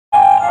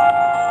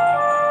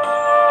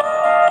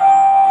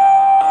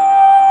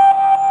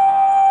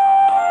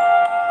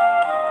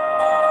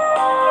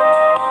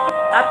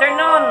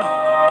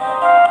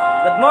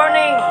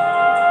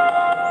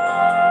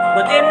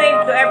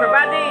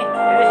everybody,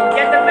 ladies and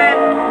gentlemen.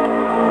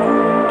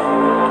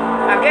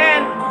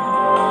 Again,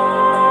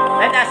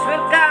 let us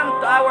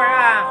welcome to our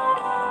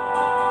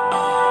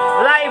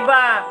live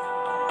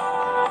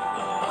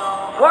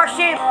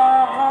worship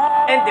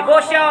and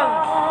devotion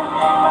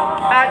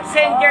at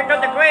St.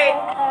 Gertrude the Great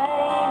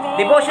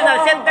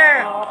Devotional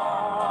Center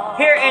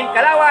here in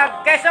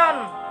Calawag,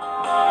 Quezon.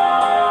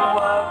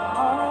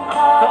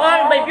 To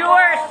all my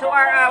viewers who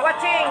are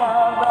watching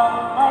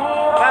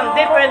from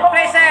different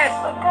places,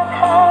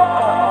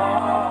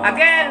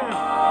 again,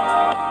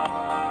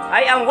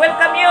 I am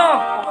welcome you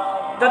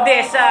to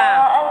this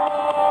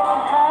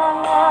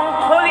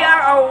holy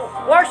hour of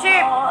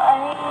worship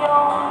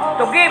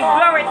to give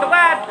glory to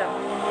God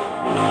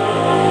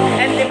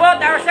and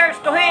devote ourselves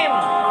to Him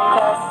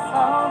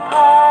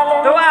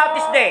throughout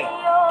this day.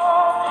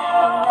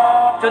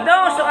 To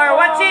those who are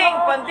watching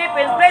from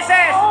different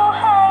places,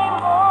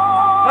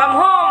 from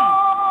home,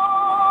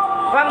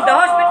 from the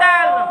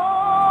hospital,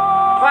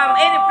 from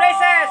any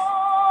places,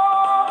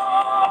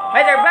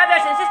 my dear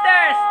brothers and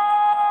sisters,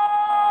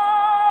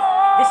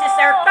 this is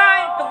our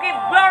time to give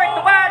glory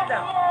to God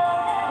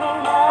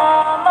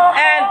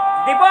and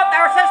devote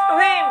ourselves to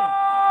Him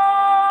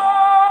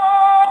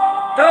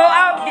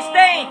throughout this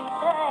day.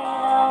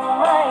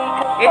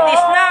 It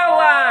is now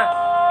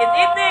in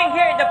evening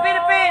here in the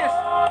Philippines.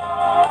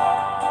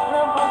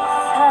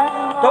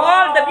 To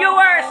all the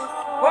viewers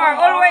who are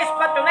always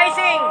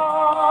patronizing,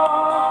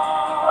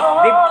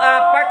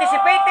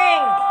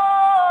 participating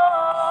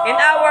in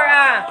our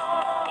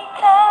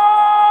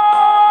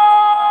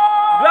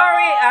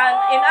glory and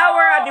in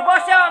our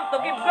devotion to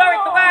give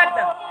glory to God,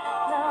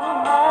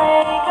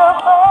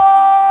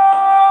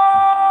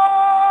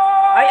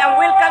 I am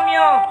welcome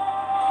you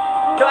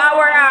to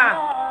our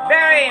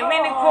very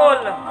meaningful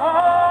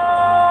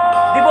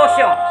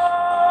devotions.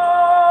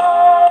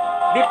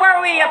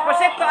 Before we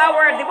proceed to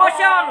our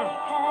devotion,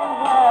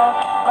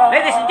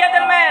 ladies and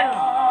gentlemen,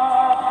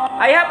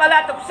 I have a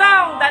lot of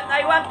songs that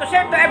I want to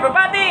share to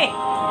everybody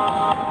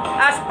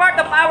as part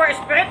of our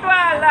spiritual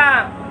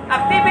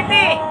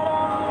activity,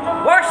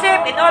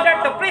 worship in order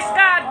to please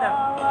God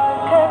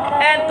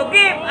and to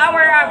give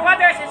our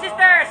brothers and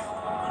sisters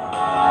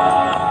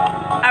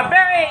a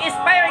very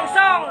inspiring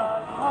song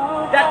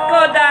that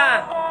could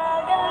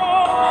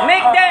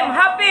make them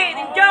happy,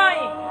 enjoy,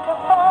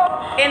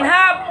 and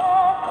have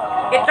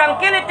a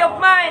tranquility of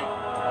mind.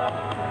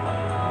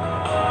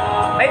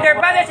 My dear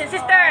brothers and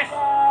sisters,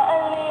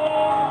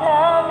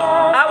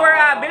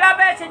 our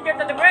beloved St.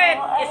 Gertrude the Great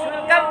is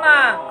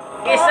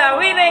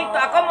willing to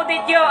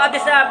accommodate you at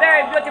this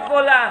very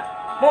beautiful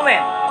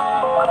moment.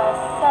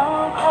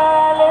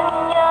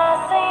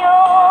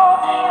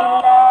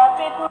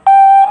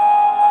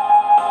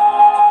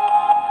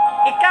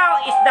 Ikaw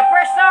is the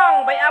first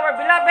song by our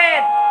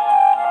beloved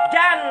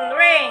John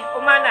Ray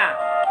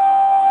Umana.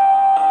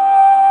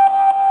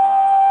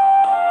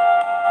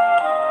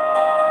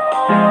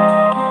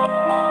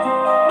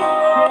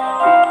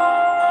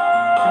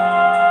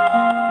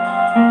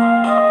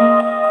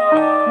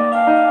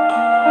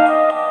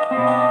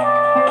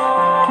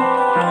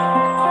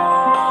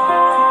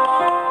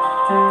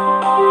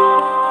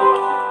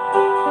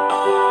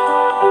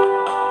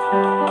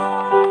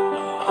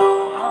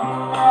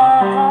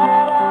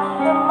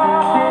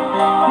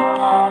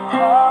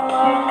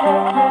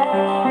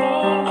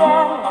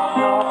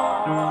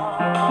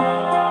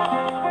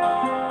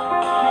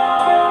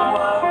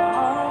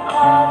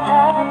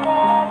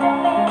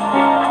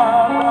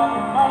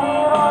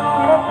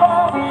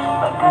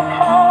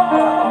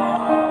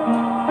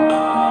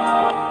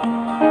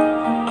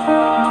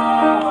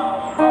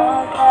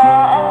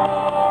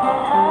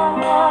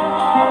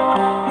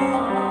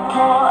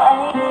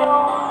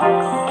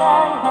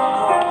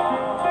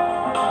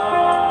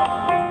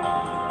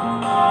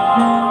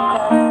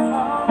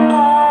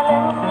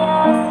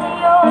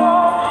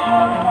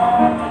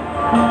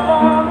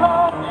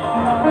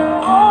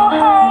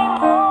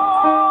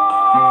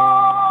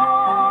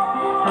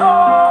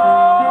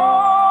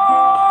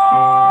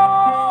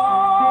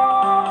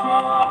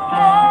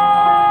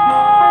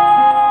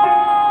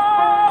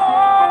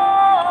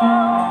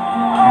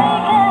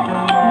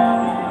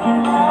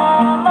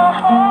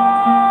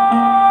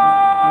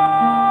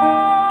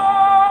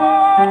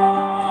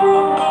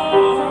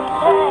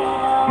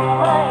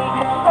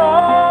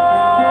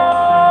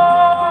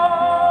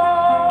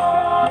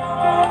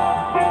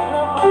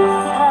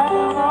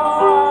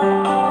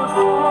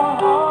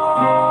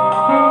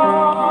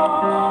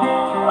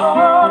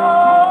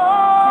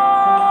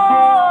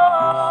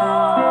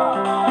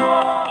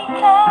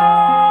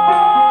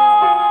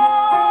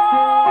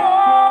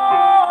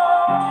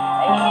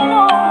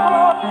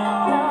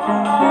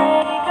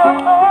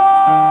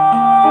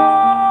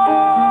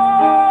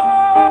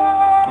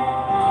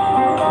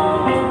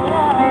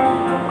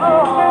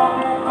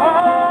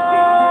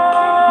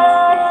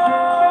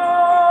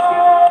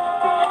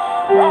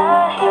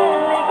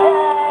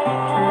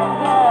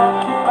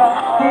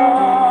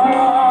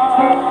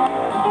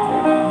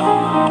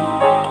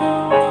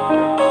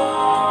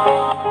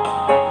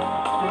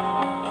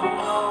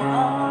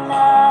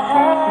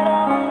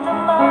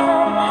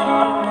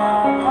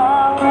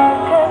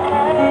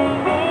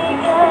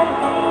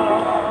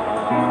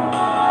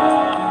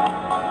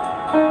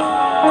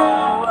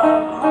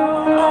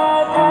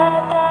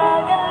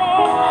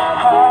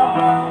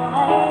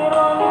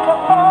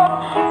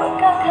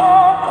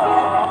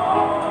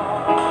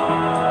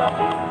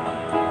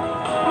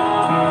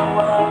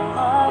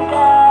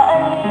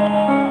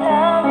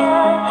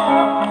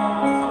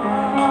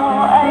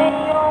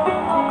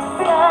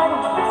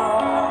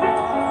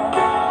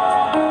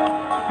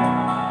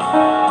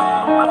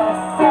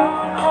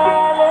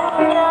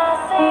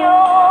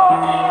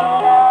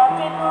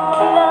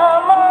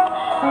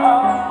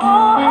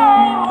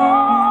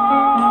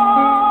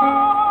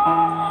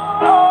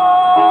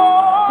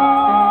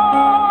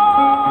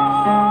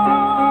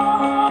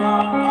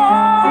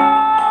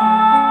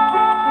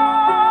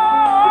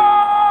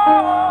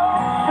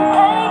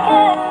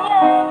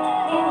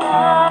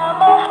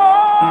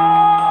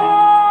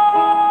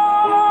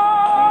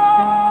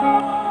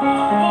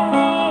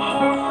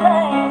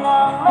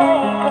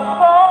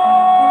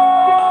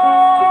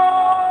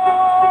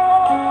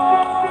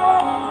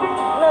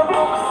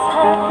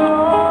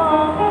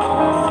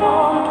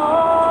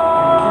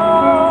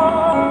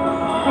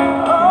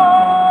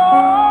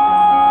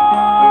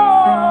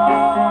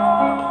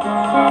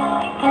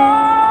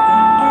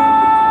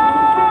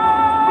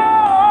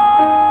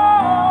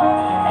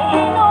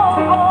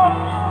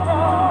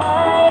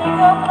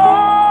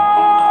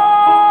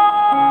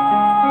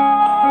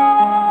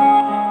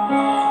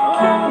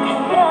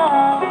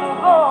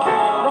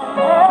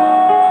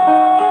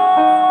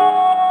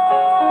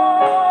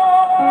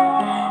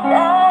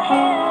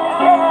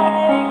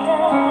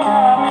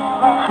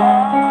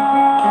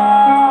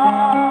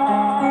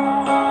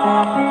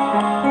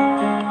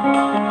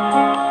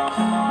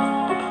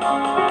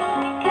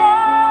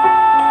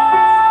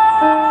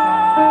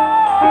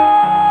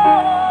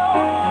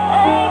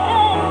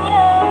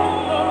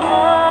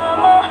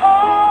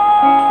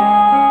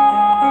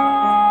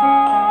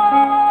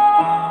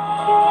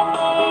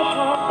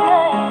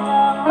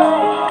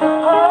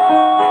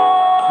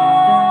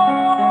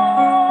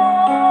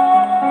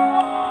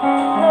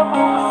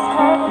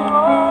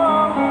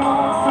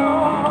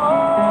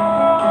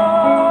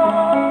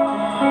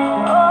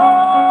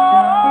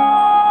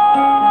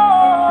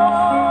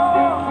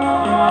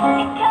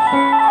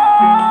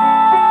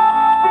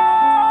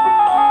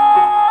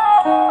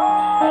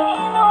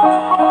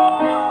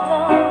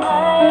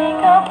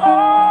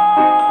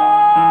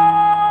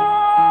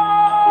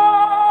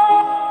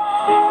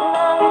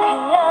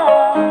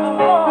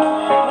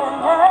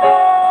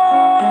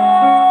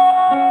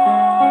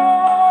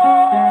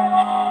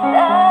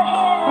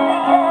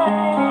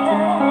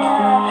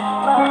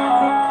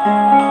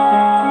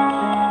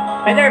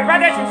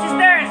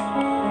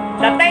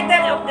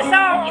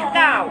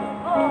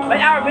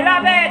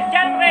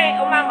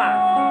 Mama.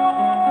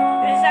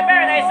 This is a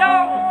very nice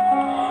song.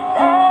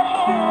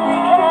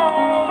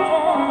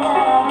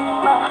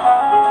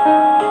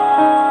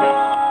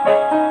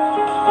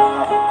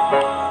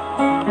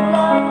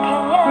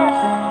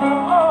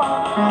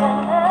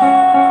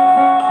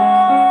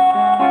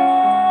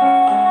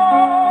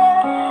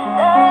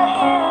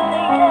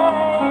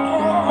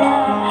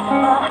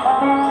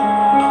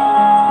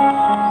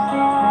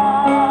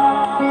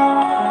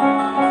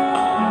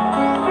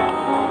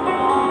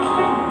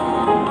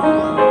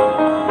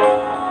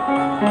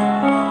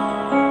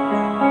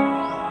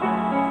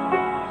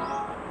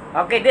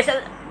 Okay, this is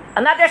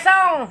another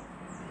song.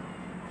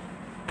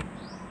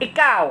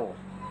 Ikaw.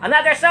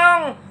 Another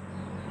song.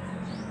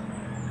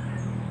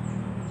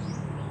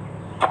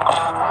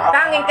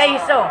 Tanging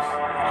kay Jesus.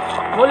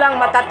 Mulang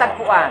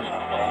matatagpuan.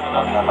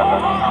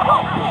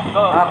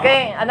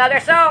 Okay,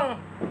 another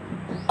song.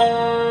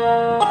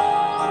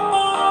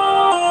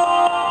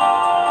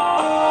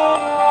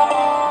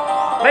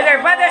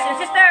 Brothers and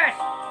sisters,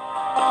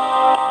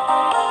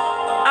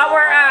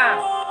 our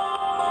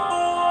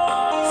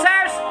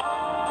selves,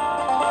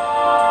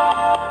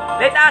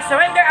 let us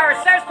surrender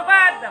ourselves to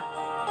God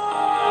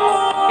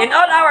in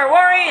all our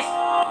worries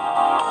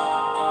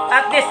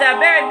at this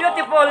very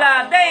beautiful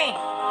day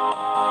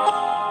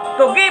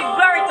to give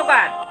glory to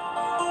God.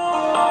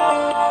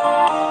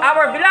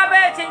 Our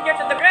beloved Savior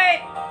to the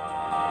Great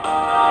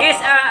is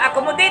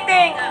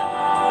accommodating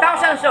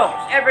 1,000 souls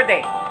every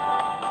day.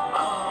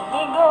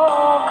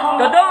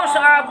 To those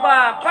who have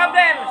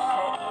problems,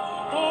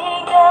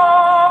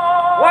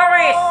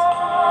 worries,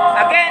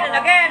 again and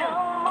again,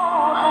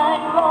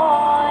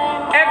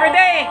 every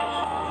day,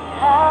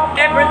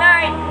 every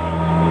night,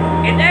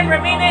 in every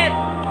minute,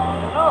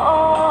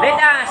 let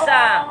us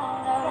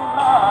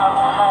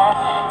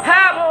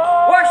have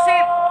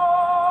worship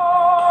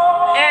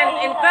and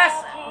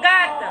entrust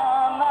God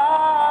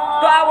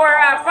to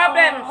our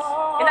problems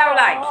in our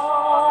lives.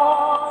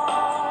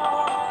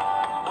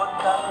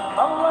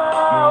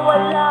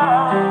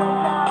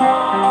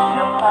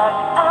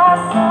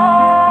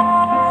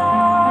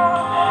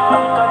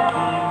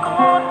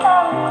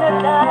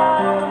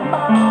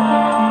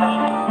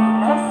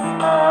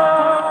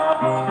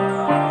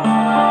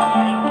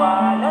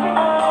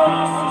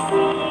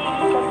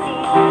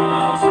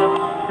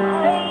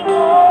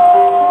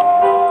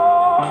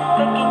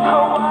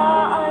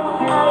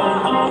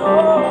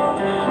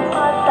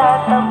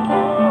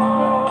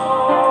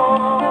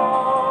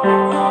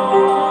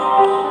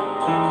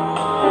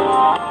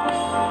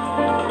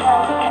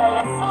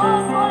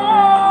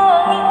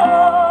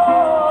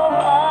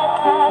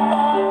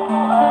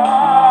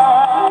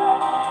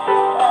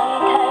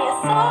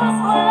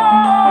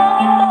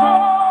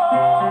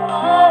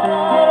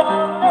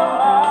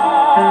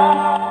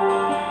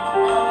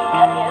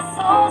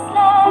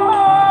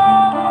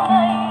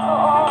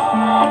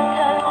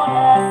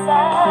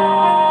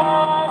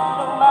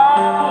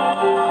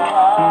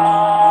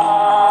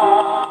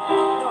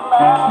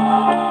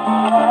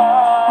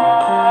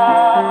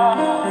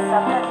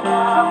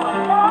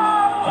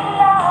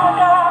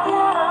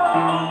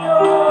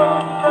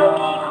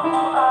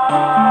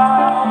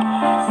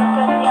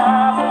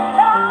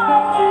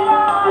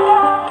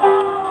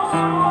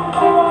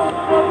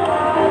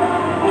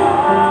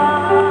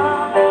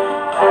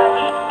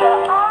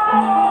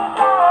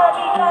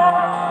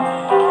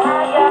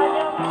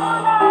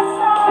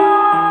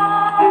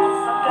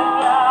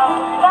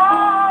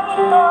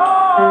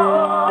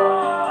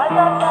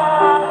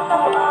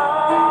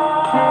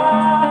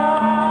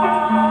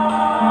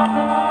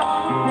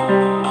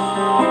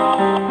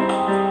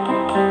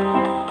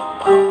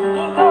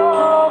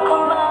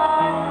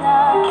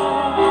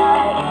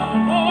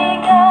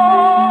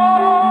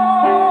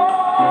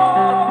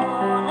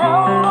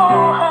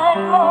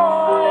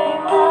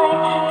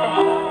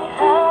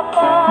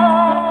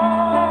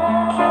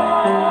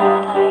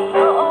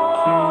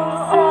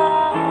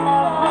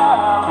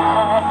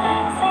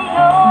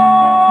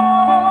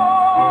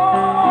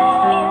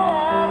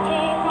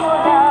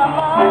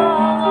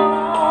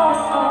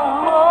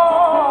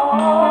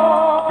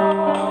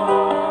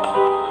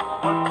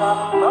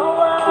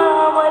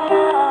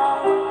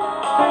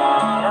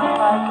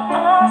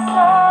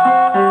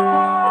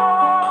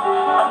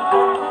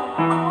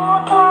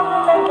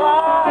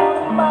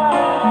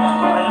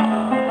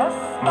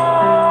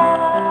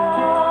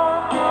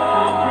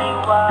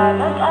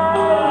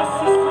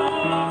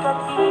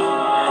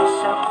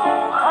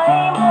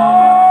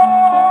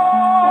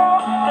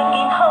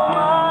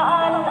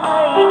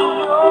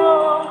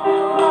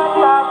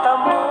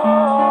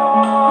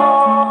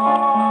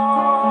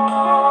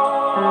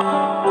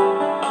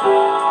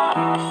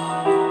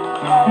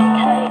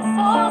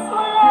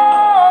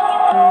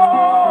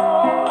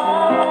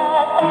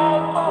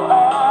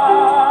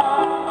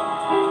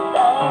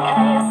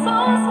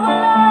 Jesus,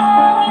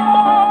 walang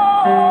ito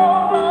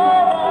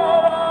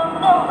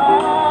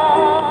mararamdaman.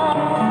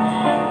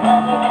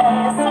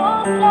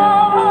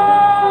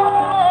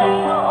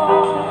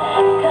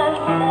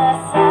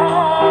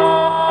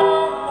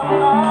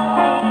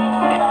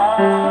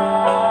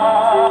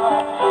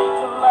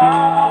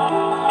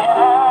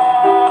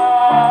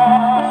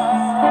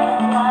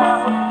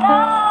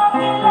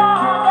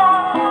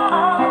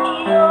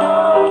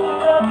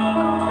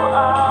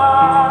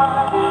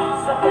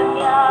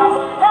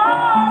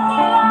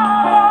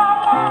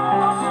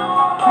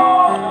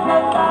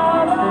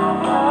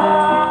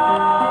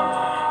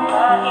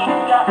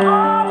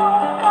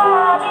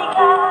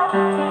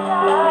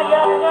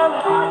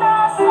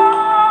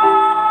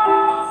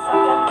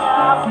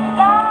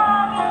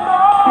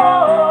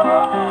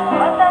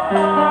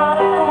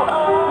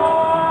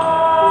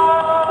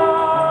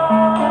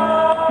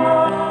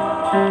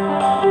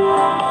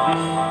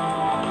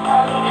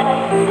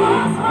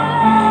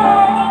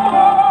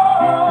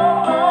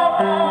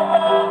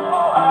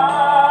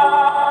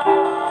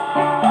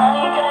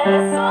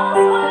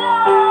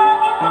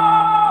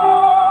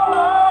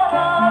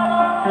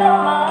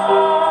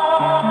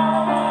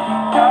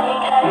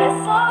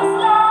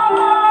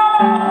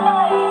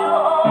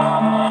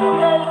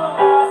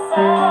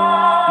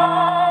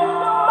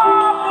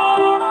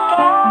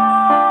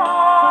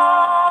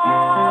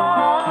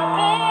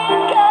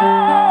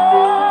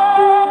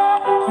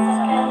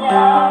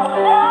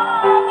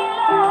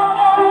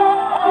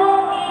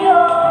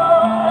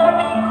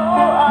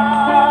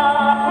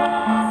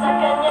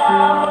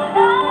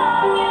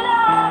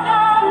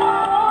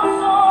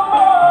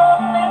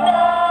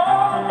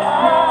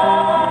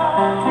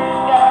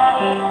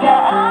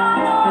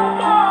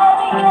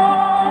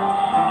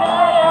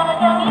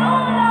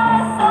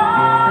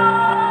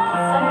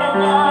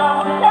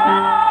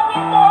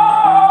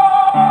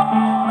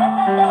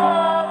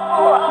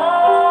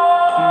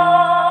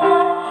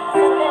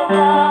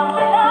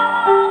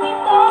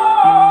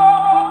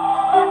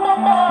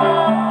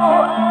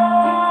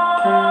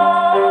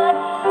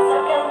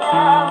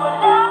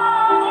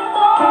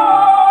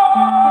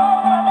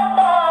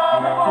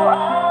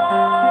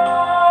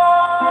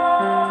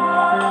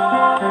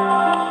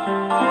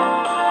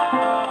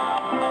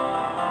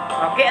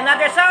 Okay,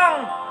 another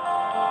song.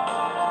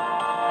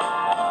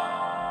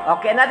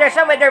 Okay, another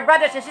song with your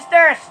brothers and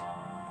sisters.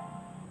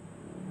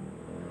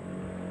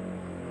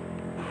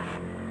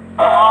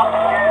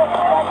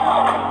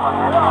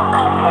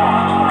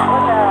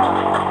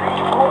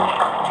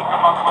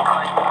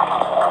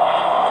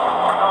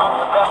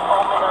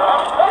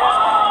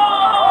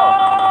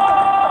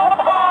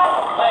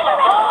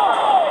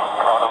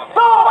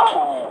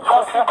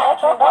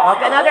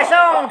 Okay, another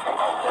song.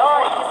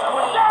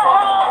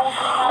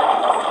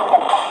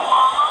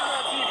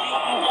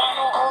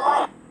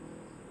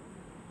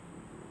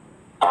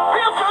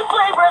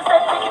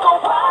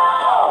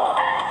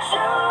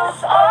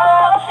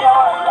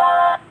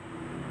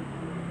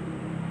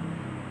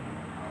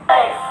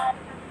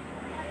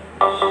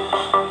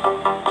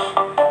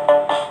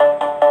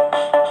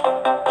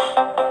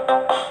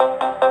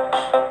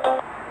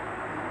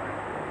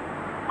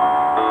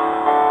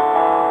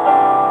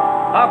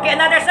 Okay,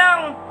 another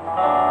song.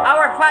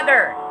 Our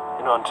Father,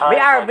 we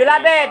are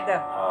beloved.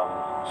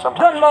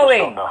 Don't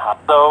mowing.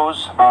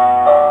 Those who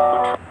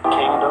the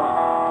kingdom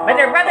My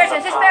dear brothers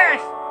and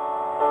sisters,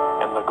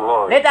 and the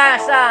glory. let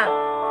us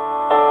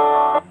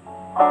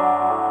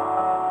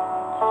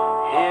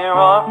Hear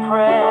our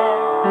prayer.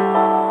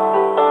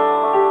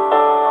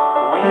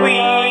 we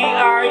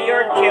are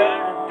your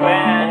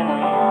children,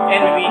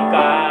 and we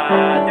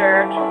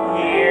gathered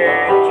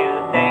here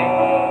today.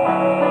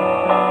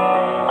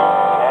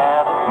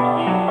 Gathered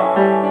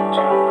here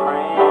to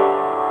pray.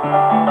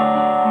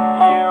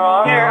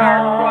 Hear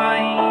our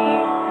cry,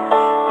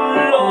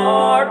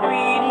 Lord,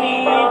 we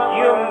need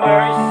your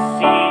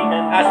mercy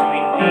as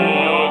we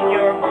need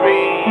your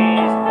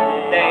grace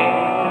today.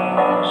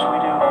 Yes, we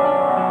do.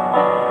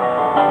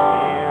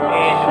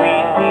 And we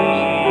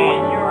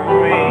need your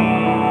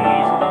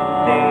grace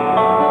today.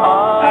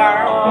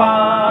 Our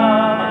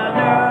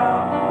Father,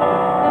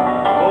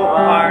 who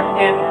art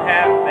in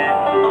heaven,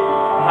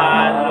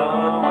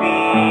 hallowed be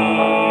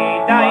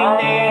thy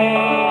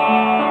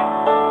name.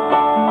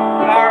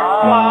 Our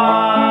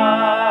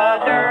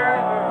Father,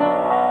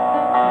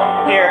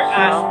 hear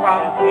us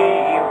from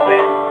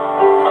heaven,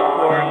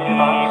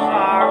 forgive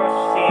our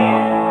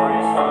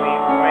sins, we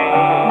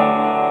pray.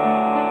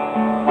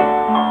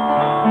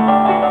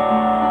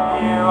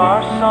 Hear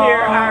our song.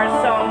 Hear our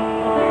song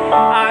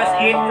as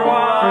it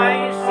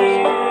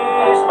rises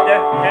the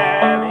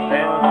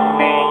heaven.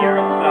 May your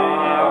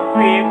love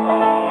fill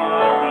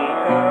all the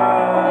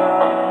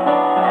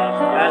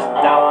earth as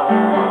thou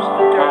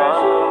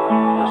thirst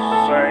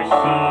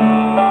mercy.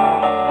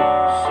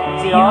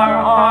 See our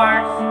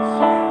hearts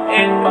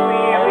and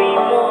we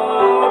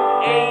remove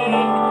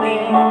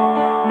anything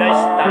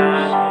that's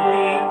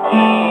standing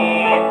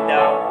in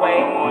the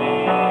way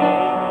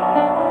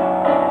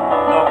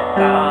of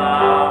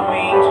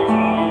coming to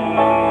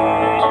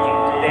you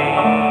today.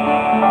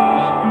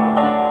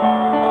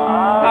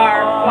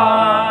 Our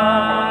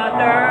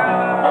Father,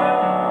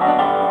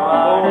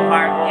 who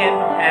art in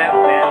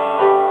heaven,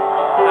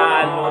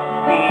 hallowed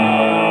be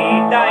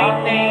thy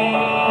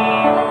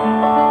name.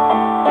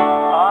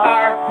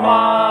 Our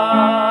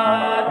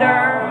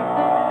Father,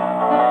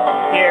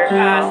 hear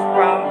us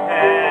from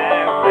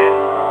heaven,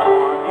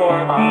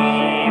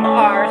 forgive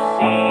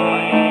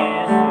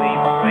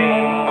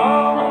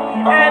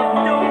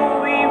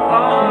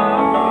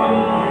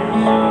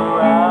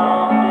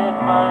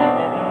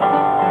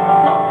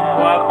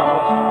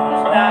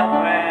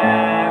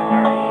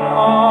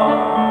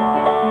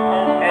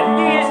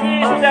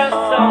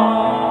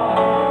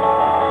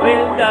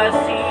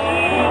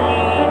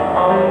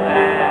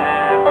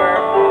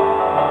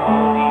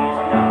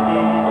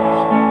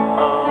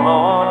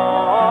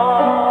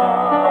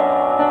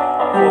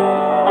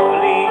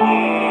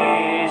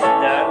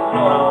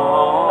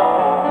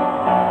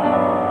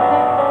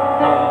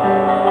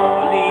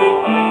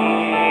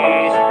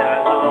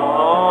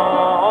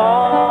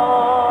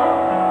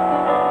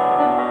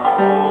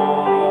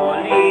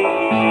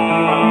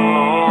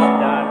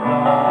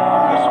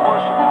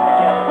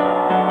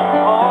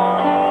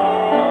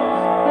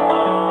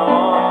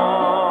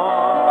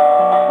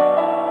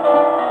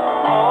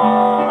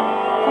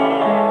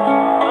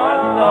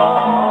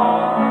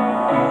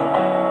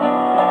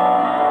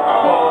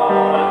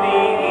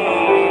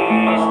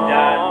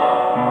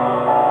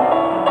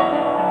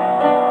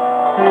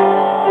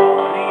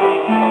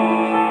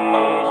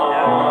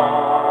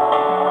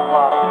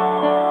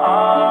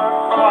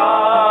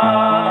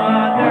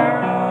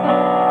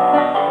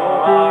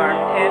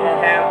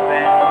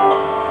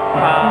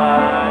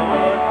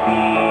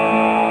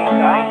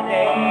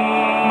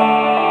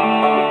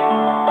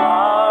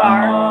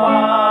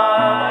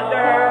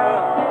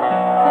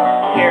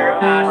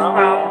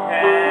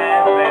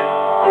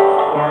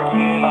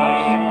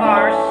Forgive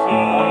our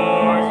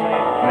sins, we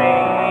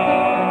pray.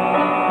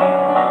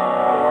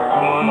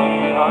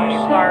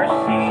 Forgive our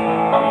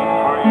sins, we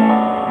pray.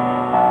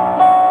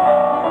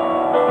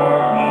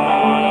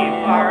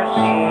 Forgive our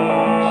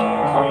sins,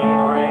 we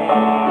pray.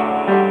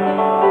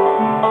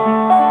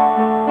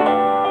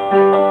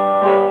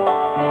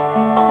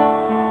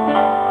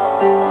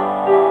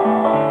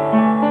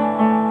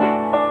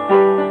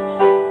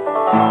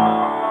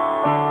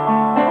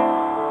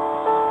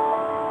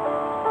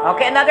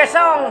 Okay, another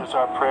song. That's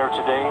our prayer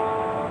today.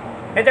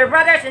 Hey there,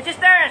 brothers and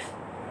sisters.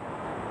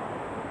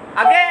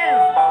 Again,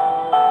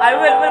 I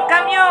will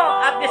welcome you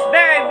at this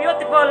very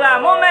beautiful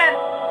moment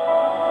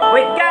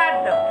with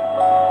God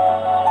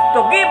to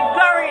give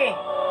glory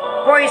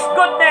for His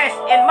goodness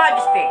and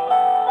majesty.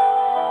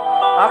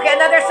 Okay,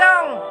 another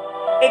song.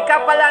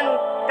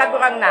 Ikapalang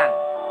kagurangnan.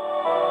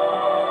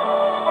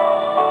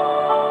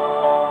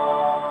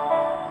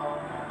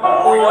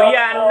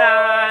 Uyan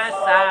na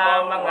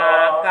sa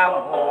mga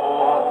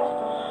kamot,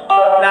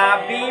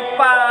 labi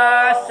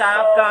pa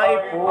sa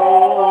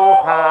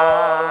kaipuhan,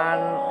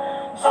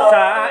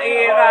 sa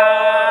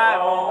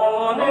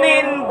iraron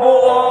min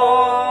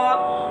buot,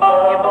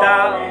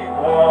 dai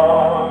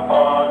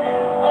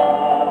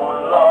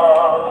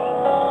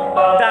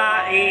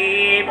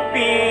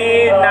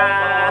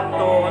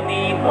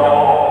pinatunino,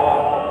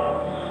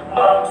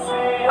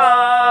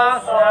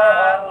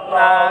 asat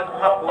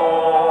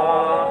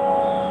naghapon,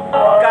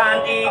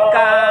 kan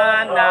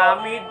ikan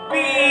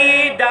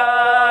namidbidan,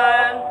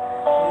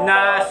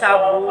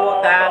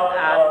 nasabutan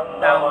at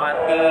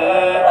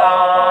namatian.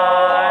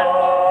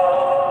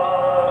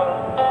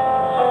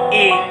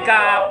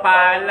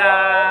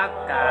 Ikapala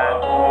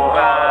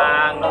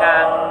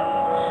kakurangan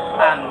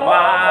ang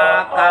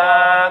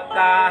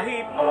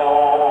makakahipno.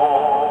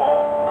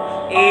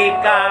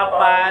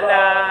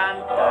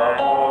 Ikapalan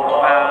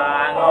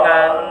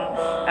kakurangan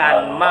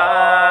ang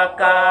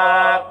makakapano.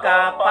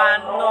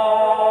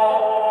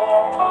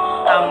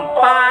 Ang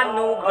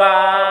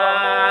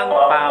panugang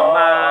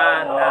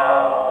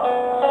pamanaw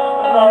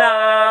na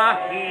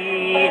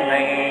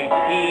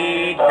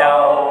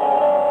hinay-hidaw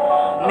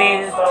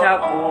nin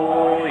sa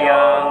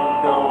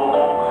kuyang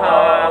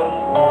dukhang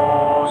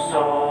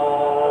puso.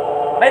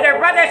 My dear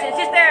brothers and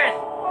sisters,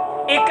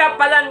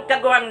 ikapalan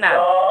kagurangnan,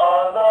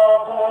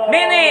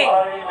 meaning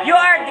you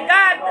are the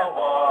God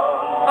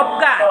of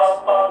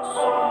gods.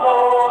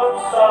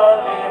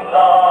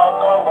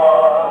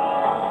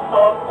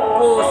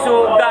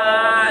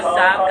 Pusuga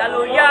sa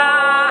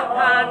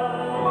kaluyahan,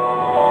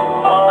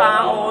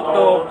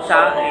 pautob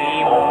sa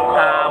imong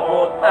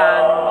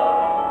kabutan,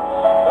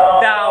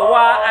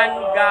 dawaan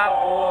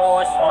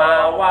gabos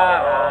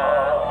mawara,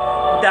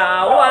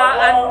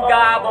 dawaan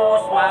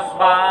gabos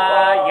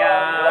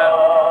magbayang,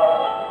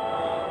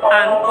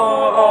 ang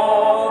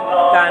urog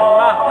kan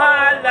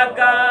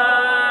mahalaga,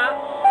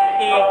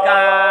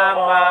 ika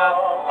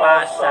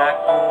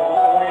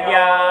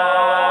mapasakuya.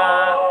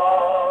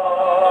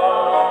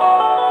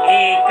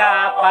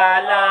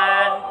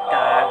 Ikapalan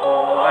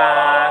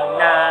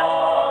kagurangnan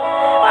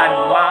ang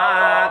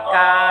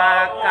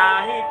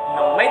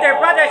makakahipno. My dear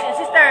brothers and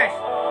sisters,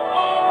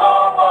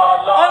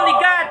 only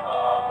God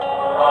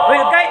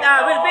will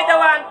be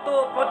the one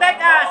to protect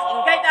us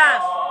and guide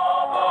us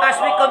as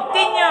we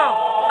continue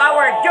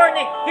our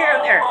journey here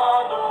on earth.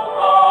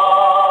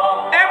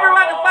 Every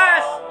one of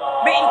us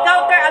may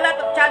encounter a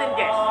lot of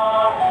challenges.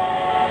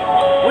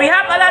 We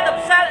have a lot of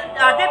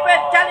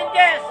different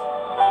challenges,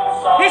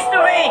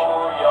 history,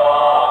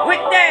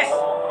 weakness,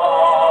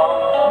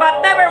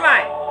 but never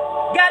mind.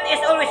 God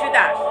is always with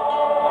us.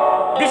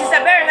 This is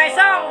a very nice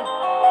song.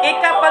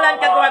 Ikapalan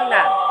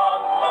kagurangnan.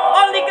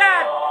 Only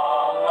God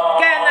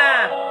can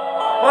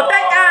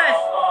protect us,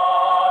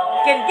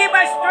 can give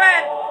us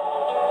strength,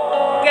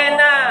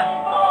 can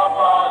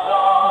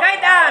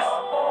guide us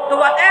to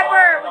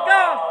whatever we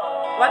go,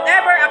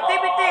 whatever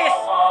activities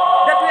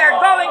that we are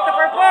going to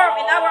perform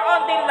in our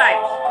own daily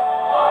lives.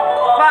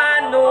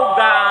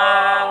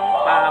 Panugang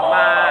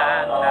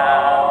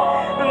pamanaw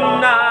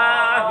na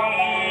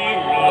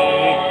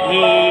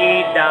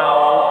hinihidaw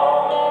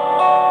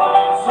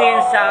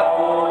sin sa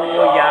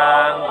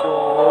kuyang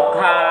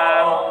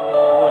dukhang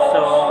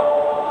puso.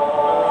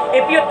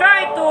 If you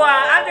try to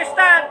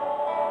understand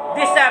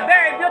this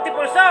very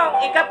beautiful song,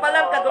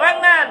 Ikapalang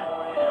kagurangnan,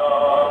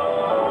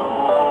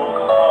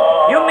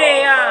 you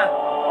may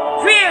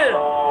feel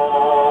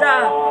the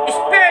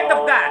Spirit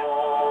of God.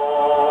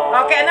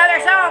 Okay, another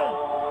song.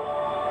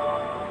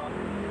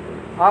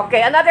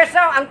 Okay, another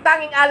song, ang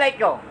tanging alay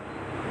ko.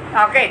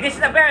 Okay, this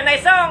is a very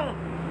nice song.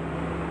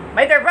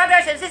 My dear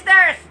brothers and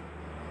sisters,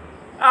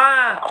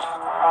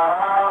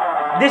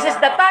 this is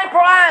the time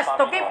for us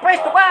to give praise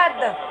to God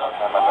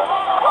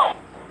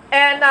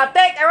and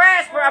take a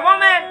rest for a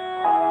moment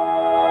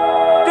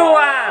to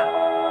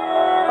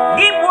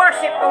give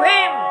worship to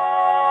Him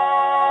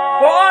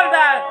for all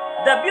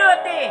the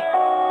beauty,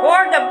 for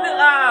all the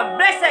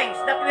blessings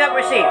that we have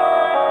received.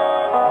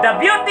 The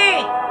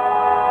beauty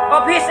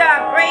of His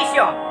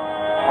creation.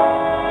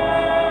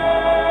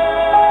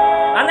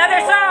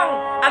 Another song,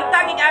 ang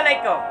tanging alay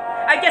ko.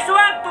 I just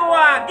want to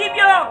give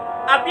you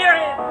a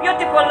very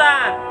beautiful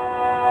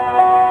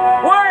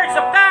words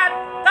of God,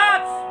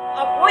 thoughts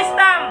of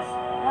wisdom,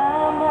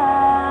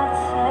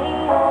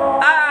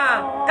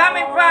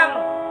 coming from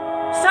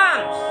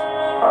Psalms.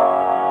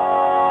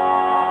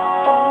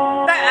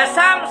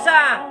 Psalms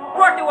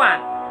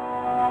 41.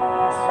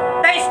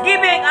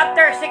 Thanksgiving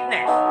after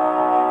sickness.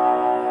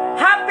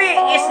 Happy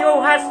is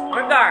who has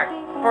regard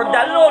for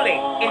the lowly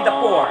and the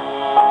poor.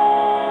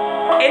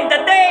 In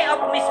the day of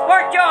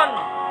misfortune,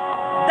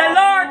 the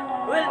Lord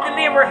will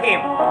deliver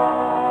him.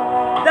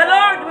 The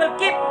Lord will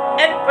keep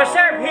and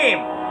preserve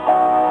him.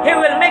 He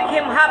will make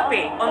him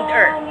happy on the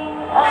earth,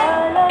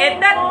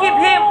 and not give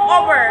him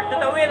over to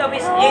the will of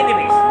his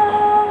enemies.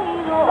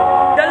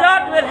 The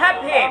Lord will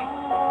help him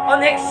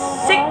on his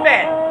sick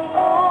bed.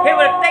 He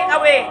will take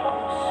away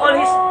all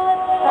his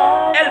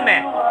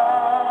ailment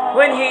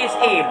when he is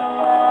ill.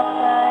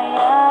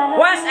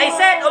 Once I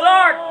said, O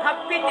Lord,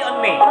 have pity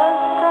on me.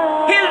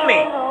 Heal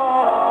me.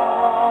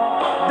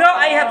 Though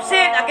I have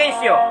sinned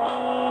against you,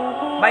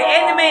 my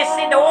enemies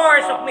see the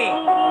worst of me.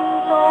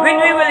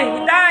 When we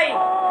will die,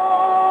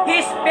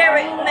 his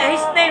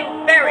name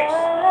perish.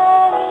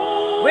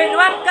 When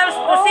one comes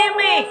to see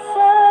me,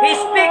 he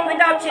speaks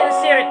without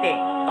sincerity.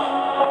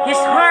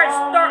 His heart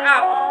stored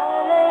up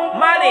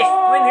malice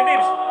when he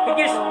lives. He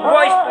gives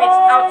voice to its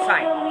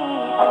outside.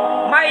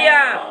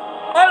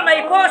 All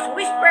my foes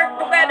whisper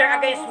together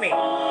against me.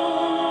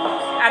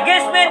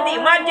 Against me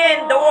they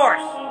imagine the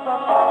worst.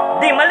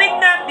 The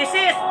malignant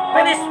disease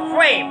with his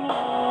frame.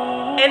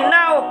 And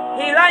now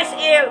he lies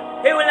ill,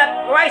 he will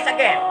not rise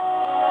again.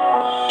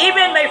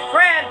 Even my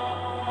friend,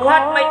 who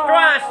had my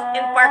trust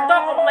and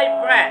partook of my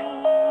bread,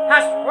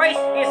 has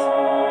raised his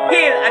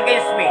heel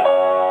against me.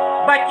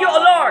 But you, O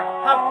Lord,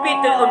 have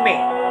pity on me,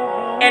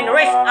 and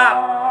raise up,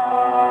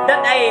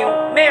 that I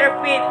may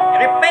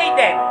repay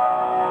them.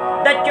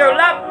 That you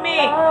love me,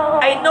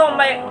 I know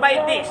by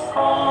this,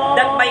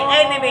 that my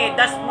enemy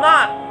does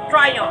not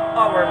triumph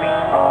over me.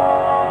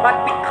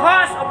 But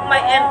because of my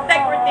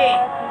integrity,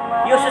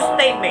 you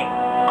sustain me.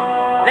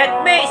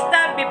 Let me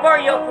stand before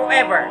you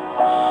forever.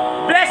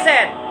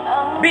 Blessed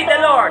be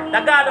the Lord, the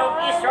God of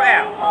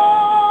Israel,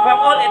 from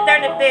all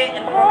eternity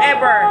and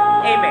forever.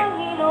 Amen.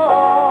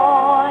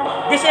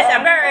 This is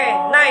a very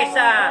nice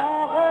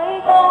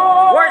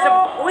words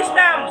of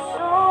wisdom,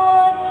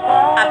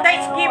 a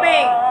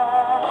thanksgiving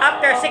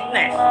after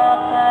sickness,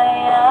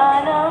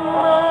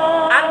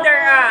 under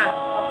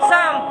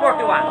Psalm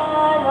 41.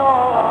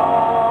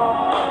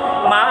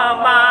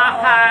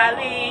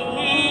 Mamahaling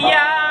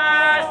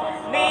hiyas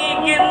ni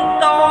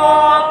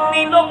gintong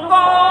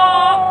niloko,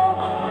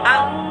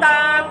 ang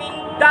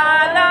tanging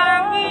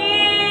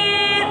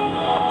dalangin,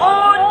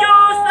 O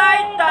Diyos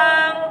ay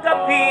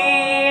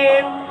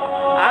tanggapin.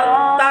 Ang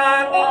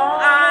tanging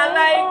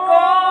alay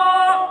ko,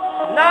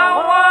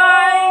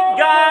 naway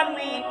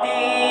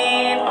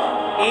gamitin.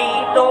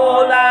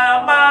 Ito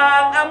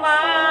lamang,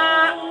 Ama,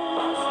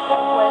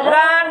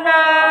 wala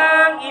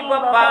nang iba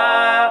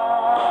pa,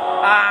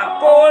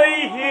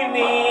 ako'y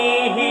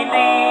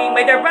hinihiling.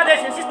 My dear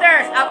brothers and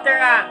sisters, after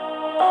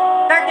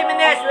 30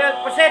 minutes, we'll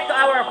proceed to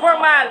our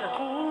formal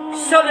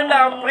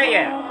solemn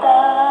prayer.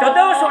 To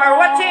those who are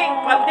watching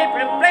from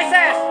different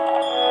places,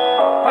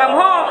 from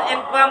home and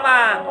from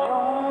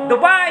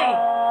Dubai,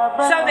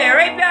 Saudi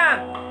Arabia,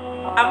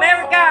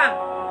 America,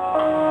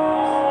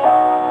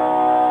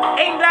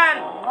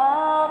 England,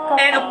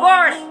 and of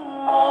course,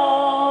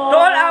 to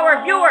all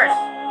our viewers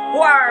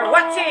who are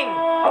watching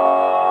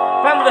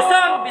from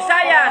Luzon,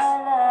 Visayas,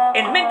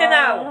 and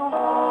Mindanao,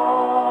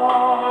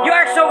 you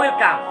are so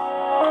welcome.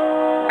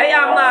 I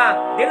am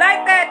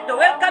delighted to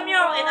welcome you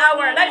in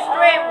our live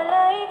stream,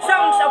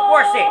 Songs of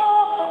Worship.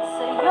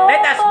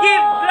 Let us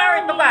give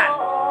glory to God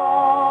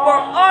for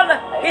all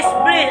His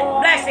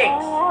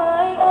blessings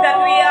that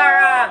we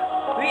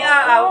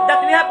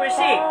have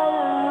received.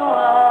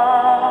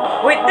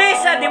 With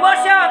this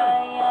devotion,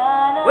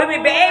 we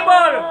will be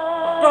able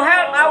to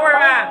help our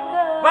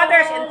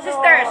brothers and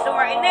sisters who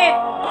are in need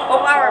of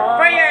our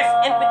prayers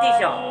and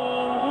petition.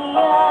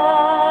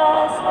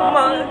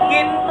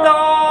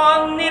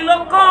 Magintong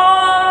niloko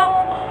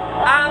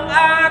ang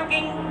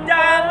aking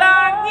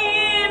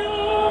dalangin,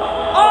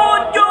 O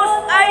Diyos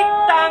ay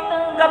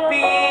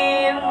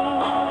tanggapin.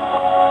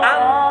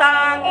 Ang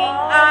tanging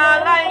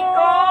alay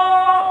ko,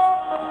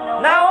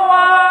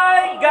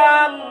 naway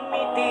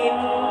gamitin.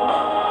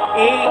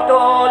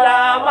 Ito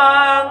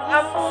lamang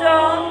ang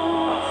siyang,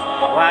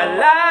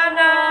 wala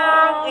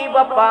nang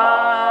iba pa,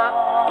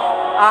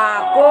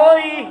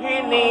 ako'y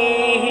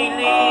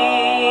hinihiling.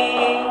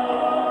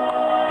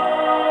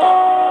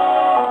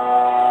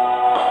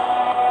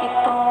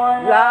 Ito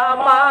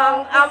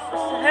lamang ang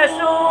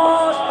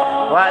Jesus,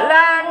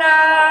 wala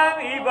nang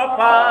iba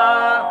pa,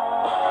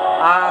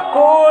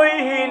 ako'y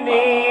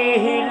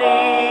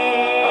hinihiling.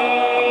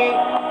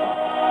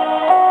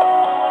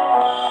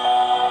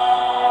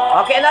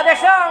 Okay, another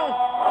song.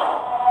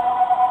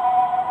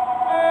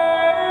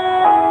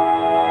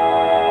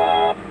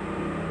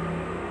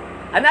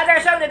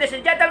 Another song, ladies and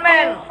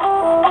gentlemen.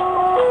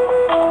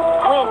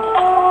 Wind.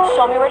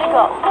 Show me where to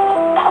go.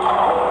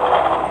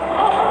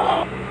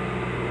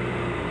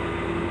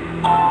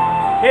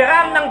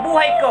 Hiram ng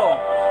buhay ko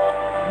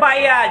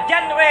by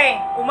Janre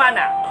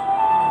Umana.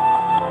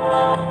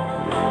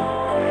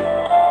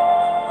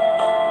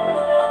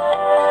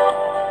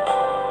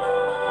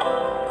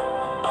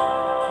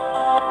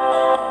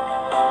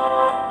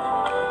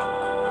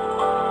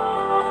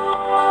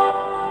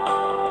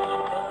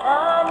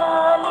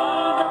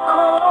 Nananalig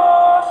ako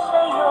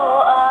sa'yo,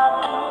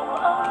 aking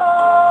ama,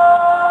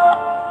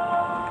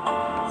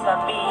 sa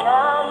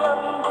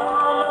biyayang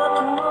dulot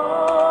mo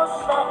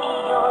sa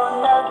iyo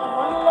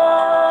nagmula.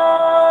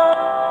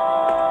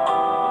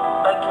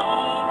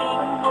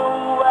 Pag-ibig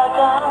mong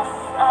wagas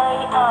ay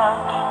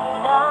aking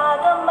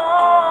nadama.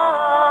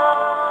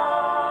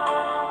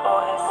 O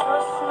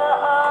Jesus na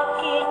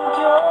aking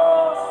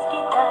Diyos,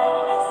 kita'y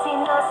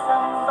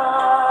sinasamba.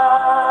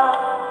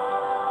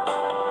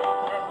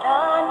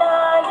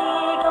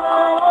 Nananalig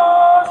ako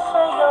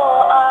sa'yo,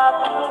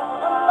 aking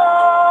ama,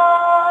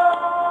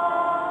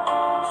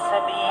 sa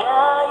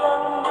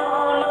biyayang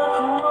dulot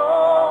mo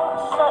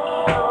sa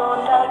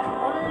iyo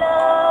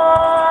nagmula.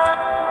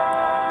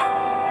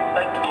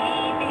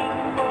 Pag-ibig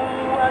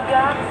mong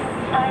wagas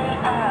ay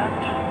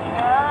aking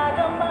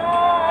nadama.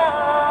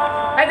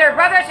 Hi there,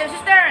 brothers and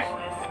sisters.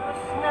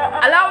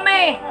 Allow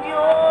me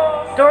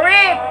to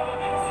read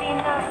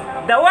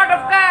the Word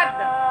of God.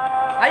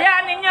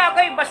 Hayaan ninyo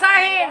ako'y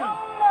basahin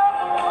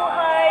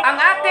ang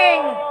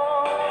ating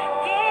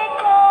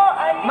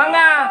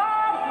mga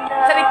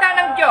salita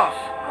ng Diyos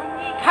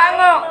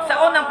hango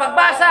sa unang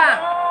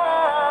pagbasa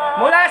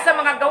mula sa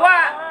mga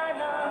gawa,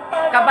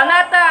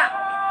 Kabanata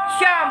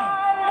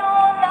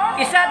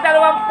 1:20.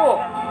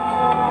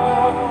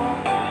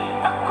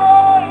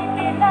 Ako'y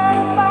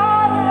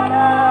pinagpala,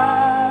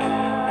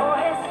 O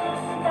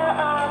Jesus na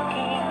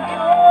aking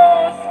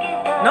Diyos,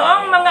 kita.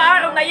 Noong mga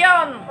araw na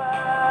yon,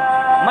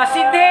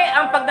 masidhi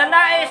ang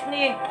pagnanais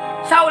ni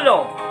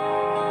Saulo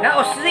na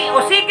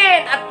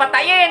usigin at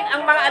patayin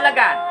ang mga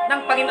alagad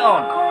ng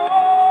Panginoon.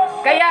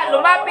 Kaya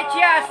lumapit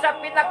siya sa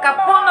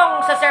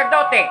pinakapunong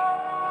saserdote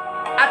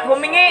at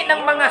humingi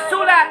ng mga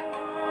sulat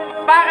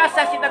para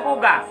sa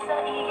sinaguga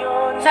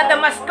sa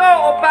Damasco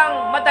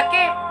upang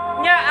madakip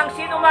niya ang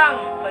sinumang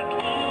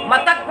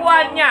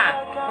matagpuan niya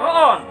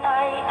roon,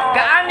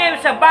 kaanib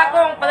sa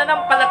bagong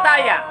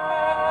pananampalataya,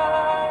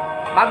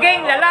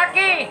 maging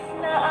lalaki,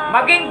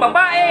 maging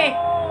babae,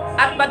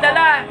 at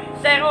madala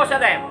sa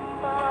Jerusalem.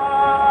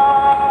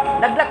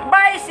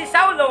 Naglakbay si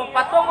Saulo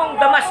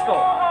patungong Damasco.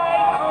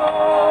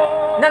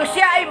 Nang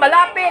siya ay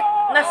malapit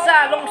na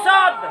sa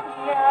lungsod,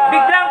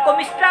 biglang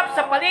kumislap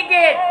sa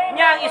paligid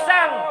niya ang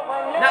isang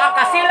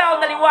nakakasilaw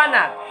na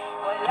liwanag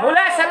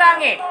mula sa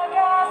langit.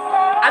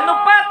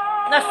 Anupat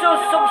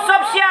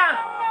nasusubsob siya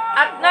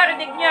at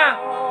narinig niya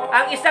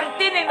ang isang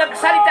tinig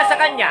nagsalita sa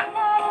kanya,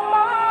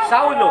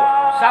 "Saulo,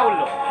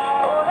 Saulo,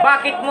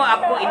 bakit mo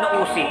ako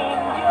inuusig?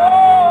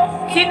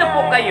 Sino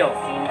po kayo?"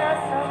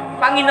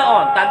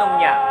 "Panginoon," tanong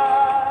niya,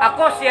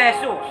 "ako si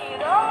Jesus,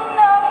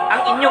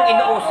 ang inyong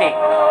inuusig."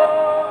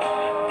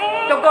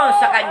 Tugon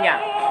sa kanya,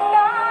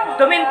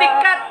 "Tumindig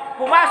ka't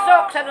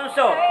pumasok sa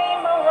lungsod.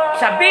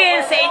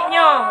 Sabihin sa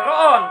inyo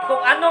roon kung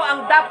ano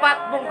ang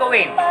dapat mong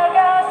gawin."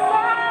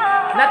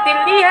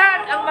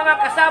 Natilihan ang mga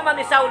kasama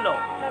ni Saulo.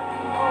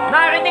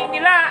 Narinig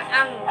nila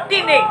ang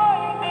tinig,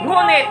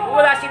 ngunit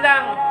wala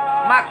silang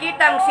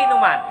makitang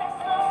sinuman.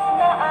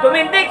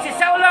 Tumindig si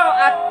Saulo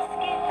at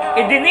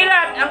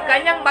idinilat ang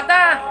kanyang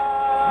mata,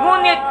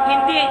 ngunit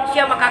hindi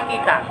siya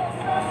makakita.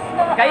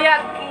 Kaya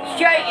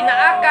siya'y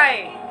inaakay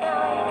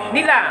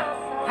nila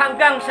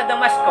hanggang sa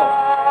Damasco.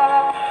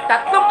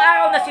 3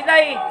 araw na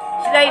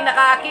sila'y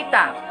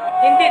nakakita,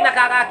 hindi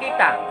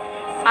nakakakita,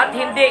 at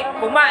hindi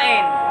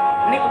kumain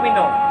ni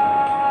uminom.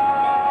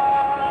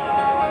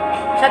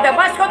 Sa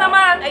Damasco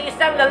naman ay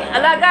isang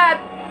alagad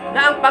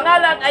na ang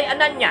pangalan ay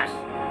Ananias.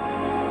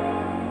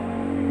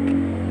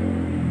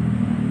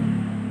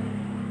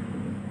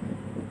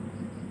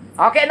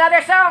 Okay,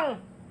 another song.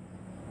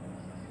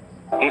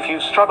 If you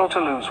struggle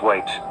to lose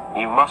weight,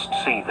 you must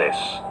see this.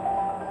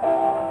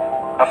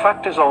 A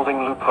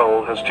fat-dissolving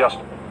loophole has just...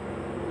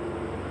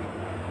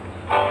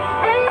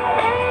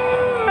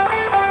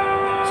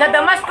 Sa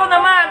Damasco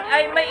naman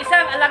ay may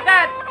isang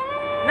alagad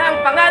na ang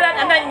pangalan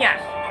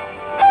Ananias.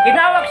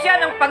 Tinawag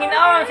siya ng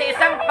Panginoon sa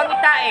isang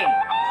pangitain.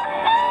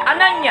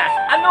 "Ananias,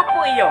 ano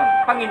po iyon,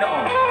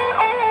 Panginoon?"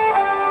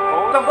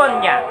 Tugon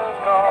niya,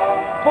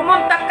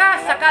 "Pumunta ka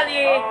sa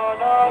kalye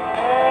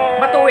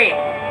Batuin,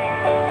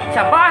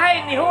 sa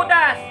bahay ni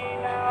Judas,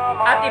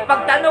 at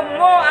ipagtanong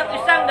mo ang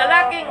isang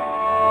lalaking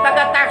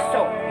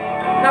taga-Tarso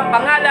na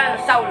pangalan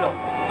Saulo.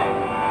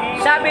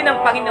 Sabi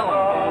ng Panginoon,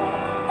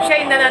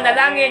 siya'y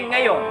nananalangin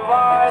ngayon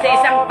sa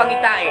isang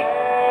pangitain.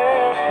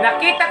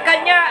 Nakita ka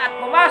niya at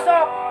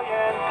pumasok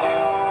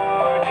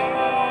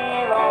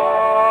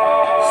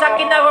sa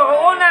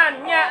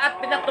kinaroroonan niya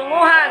at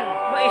pinatunguhan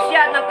mo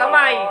siya ng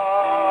kamay.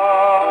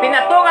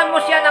 Pinatungan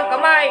mo siya ng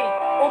kamay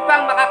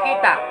upang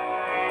makakita.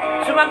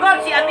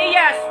 Sumagot si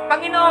Ananias,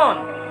 Panginoon,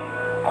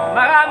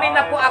 marami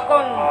na po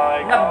akong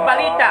nagbalik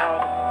balita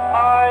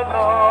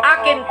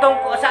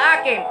sa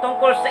akin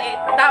tungkol sa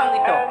taong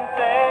ito.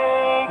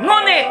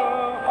 Ngunit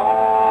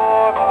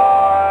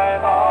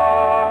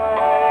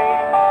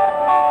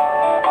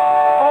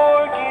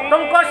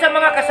tungkol sa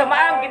mga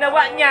kasamaang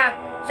ginawa niya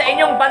sa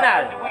inyong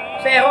banal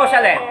sa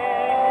Jerusalem,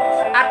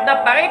 at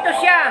naparito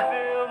siya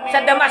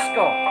sa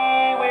Damasco,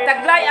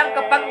 taglay ang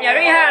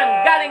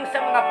kapangyarihan galing sa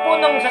mga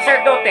punong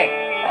saserdote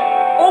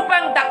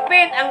upang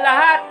dakpin ang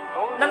lahat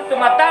ng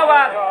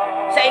tumatawag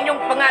sa inyong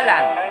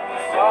pangalan.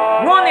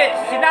 Ngunit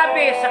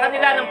sinabi sa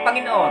kanila ng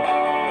Panginoon,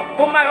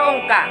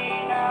 pumaroon ka,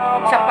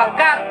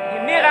 sapagkat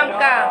hinirang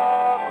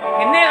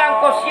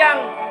ko siyang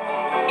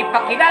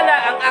ipakilala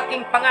ang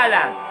aking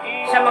pangalan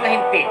sa mga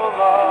hinti,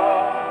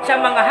 sa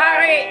mga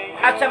hari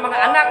at sa mga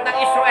anak ng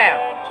Israel,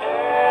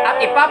 at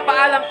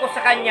ipapaalam ko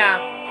sa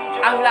kanya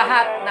ang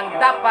lahat ng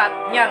dapat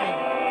niyang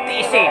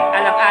tiisin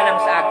alang-alang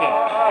sa akin.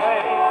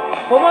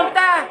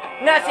 Pumunta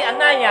nga si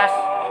Ananias,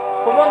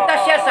 pumunta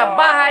siya sa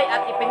bahay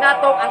at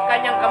ipinatong ang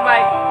kanyang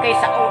kamay kay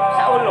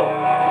Saulo.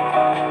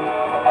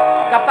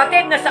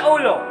 Kapatid na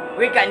Saulo,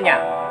 wika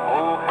niya,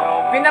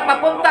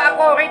 pinapapunta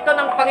ako rito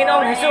ng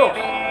Panginoong Hesus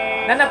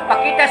na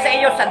nagpakita sa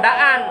iyo sa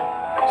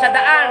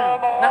daan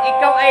nang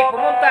ikaw ay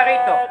pumunta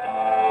rito.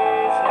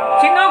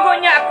 Sinugo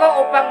niya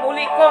ako upang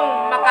muli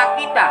kong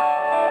makakita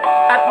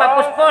at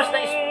mapuspos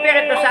ng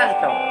Espiritu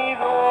Santo.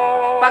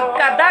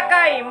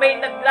 Pagkadakay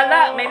may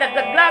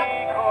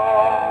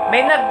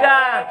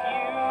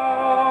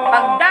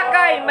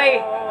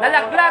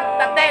nalaglag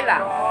na tela,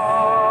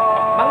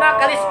 mga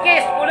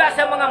kaliskis mula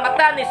sa mga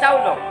mata ni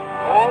Saulo,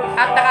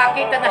 at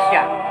nakakita na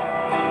siya.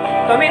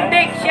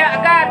 Tumindig siya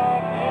agad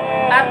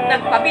at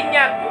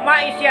nagpabinyag,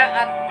 kumain siya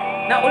at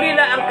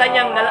naulila ang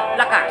kanyang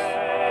lakas.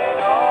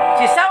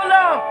 Si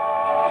Saulo,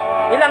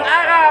 ilang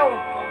araw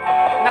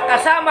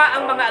nakasama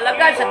ang mga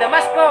alagad sa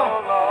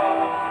Damasco,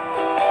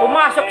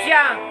 pumasok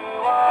siya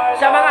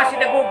sa mga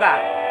sinaguga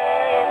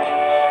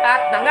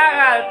at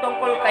nangaral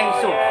tungkol kay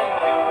Jesus.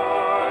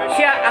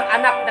 Siya ang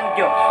anak ng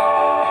Diyos.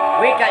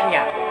 Wika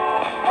niya.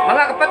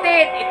 Mga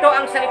kapatid, ito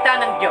ang salita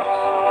ng Diyos.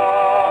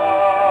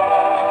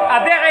 A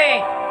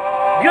very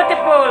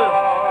beautiful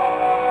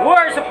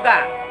words of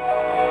God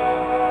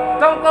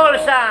tungkol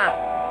sa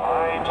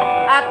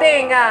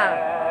ating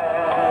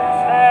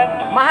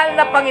mahal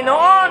na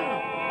Panginoon.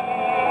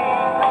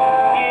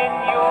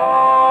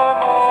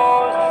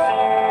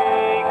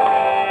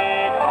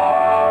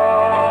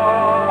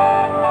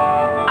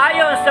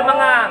 Ayon sa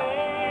mga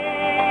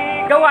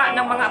gawa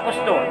ng mga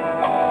apostol,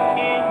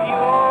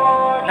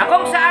 na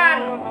kung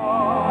saan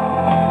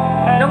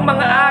nung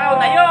mga araw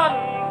na yon,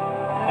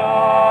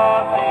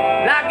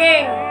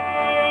 laging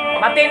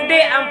matindi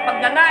ang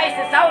pagnanais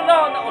ni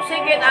Saulo na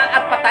usigin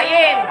at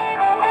patayin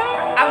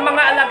ang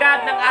mga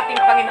alagad ng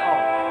ating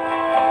Panginoon.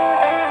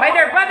 My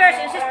dear brothers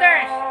and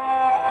sisters,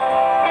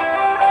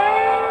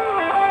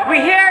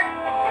 we hear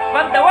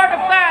from the Word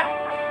of God,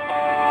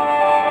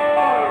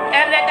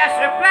 and let us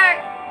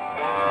reflect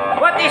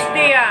what is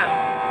the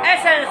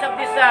essence of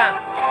this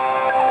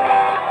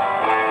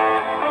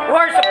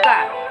words of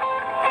God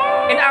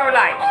in our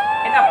lives,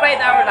 and apply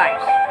in our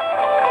lives.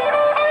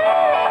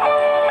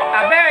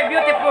 A very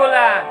beautiful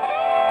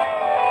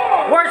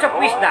words of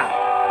wisdom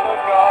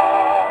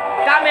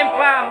coming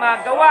from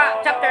Gawa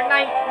chapter 9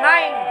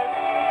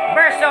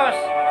 verses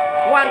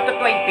 1 to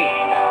 20.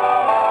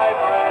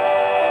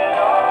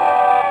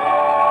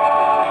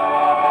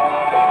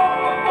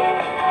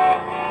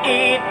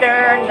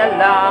 Eternal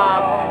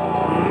love,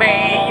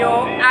 may you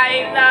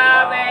I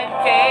love and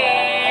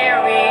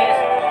cherish,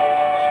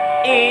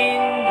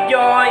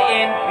 enjoy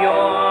in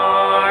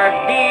pure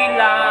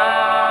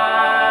delight,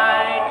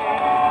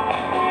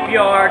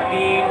 pure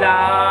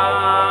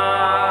delight.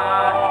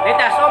 Let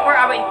us offer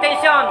our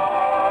intention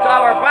to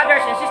our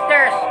brothers and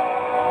sisters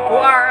who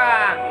are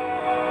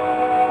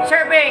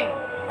serving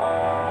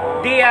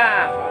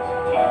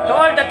to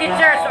all the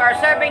teachers who are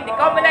serving the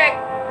Comelec,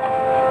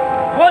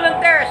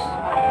 volunteers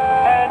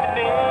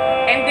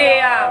in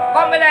the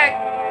Comelec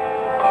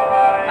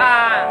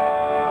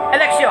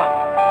election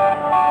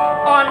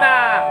on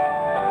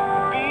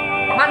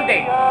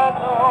Monday.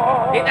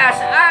 Let us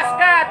ask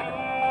God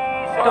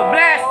to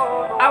bless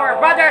our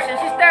brothers and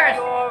sisters,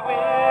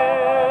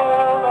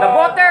 the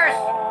voters,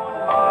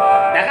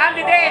 the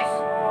candidates,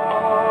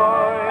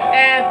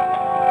 and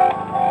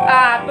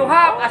to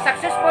have a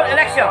successful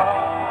election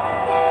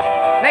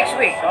next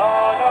week.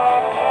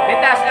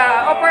 Let us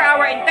offer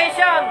our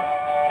intention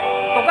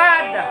to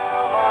God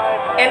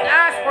and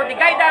ask for the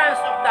guidance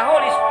of the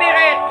Holy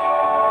Spirit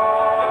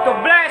to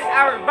bless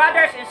our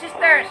brothers and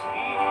sisters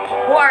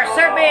who are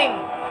serving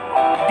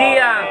the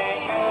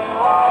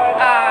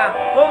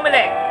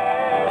Comelec,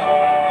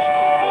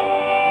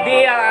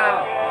 the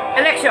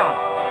election.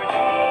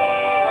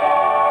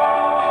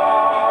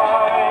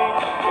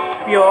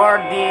 Pure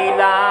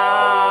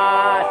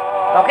delight.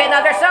 Okay,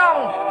 another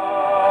song.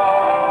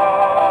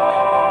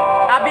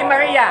 Ave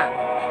Maria.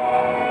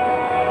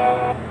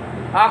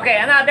 Okay,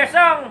 another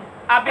song.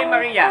 Ave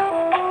Maria.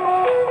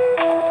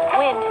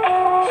 Wind,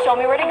 show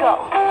me where to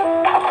go.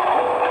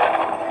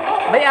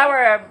 by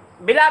our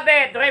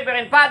beloved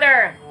Reverend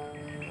Father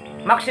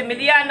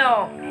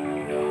Maximiliano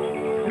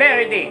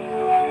Meridi.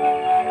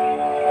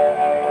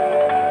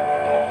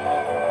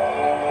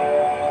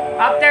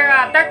 After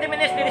 30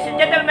 minutes, ladies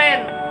and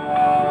gentlemen,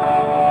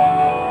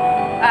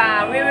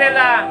 we will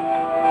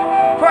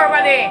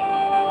formally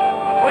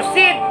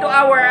proceed to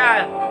our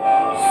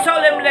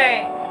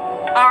solemnly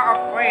hour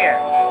of prayer.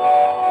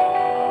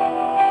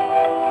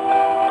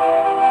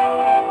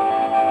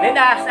 Let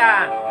us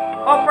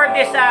offer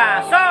this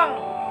song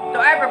to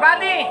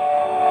everybody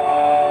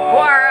who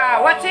are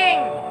watching.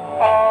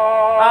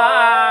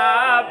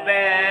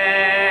 Ave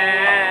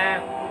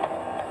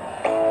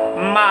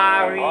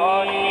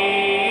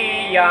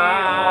Maria,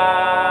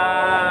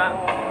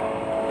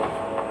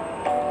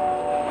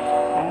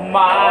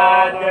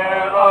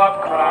 Mother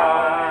of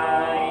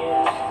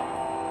Christ,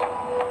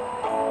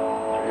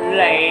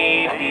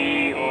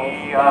 Lady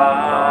of God.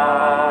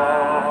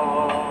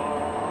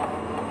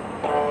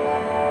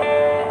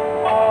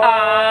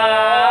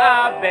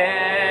 Ave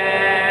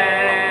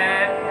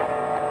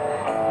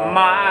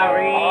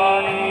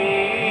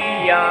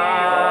Maria,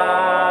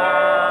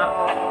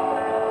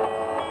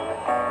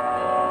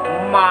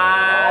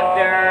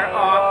 Mother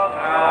of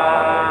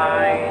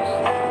Christ,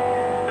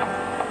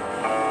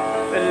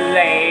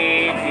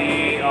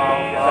 Lady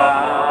of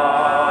God.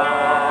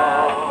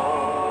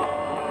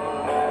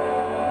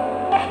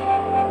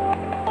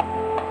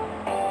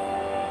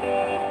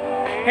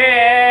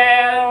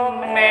 Hail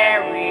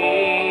Mary,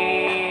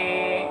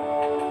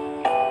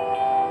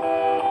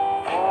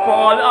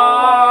 full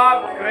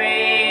of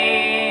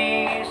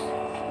grace,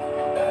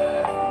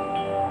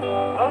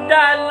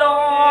 the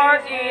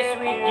Lord is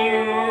with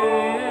you.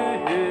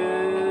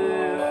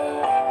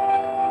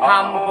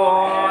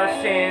 Humble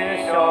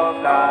sins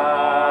of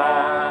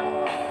God.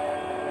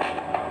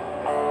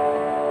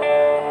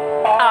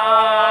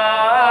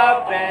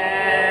 Ave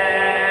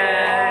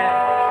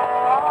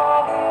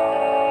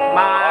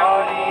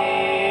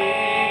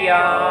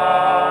Maria,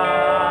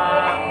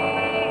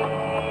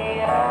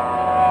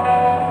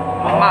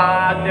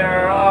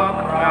 Mother of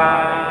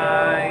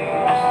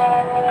Christ,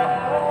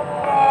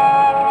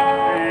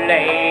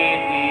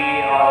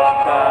 Lady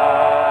of God.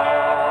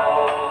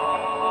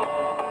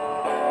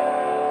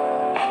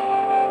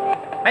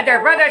 My dear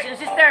brothers and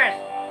sisters,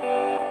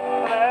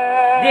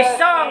 this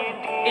song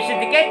is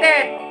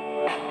dedicated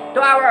to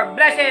our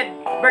Blessed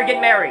Virgin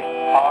Mary,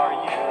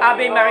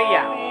 Ave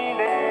Maria,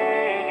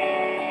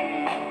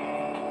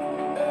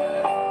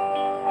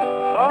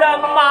 the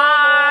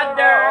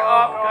Mother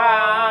of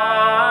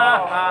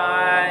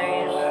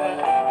Christ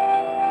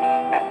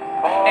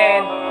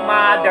and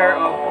Mother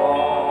of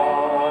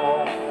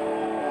all.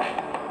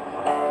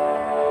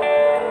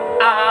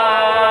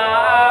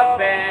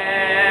 Ave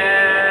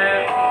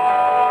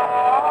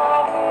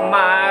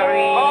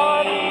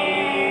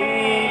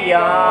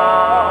Maria,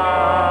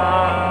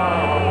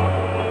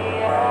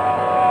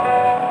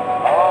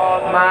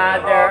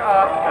 Mother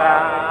of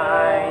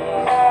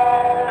Christ,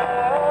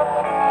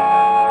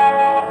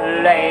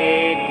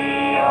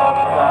 Lady of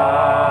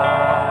God.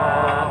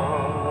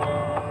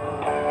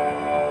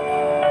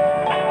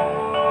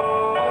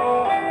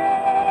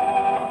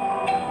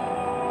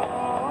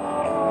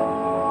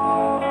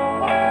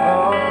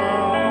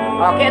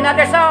 Okay,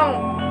 another song.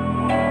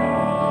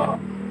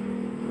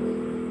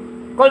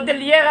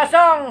 Cordillera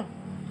song.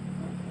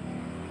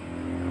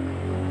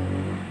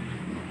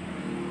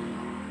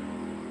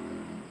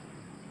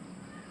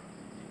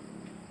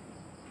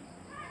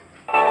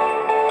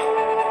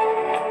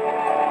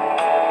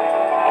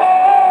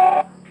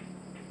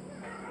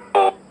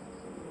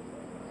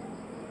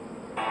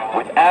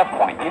 With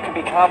AvePoint, you can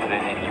be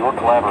confident in your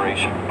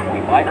collaboration.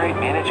 We migrate,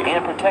 manage,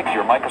 and protect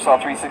your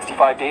Microsoft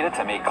 365 data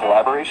to make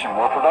collaboration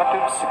more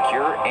productive,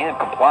 secure, and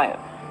compliant.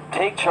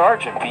 Take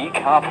charge and be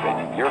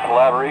confident in your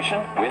collaboration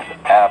with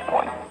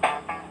AvePoint.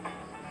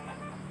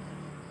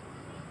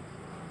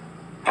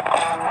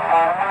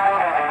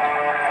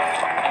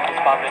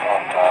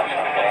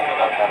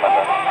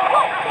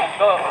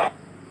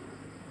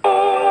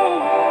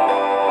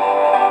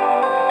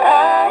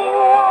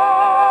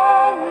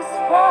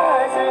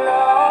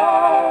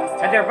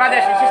 And dear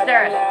brothers and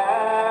sisters,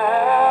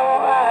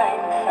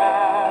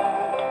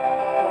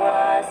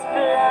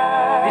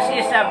 this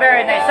is a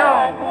very nice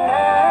song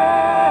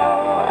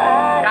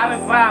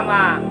coming from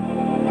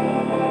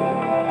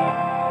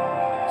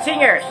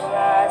singers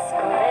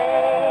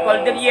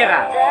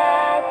Cordillera.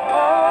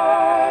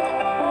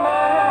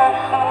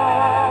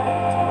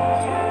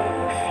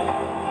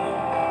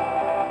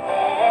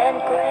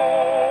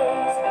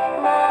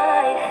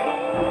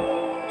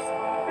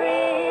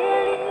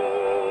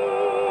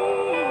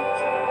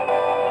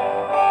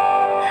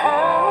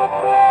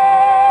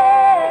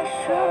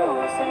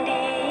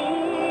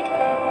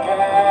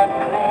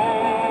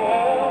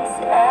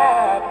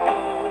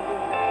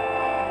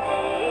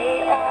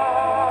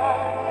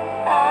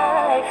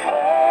 I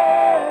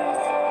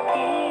first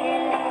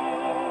believed.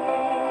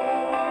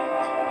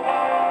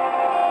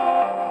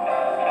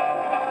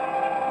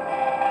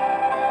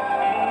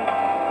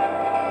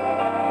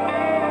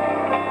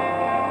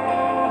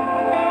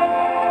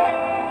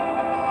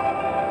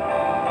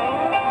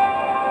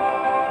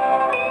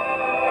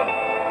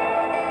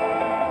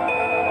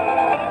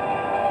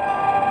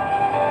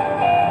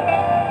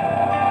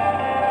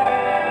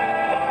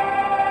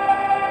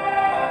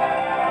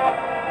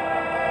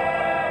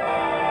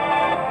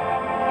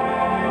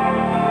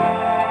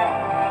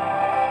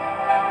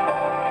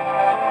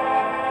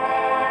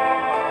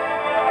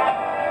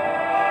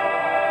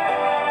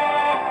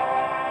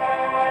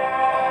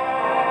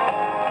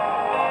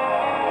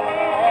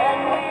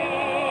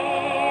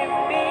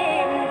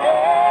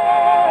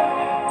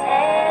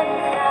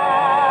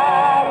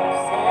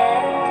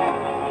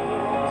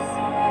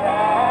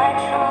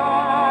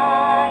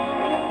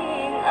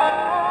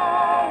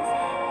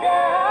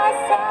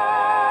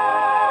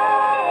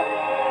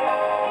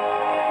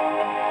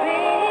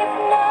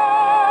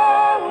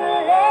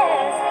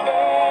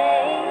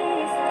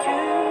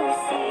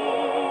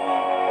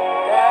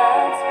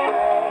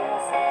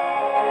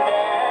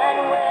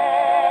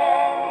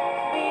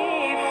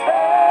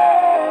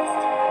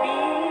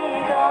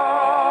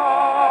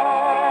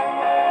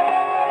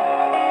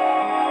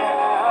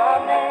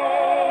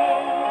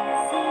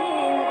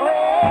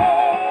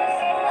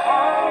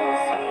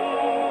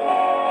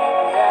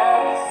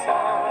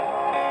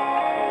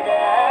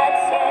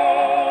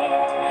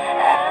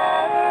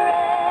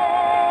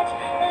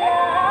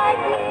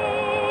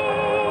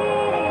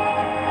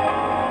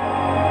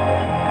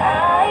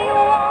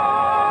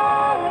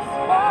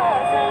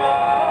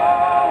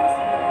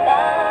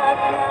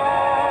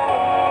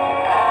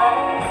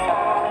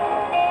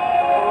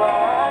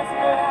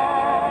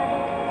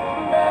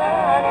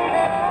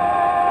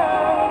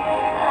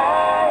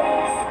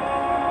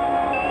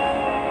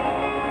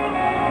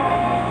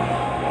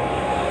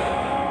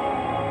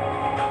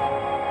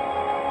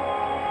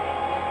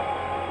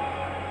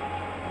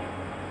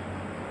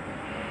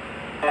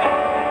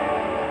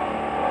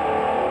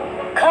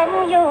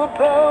 you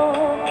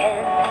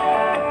broken,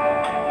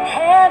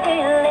 heavy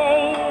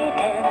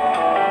laden.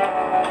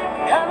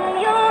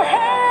 Come you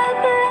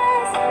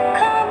helpless,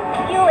 come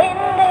you in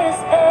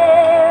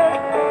despair.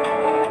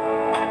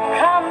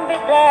 Come be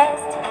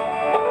blessed,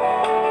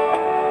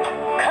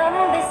 come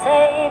be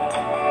saved.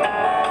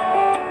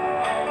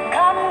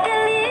 Come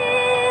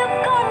believe,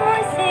 come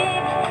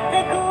receive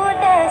the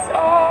goodness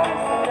of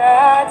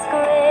God's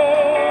grace.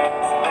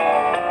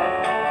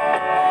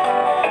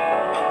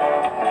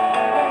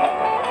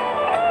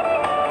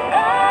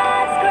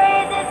 God's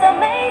grace is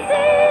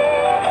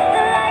amazing,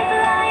 the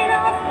lifeline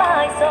of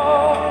my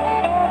soul.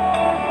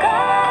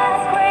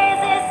 God's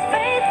grace is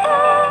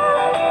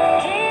faithful,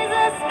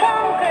 Jesus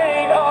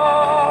conquered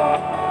all.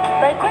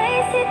 By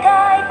grace he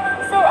died,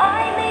 so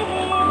I may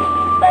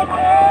live. By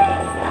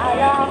grace I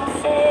am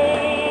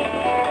saved.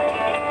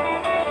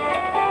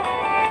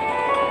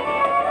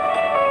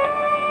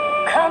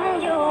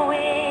 Come you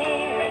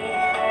weary,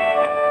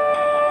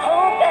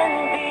 hope and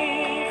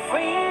be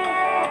free.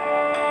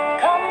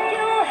 Come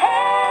you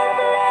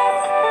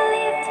helpless,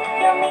 lift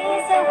your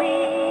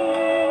misery.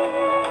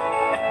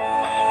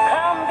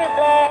 Come be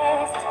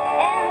blessed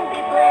and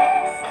be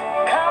blessed.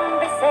 Come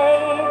be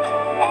saved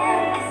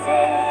and be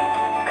saved.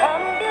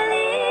 Come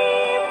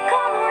believe,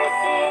 come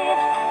receive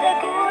the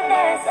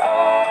goodness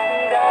of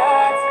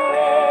God's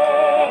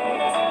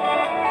grace.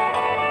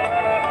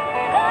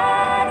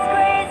 God's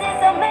grace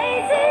is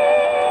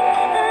amazing,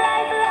 the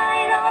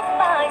lifeline of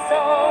my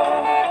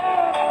soul.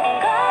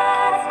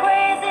 God's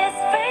grace is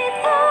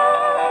faithful,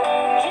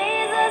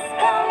 Jesus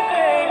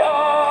conquered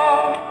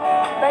all.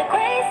 By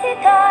grace he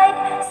died,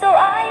 so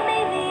I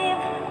may live.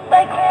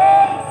 By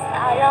grace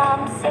I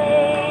am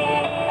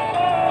saved.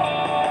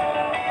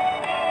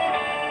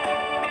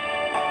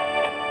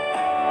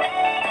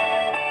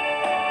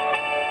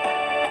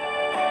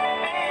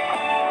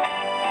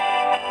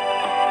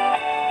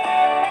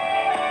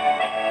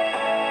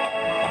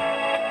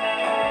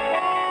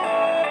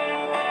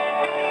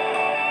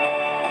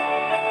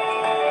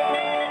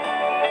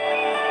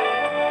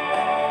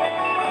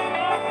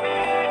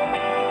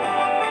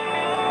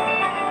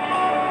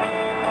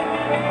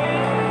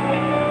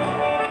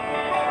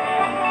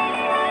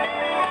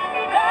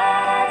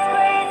 God's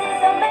grace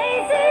is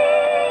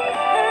amazing,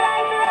 the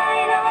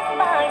lifeline of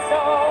my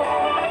soul.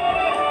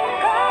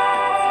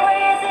 God's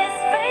grace is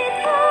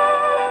faithful,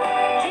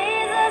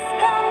 Jesus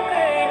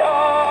conquered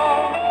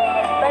all.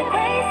 By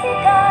grace he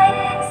died,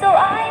 so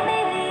I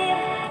may live.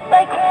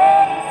 By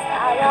grace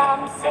I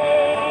am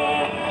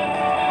saved.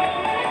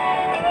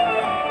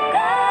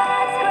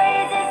 God's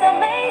grace is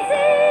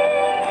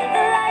amazing,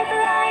 the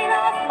lifeline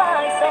of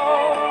my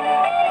soul.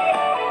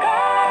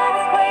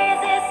 God's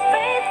grace is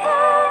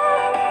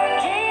faithful,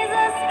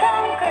 Jesus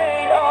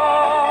conquered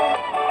all.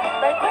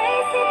 By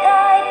grace he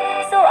died,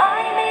 so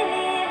I may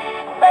live.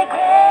 By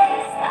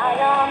grace I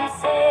am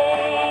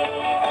saved.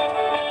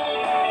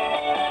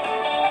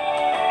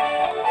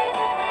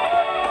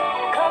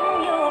 Come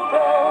you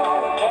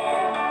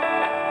broken,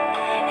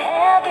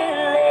 heavy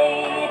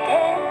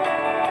laden.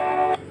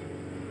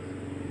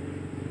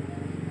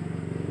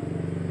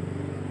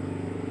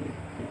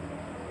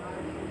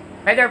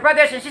 My dear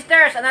brothers and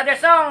sisters, another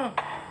song,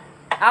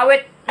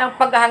 awit ng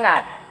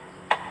paghahangad.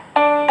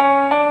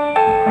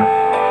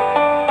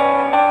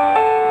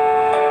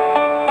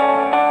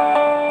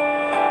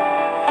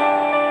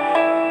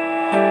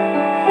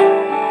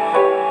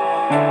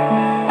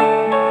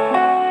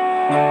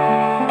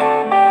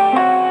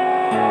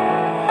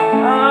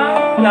 Ang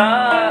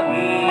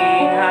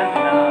laging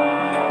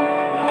hanap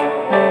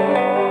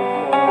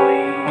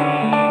ko'y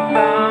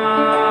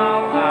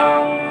ikaw,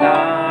 ang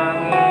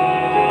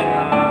tanging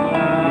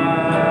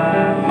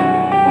hangat.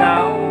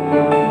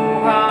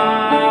 Nauuhaw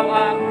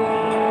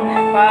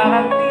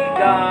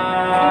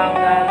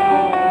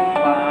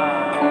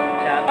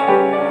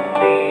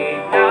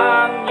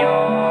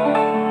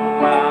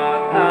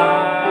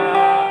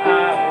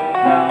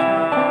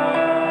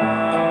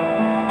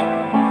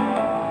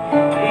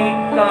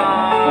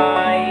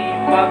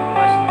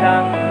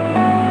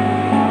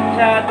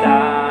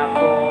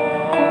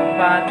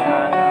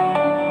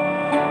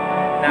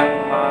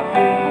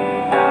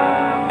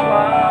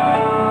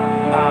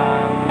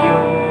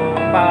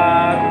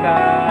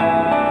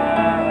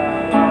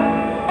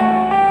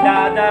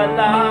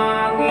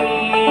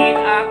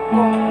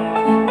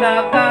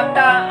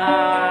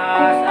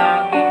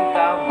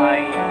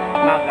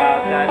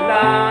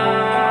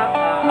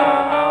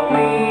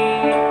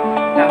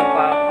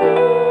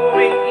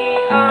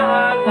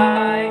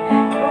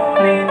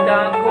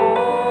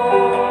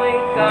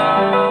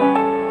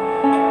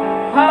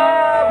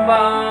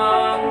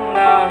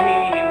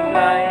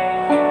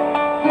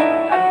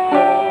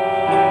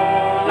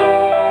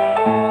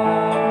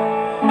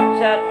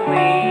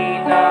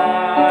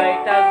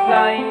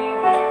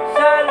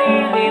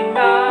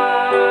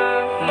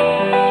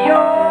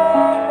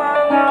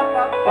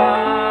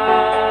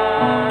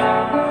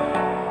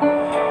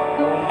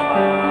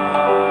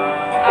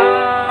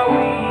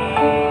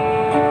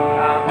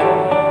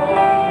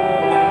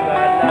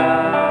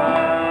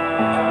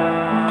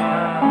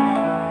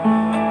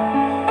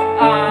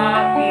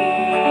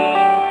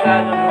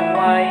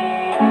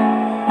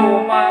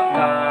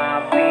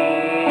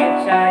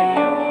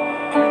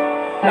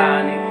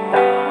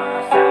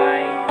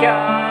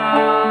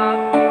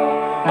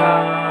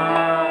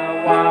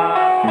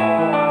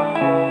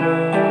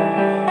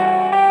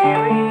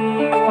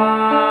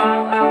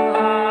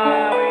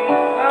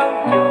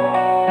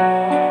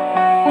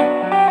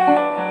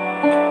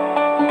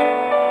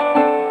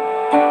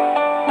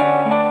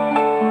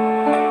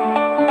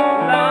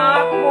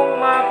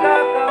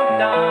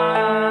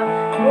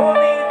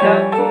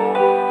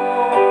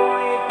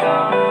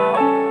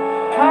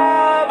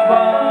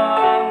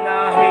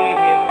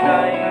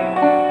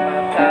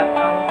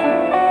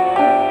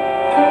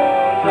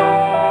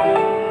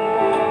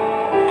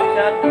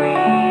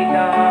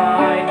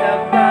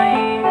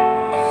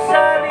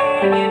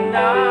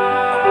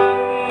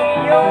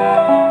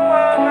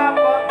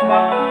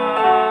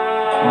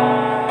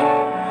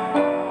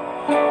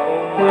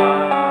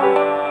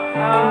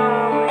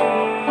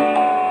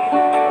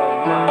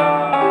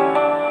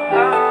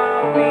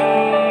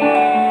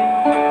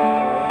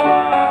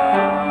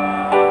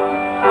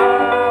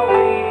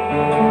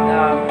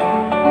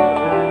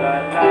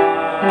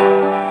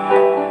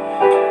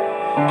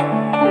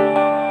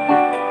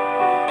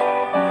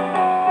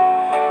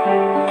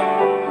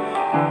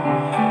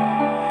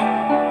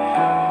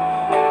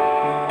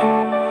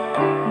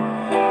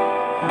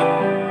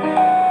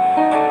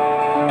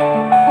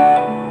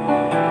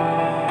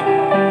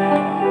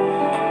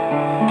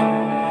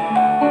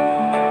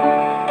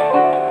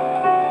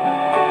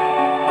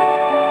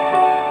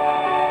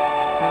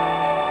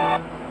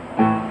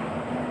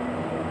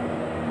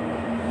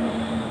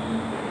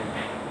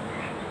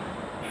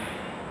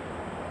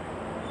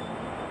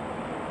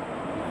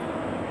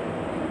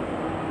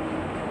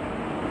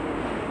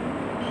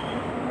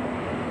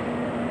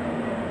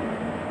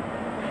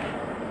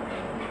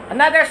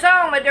Another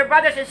song, my dear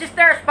brothers and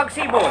sisters,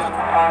 Pagsibol,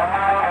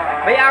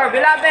 by our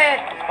beloved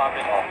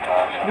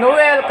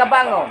Noel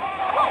Cabangon.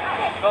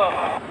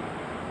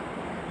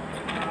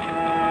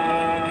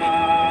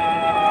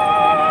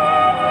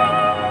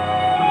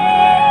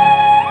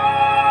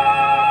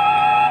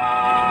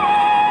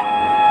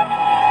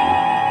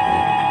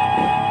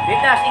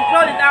 Let us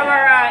include in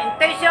our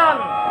intention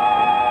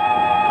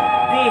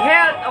the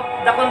health of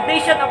the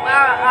condition of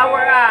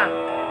our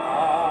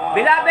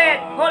beloved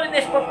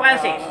Holiness Pope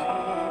Francis.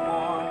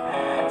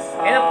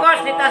 And of course,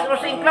 let us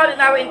also include in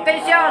our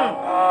intention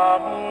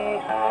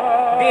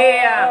the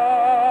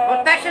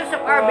protections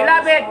of our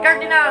beloved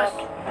cardinals,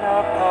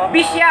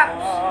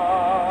 bishops,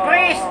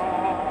 priests,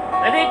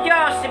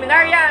 religious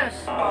seminarians,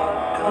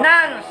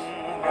 nuns,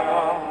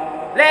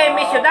 lay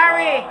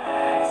missionary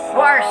who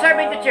are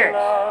serving the church.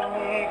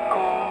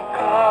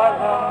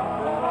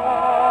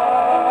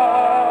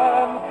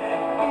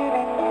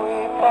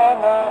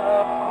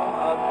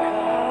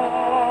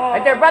 My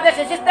dear brothers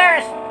and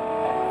sisters,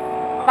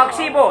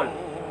 Pagsibol.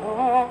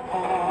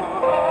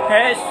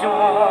 Jesus,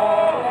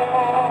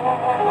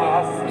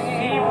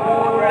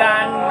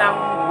 sibulan ng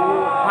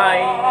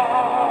buhay,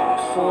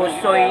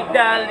 puso'y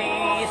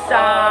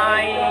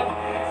dalisay,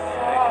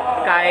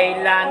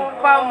 kailan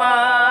pa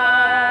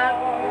man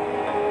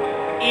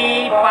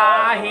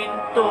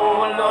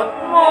ipahintulot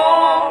mo,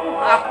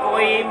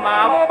 ako'y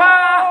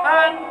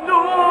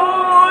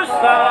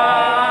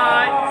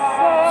mapahandusay,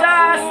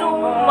 sa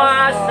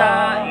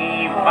sumasa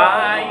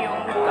iba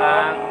yung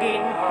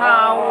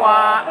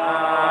kaginhawaan.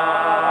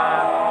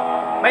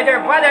 My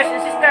dear brothers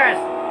and sisters,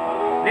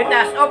 let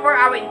us offer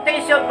our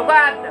intention to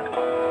God,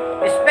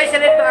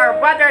 especially to our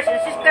brothers and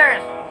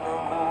sisters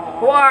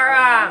who are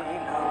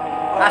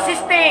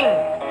assisting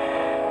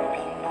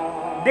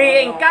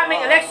the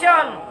incoming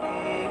election,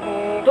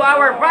 to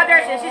our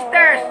brothers and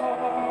sisters,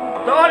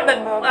 to all the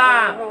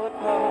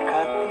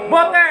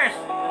voters,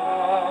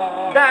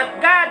 that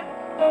God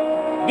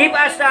give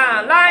us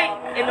light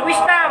and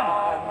wisdom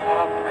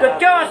to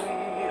choose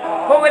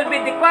who will be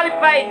the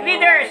qualified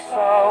leaders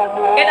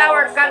in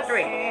our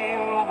country.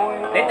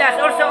 Let us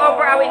also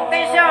offer our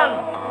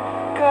intention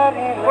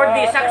for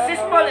the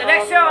successful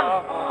election.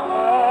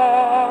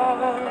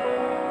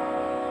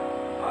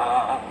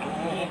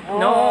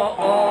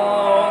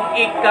 Noong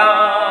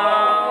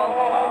ikaw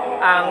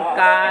ang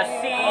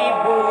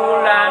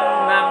kasibulan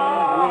ng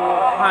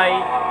buhay,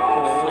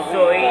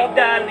 puso'y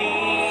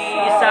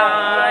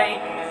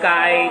dalisay,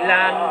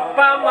 kailan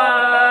pa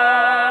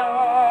man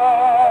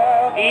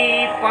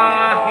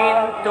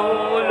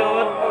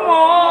ipahintulot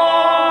mo,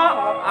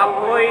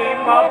 ako'y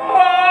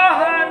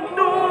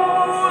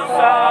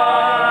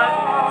mapahandusan,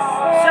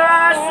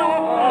 sa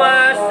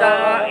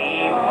sumasa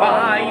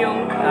iba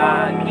yung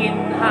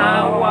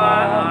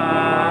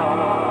kaginhawaan.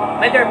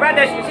 My dear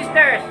brothers and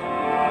sisters,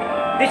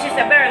 this is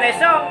a very nice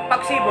song,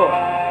 Pagsibo.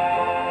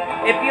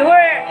 If you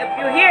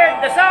hear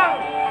the song,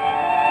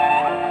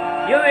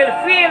 you will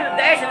feel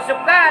the essence of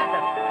God,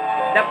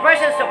 the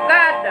presence of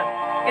God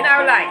in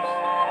our lives.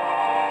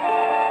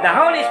 The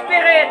Holy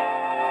Spirit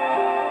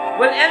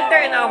will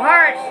enter in our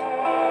hearts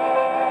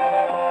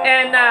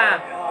and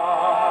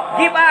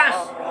give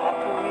us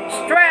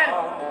strength,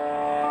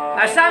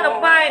 a sound of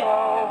mind,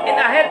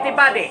 and a healthy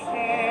body.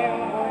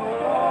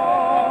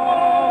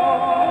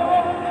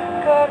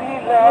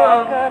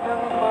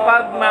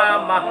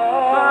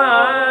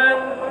 Pagmamahal,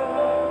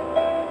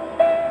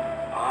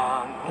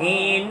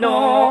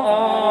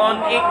 Panginoon,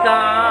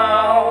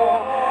 ikaw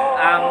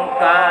ang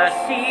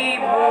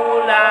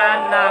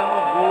kasibulan ng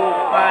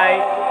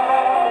buhay,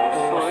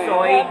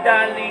 puso'y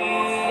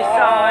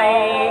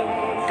dalisay,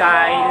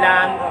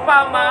 kailan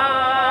pa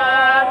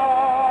man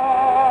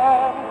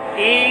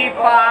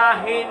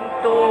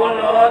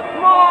ipahintulot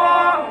mo,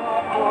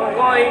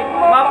 ako'y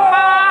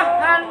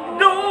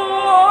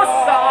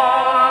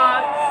mapahandusan,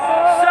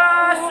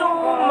 sa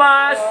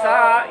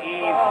sumasa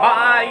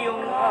iba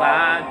yung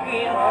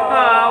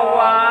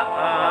kaginhawaan.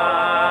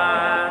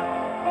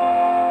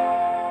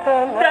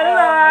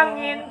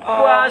 Dalangin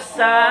ko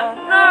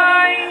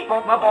sana'y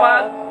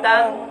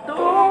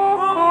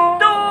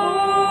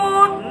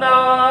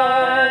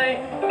mapagtantunay,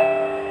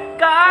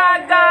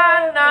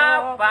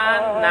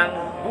 kaganapan ng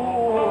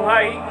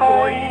buhay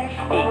ko'y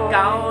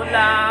ikaw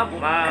lamang.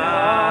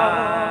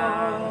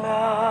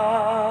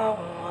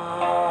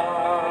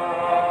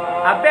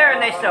 A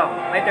very nice song,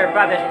 my dear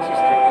brothers and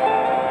sisters.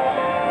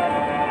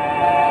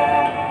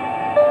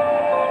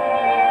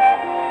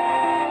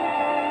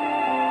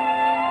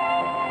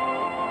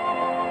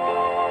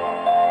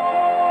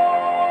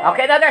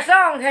 Okay, another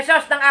song,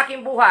 Jesus ng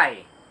aking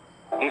buhay.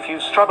 If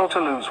you struggle to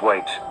lose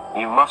weight,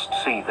 you must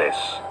see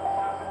this.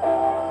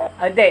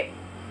 Hindi.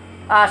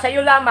 Sa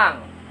iyo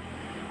lamang.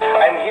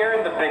 I'm here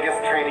in the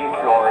biggest trading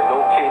floor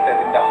located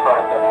in the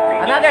heart of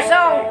Green. Another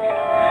song,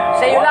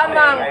 sa iyo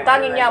lamang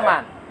tanging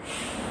yaman.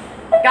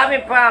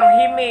 Coming from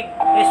Himig,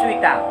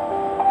 Jesuita.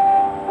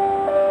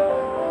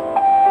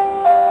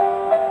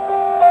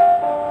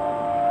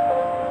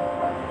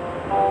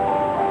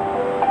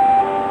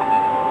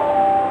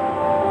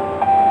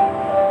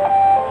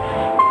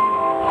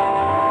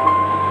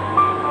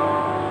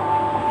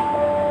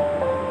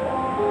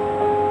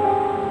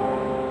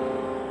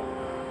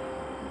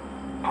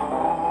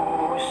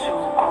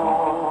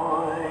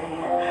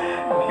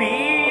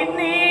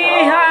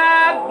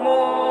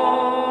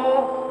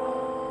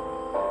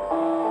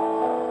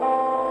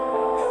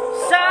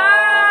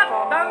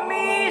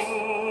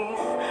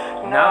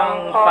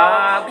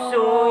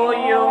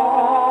 pagsuyo,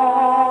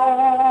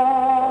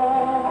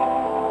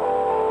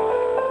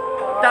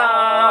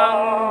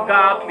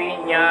 tanggapin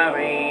niya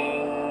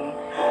ring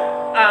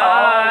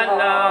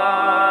alay.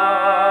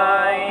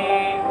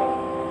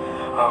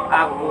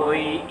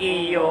 Ako'y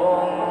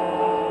iyong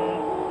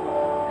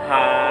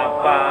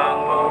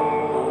habang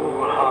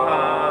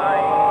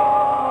buhay.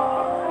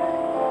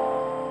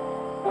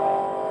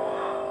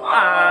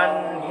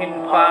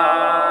 Anhin pa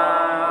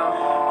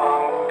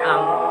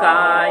ang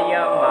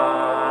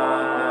kayamanan,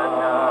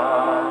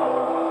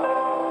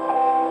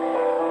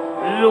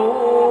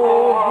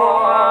 luho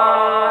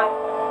at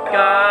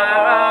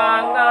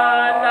karangalan.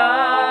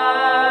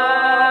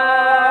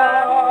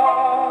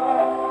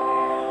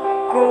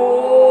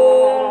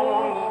 Kung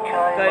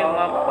ika'y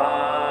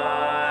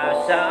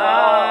mapasa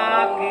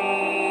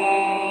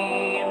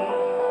akin,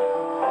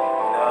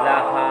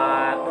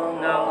 lahat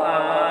ng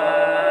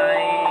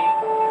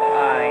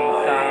ay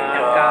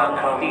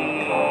kakamtin.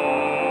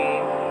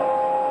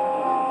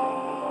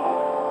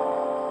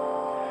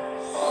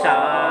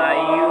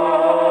 Sa'yo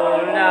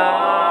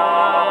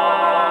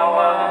lamang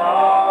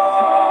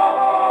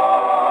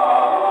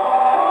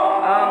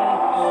ang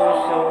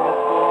puso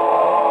ko,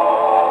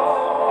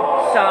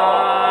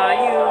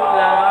 sa'yo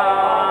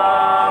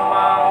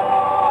lamang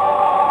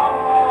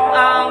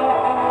ang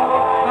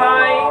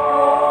buhay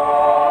ko.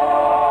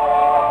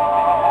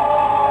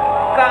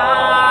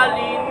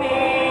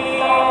 Kalinisan,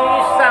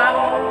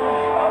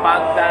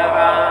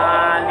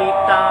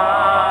 pagdaralita,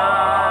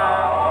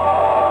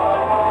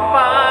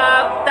 pagtalimang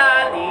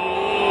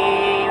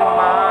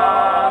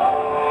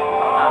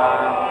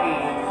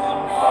aking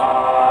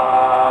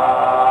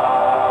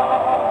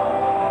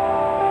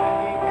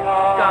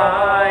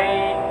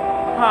ika'y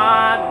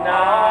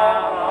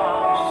hanap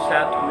sa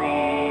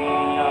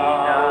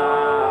tuwina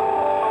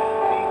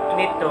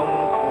nitong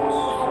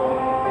puso,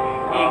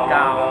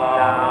 ikaw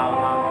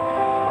lamang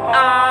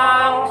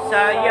ang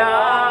saya.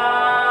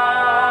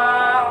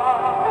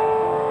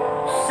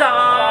 Sa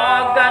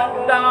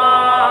ganda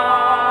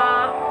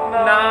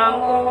ng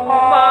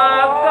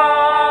umaga,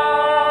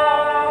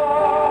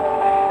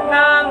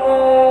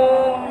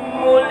 nangunguli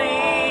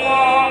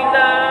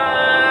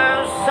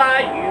lang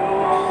sa'yo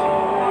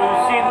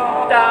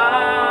sinta.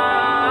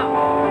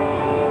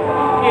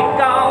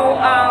 Ikaw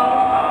ang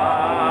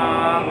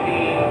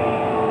aking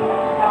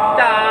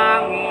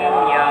tanging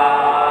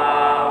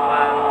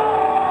yaman,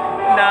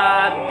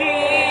 na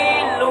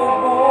di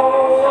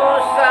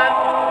lubusan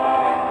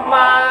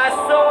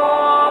masumpungan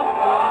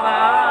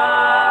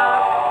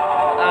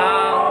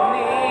ang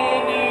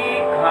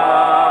nilikha.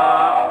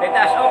 Let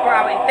us offer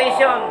our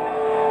intention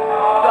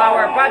to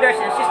our brothers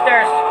and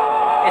sisters,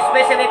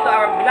 especially to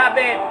our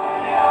beloved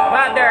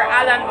Brother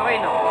Alan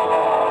Moreno,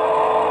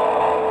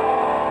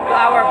 to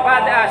our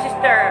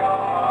sister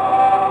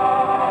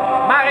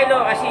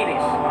Marilo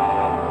Rasilis,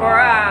 for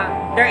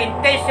their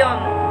intention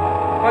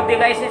for the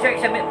licensure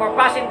exam, for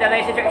passing the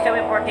licensure exam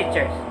for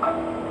teachers.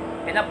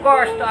 And of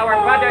course, to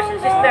our brothers and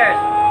sisters,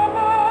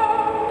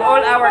 to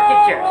all our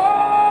teachers,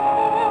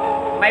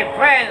 my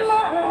friends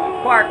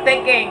who are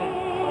taking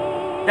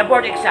the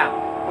board exam.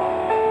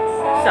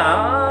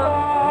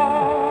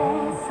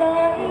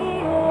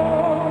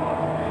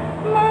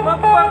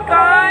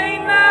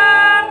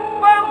 Magpakailan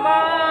pa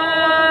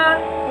man,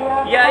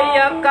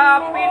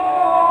 yayakapin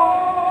mo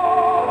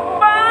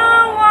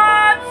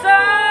bawat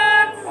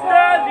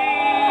sandali.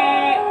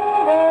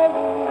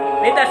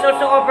 Let us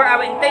also offer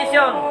our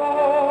intention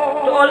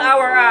to all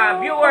our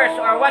viewers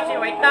who are watching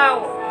right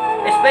now,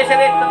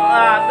 especially to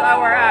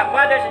our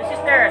brothers and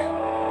sisters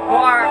who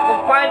are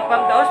confined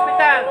from the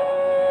hospital,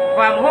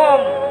 from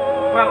home,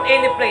 from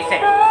any places.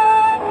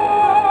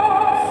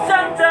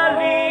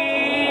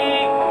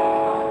 Sandali,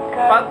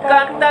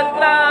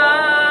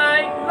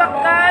 pagkataglay,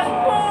 lakas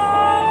mo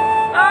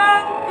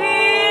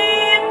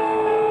angkin.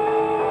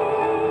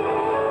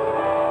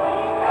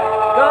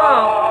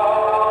 Ikaw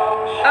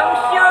ang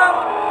siyang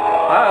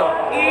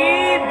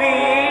pag-ibig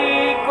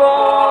ko,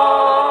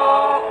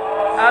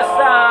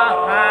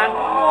 asahan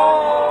mo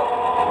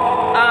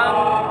ang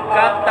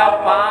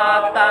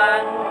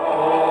katapatan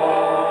ko,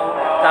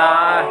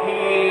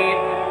 kahit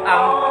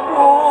ang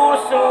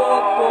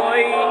puso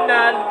ko'y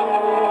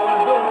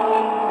nalulumbay,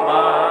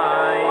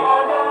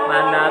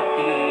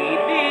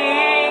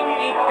 manatiling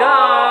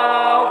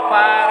ikaw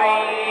pa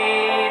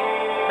rin.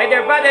 My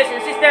dear brothers and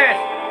sisters,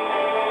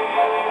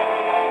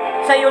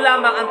 sa'yo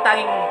lamang ang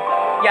tanging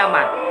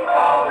yaman.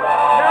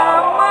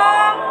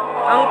 Lamang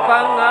ang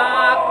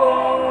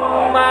pangakong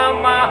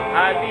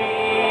mamahalin,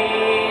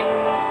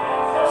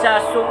 sa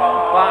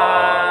sumpa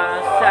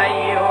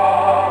sa'yo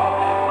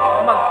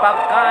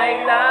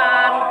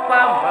magpakailan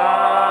pa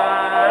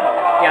man,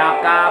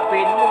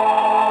 yakapin mo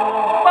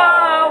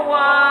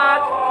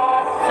bawat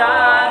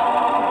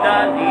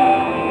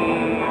sandali.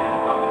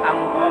 Ang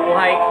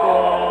buhay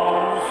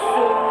kong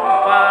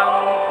sumpang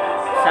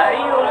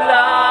sa'yo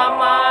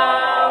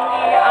lamang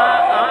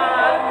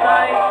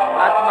iaalay,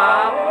 at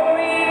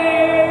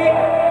mapuwi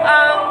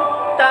ang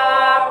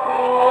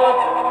takot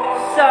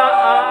sa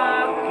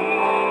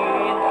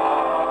akin.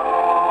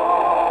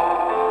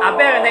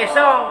 birthday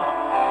song,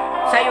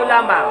 Sa'yo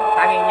Lamang,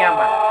 Tanging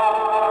Yaman.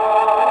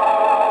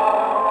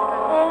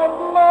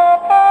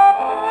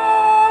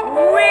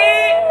 Uwi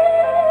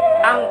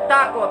ang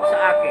takot sa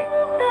akin.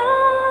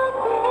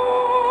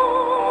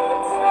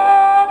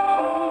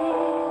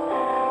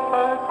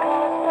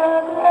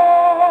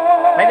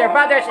 My dear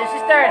brothers and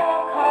sisters,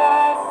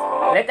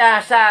 let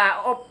us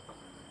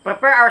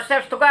prepare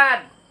ourselves to God.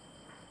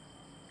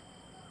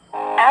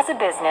 As a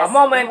business, A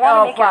moment you want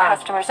to of make your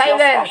customers feel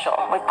silence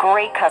special with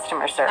great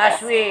customer service.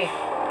 as we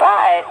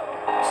But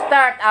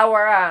start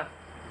our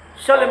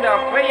solemn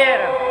hour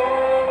prayer.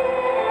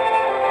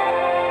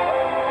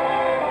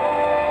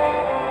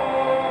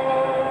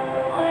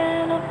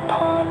 When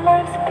upon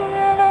life's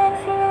billows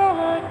you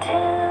are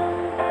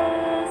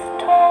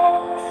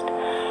tempest-tossed,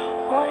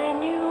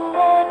 when you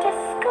are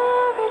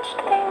discouraged,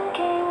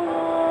 thinking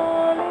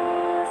all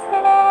is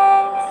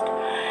lost,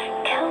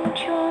 count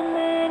your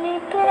many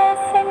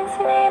blessings,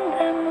 name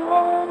them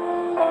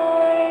one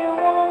by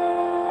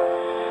one,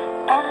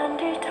 and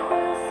it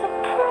will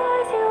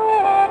surprise you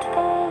what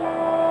the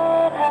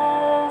Lord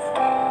has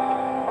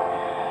done.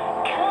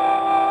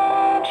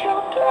 Count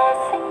your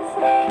blessings,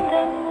 name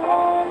them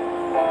one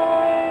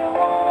by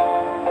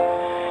one.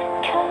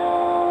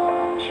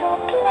 Count your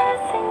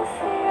blessings,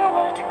 see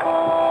what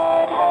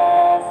God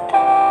has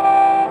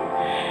done.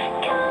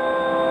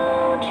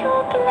 Count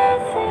your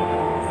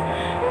blessings,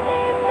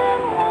 name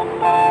them one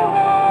by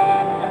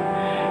one.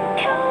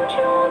 Count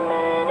your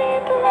many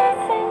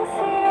blessings,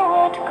 see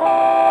what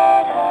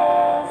God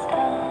has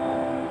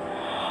done.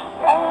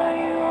 Are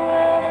you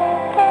ever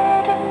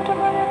burdened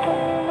with a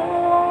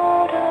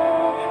load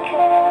of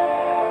care?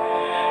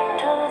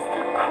 Does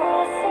the cross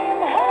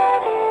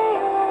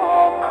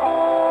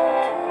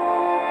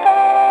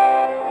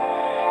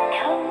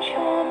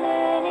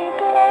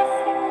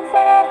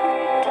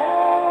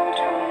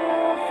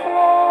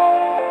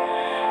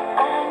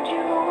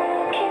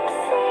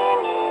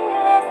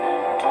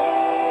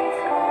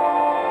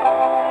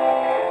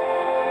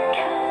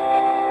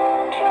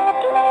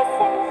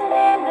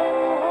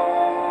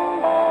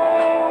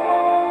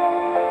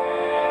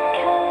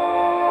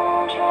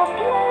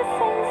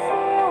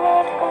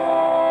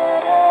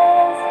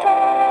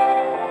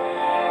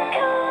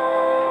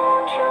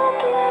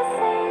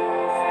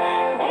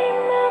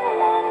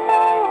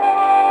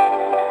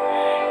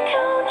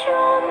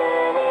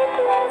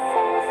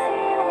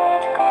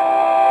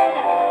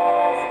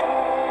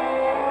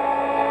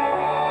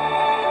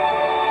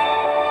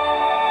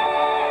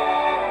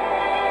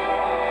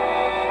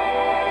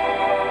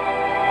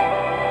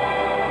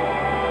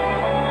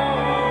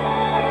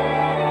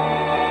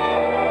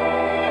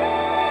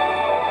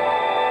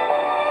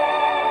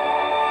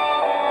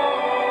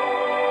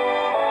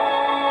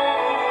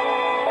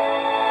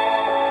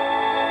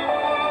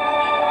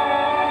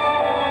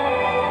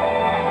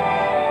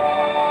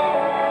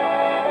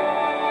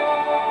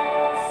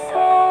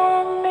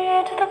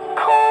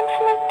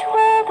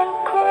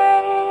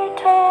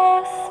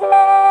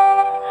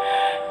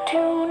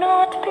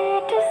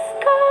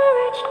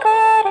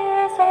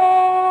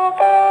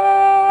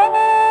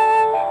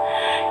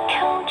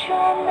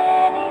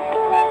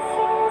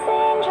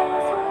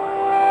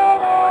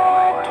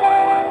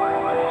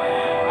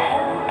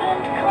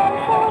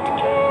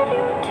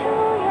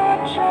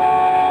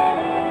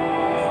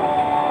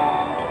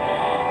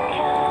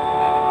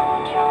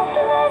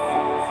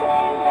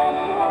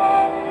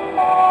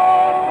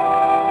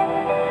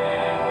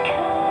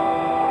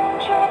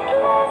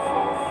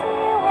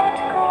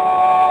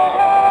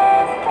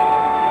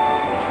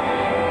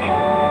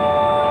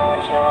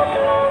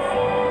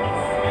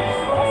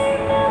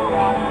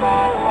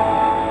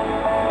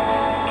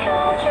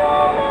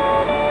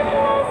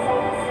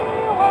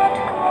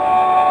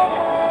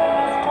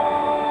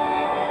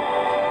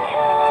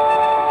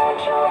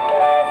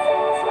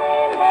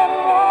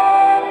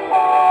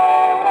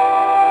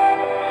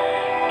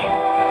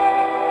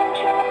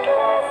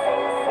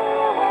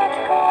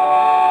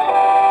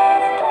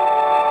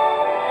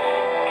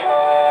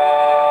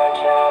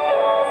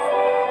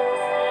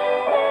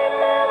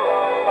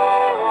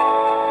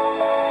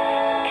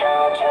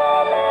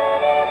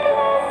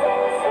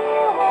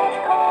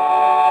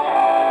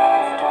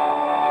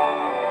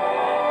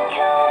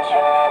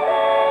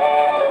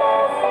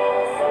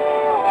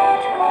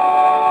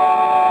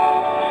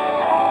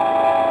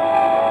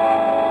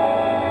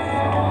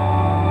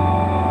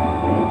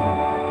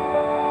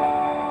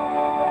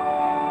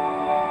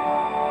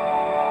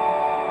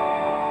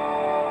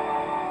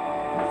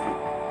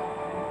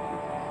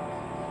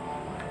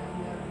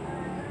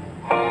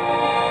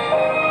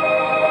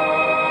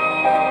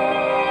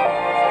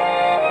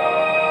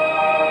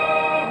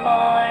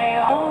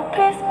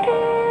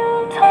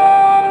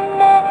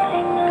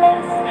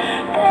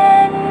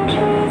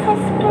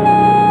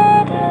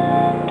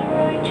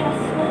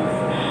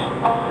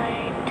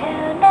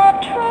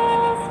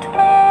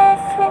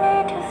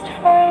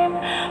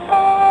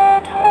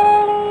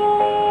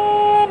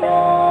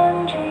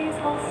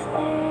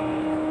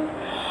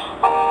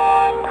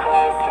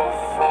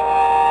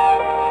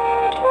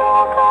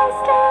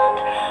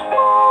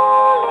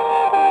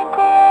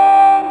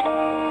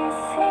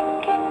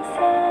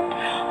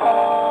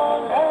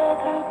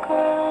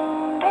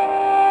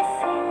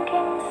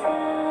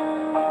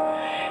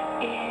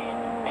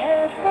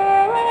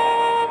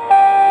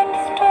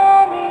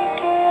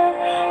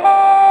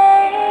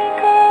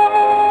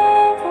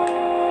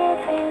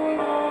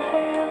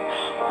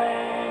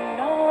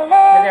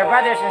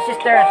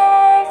sisters,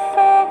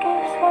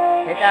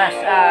 let us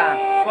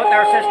put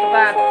ourselves to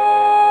God.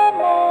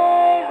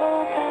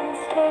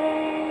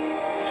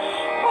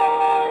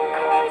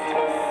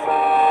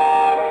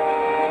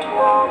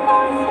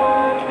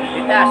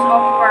 Let us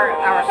offer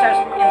ourselves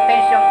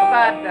intention to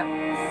God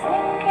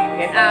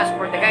and ask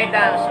for the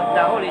guidance of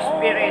the Holy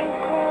Spirit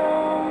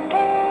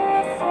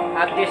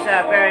at this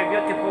very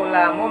beautiful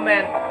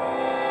moment.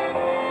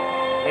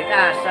 Let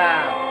us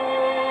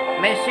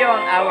mention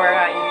our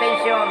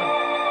intention,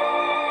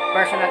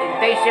 personal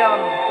intention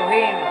to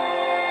Him,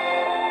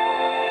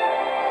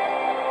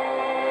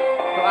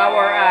 to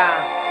our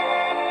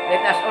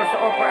let us also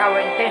offer our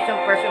intention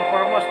first and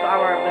foremost to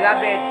our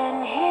beloved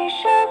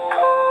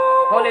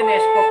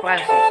Holiness Pope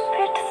Francis.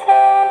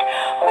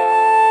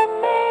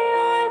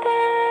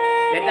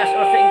 Let us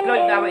also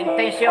include our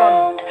intention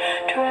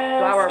to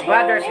our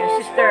brothers and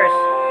sisters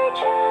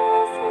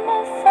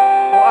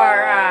who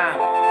are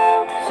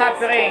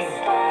suffering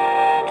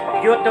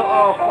due to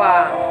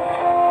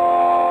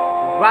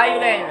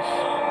violence,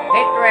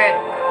 hatred,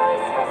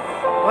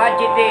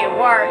 tragedy,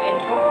 war, and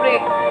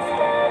conflict,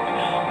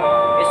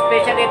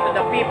 especially to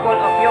the people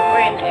of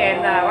Ukraine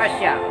and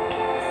Russia,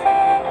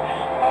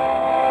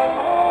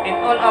 and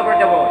all over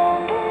the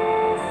world.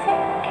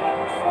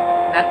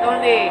 Not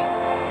only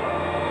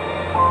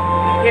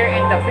here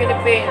in the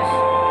Philippines,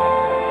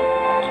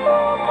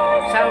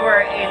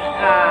 somewhere in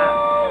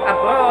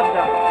abroad,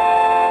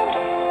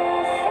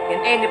 in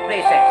any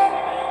places.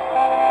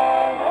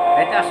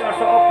 Let us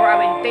also offer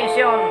our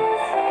intention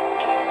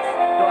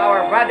to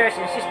our brothers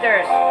and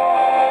sisters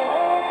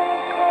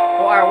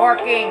who are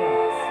working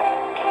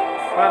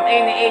from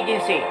any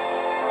agency,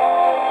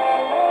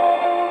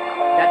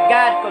 that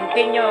God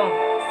continue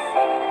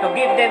to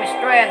give them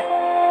strength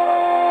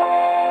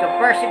to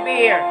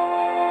persevere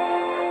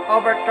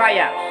over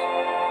trials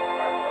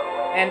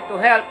and to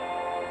help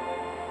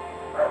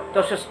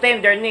to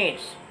sustain their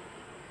needs.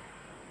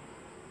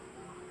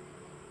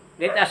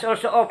 Let us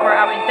also offer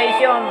our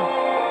intention,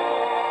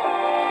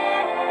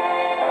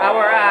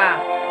 our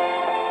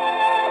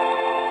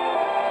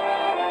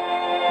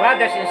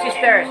brothers and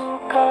sisters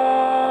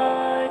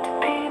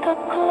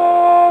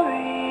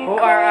who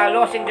are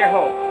losing their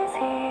hope.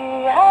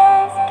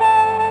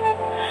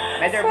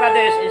 My dear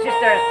brothers and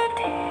sisters,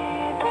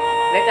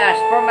 let us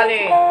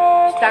formally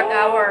start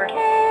our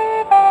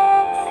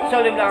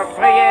solemn hour of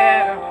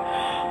prayer.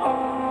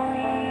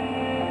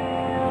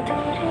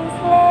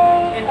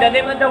 In the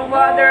name of the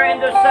Father,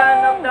 and the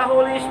Son, of the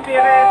Holy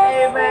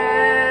Spirit,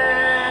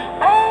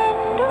 Amen.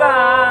 O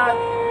God,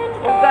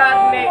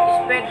 make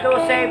speed to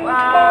save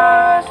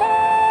us.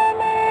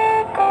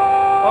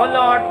 O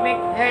Lord,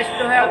 make haste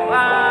to help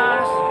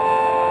us.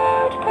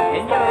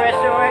 In your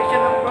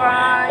resurrection of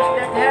Christ,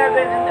 that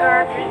heaven and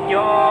earth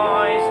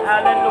rejoice.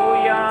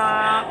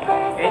 Hallelujah.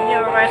 In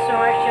your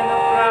resurrection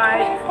of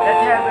Christ, that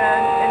heaven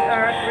and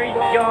earth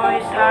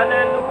rejoice.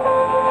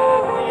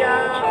 Hallelujah.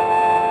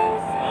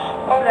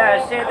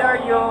 Blessed are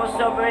you,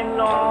 sovereign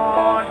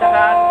Lord, the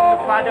God,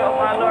 the Father of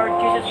our Lord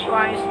Jesus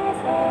Christ.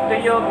 To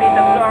you be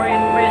the glory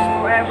and praise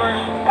forever.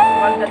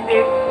 From the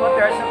deep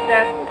waters of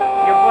death,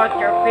 you brought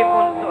your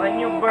people to a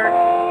new birth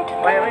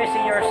by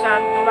raising your Son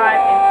to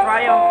life in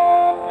triumph.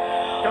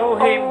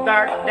 Through him,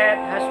 dark death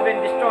has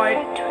been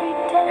destroyed,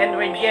 and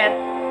radiant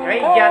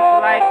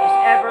light is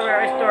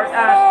everywhere restored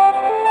us.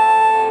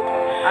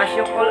 As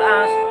you call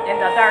us in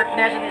the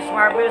darkness of this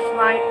marvelous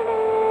night,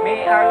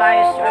 may our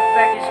lives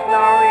reflect His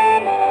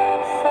glory,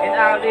 and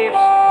our lips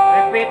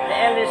repeat the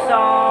endless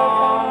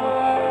song.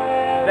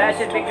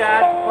 Blessed be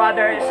God,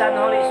 Father, Son,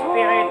 Holy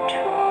Spirit.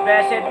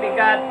 Blessed be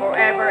God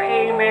forever.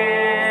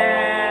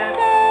 Amen.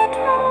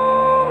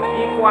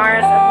 Ye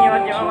choirs of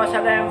New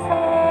Jerusalem,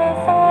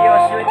 your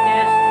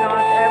sweetness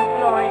not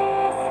employ,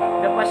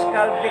 the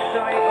paschal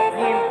victory of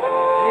Him,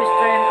 this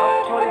strain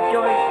of holy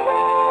joy.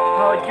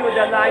 How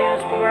Judah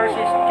lions burst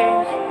his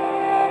chains,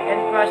 and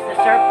crushed the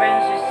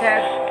serpents his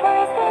head.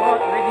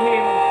 Brought with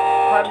him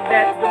from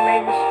death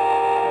domains,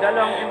 the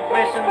long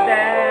imprisoned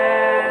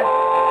dead.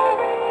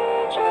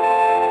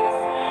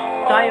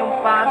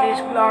 Triumphant His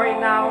glory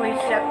now, His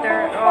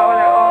scepter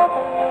roller on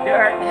the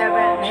earth,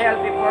 heaven, and hell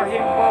before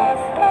Him both.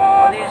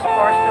 On His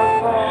footstool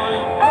fall,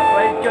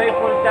 while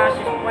joyful thus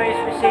His praise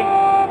we sing,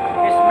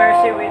 His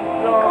mercy we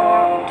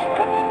implore,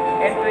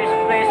 and to His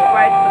praise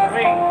pride to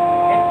bring,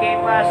 and keep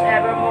us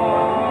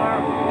evermore.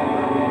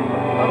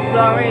 All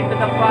glory to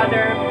the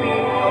Father, be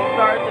all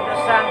glory to the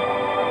Son,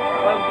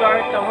 all glory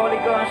to the Holy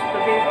Ghost, to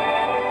live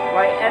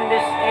by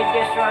endless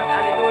ages run.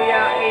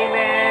 Hallelujah.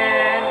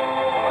 Amen.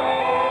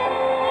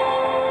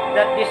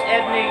 That this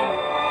evening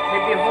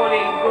may be holy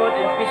and good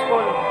and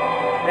peaceful.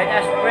 Let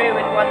us pray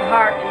with one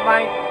heart and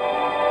mind.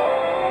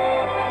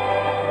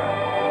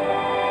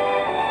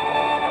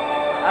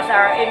 As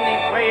our evening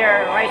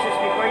prayer rises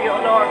before you, O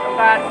Lord, O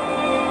God,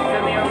 so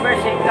may your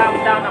mercy come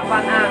down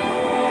upon us,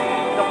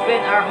 to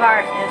clean our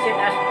hearts and set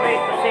us free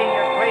to sing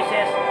your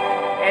praises,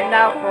 and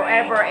now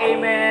forever.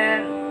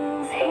 Amen.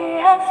 He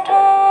has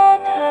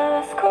taught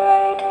us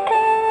great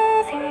things.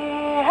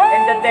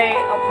 In the day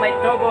of my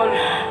trouble,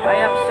 I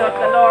have sought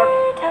the Lord.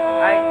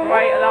 I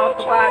cry aloud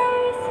to God.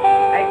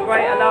 I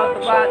cry aloud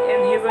to God,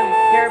 and He will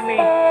hear me.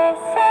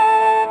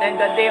 In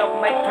the day of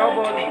my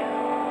trouble,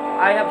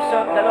 I have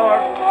sought the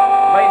Lord.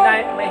 By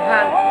night my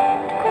hand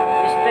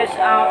is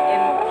stretched out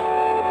and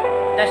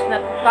does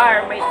not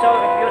tire. My soul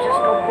refuses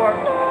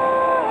comfort.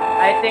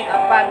 I think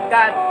upon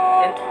God,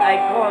 and I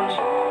groan.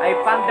 I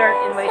pondered,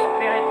 in my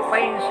spirit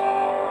pains.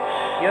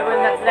 You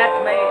will not let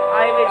my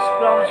eyelids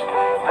close.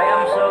 I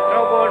am so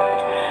troubled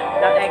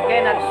that I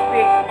cannot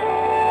speak.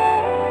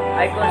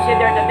 I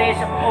consider the days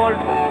of old.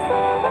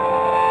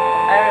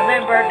 I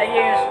remember the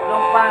years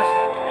long past.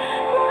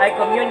 I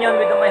communion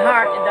with my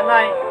heart in the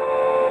night.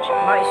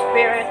 My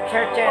spirit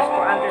searches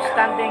for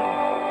understanding.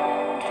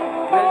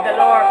 Will the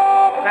Lord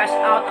cast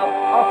out of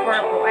offer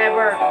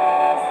forever?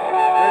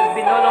 Will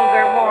be no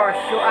longer more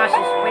show us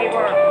His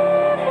favor?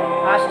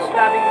 Has His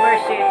loving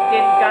mercy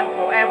been gone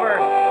forever?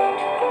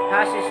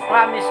 Has His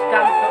promise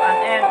come to an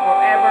end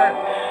forever?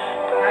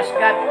 Has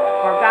God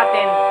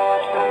forgotten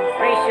to be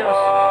gracious?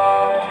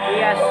 He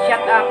has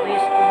shut up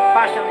His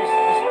compassion, His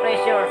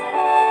displeasure.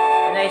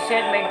 And I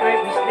said, my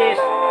grief is this,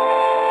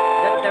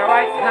 that the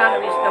right hand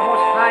of the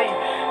Most High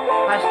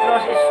has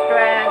lost its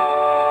strength.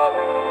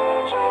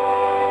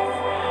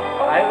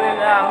 I will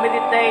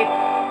meditate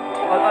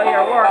on all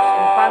your works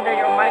and ponder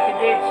your mighty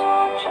deeds.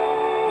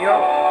 Your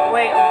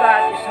way, O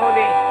God, is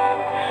holy.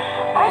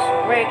 Who is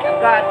great, O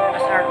God,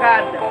 as our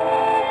God.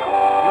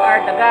 You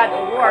are the God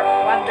who worked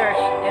wonders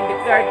and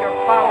declared your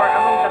power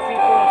among the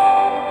peoples.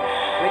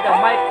 With a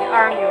mighty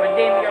arm you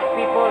redeemed your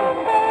people,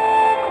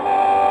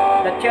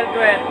 the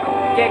children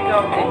of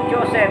Jacob and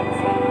Joseph.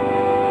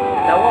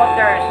 The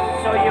waters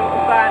saw you, O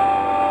God.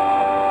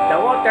 The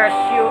waters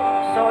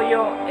saw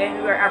you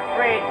and were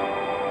afraid.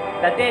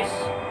 The deeds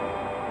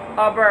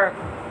over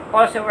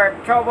also were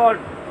troubled.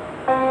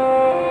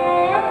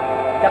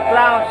 The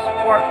clouds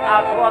poured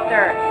out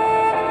water,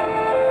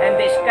 and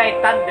the sky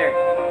thundered.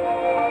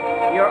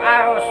 Your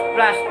arrows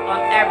flashed on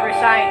every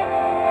side.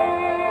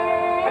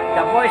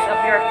 The voice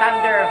of your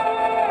thunder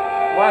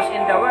was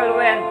in the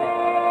whirlwind.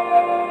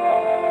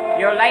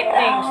 Your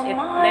lightnings, it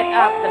lit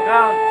up the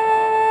ground.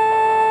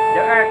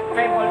 The earth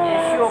trembled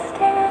and shook.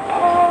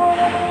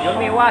 You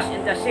may wash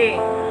in the sea,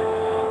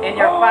 in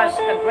your paths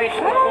the great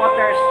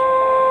waters.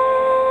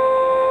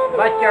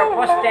 But your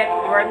footsteps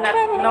were not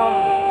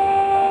known.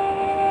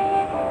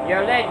 You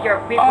led your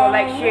people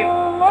like sheep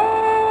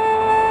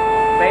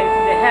by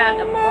the hand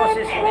of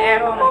Moses and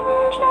Aaron.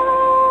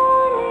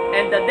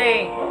 In the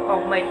day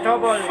of my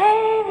trouble,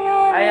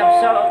 I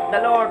have sought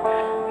the Lord.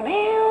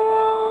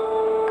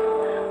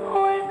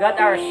 God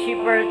our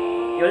shepherd,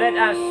 you let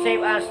us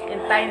save us in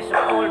times of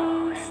old.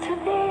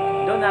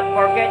 Do not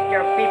forget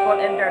your people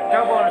and their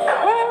troubles,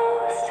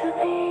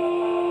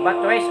 but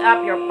raise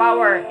up your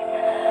power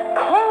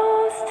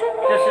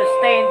to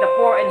sustain the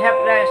poor and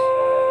helpless.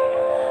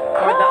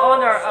 For the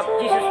honor of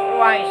Jesus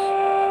Christ,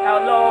 our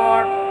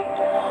Lord,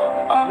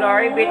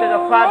 glory be to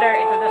the Father,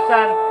 and to the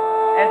Son,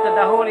 and to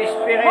the Holy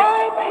Spirit,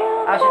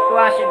 as it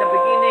was in the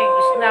beginning,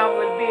 is now,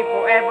 will be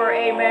forever.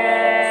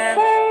 Amen.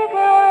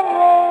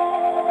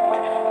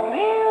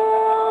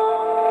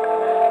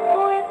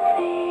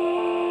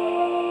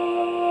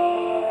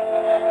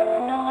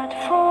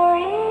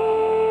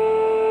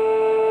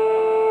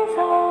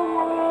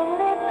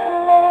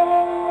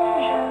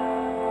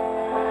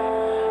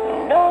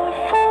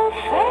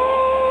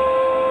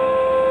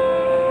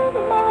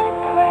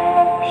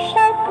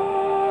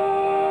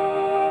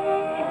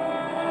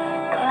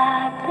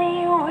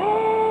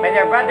 My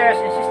dear brothers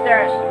and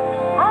sisters,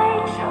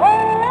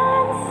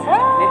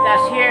 let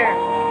us hear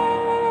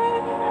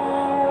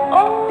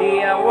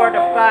the word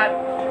of God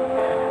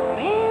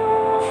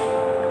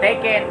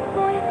taken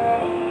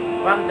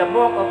from the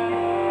book of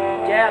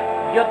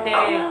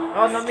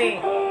Deuteronomy,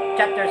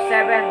 chapter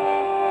 7,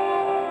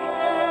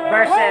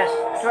 verses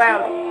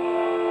 12.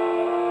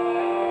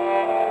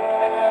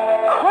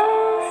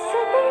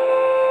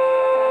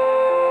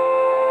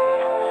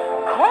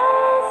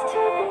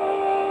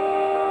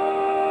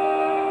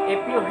 If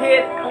you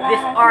heed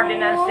these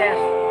ordinances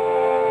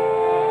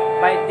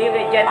by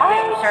diligently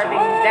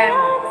observing them,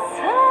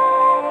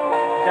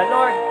 the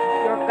Lord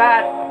your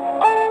God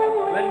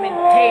will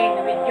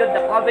maintain with you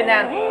the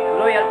covenant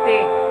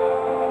loyalty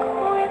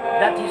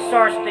that He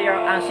swore to your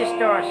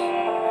ancestors.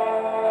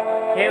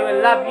 He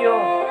will love you,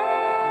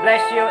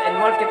 bless you, and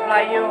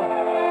multiply you.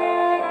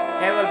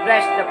 He will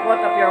bless the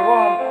fruit of your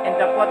womb and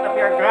the fruit of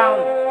your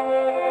ground,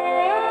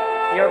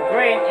 your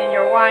grain and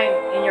your wine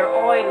and your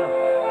oil,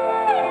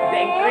 the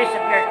increase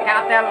of your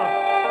cattle,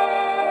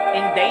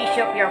 in the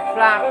issue of your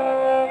flock,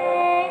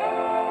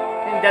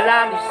 in the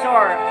land He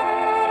swore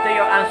to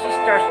your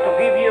ancestors to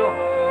give you.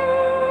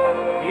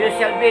 You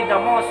shall be the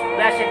most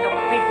blessed of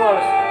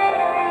peoples.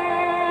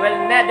 Will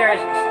neither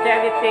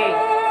sterility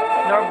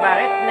nor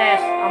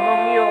barrenness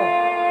among you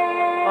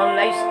on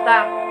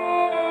livestock.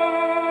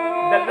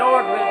 The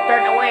Lord will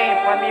turn away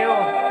from you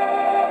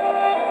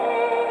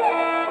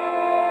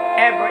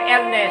every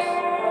illness,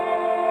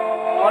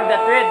 all the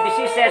dread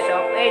diseases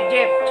of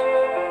Egypt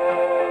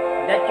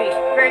that you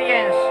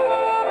experience.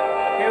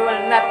 He He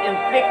will not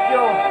inflict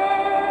you,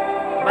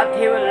 but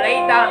he will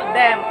lay down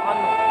them on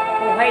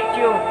who hate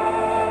you.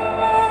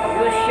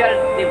 You shall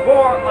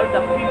devour all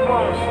the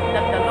peoples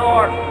that the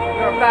Lord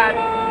your God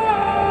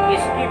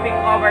is giving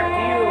over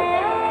to you,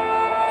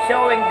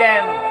 showing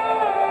them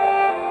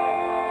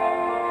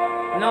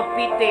no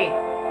pity.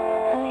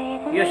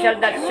 You shall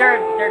not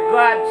serve their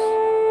gods,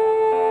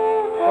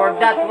 for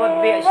that would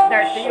be a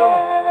snare to you.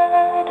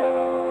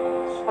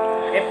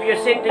 If you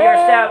say to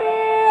yourself,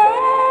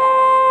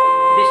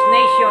 these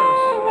nations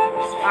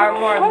are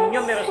more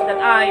numerous than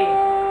I,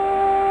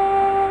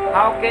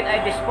 how can I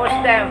dispose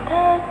them?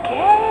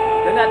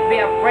 Do not be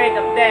afraid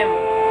of them.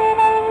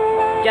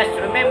 Just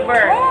remember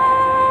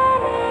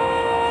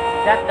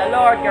that the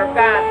Lord your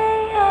God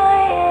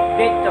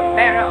did to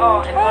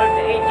Pharaoh and all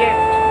the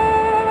Egypt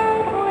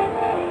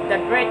the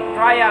great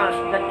trials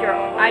that your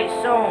eyes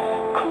saw,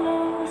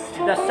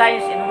 the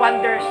signs and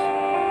wonders,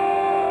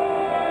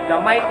 the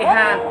mighty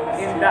hand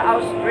in the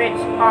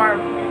outstretched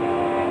arm,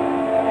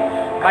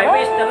 by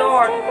which the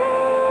Lord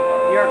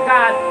your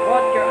God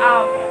brought you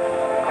out.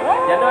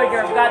 The Lord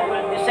your God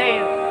will be the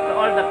same to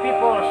all the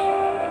peoples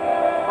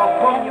of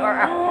whom you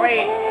are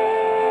afraid.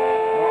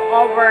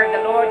 Moreover,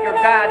 the Lord your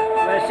God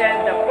will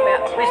send the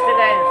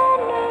pestilence.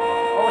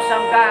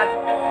 Awesome God,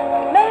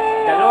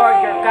 the Lord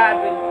your God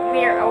will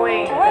clear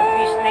away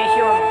this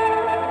nation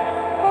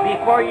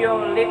before you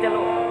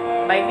little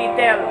by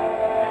little.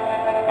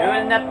 You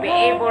will not be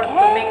able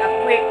to make a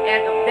quick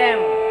end of them.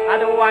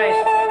 Otherwise,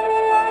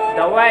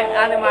 the wild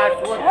animals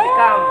would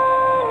become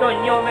too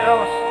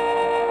numerous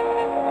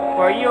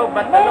for you,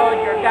 but the Lord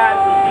your God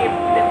will give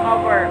them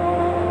over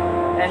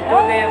and do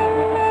them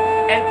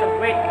into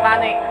great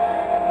panic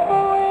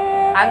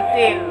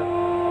until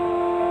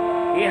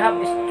you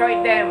have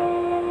destroyed them.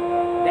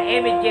 The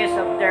images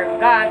of their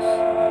gods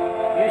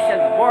you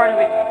shall burn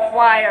with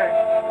fire.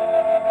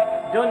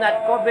 Do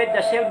not covet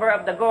the silver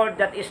of the gold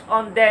that is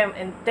on them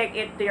and take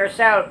it to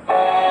yourself,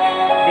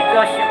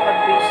 because you could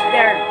be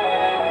snared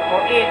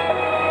for it.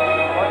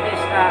 What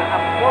is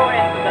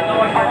abhorrent to the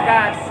Lord your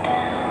God.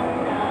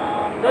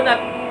 Do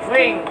not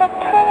bring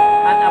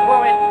an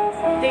abhorrent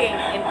thing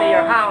into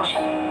your house,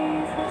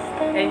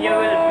 and you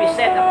will be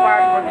set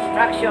apart for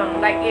destruction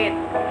like it.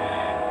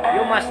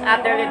 You must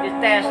utterly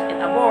detest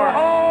and abhor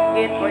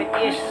it, for it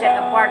is set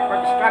apart for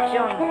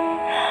destruction.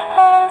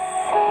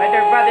 My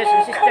dear brothers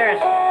and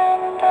sisters,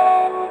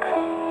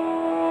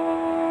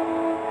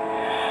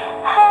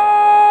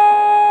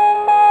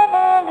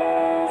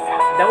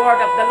 the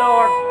word of the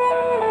Lord.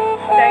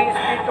 Thanks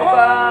be to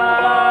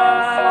God.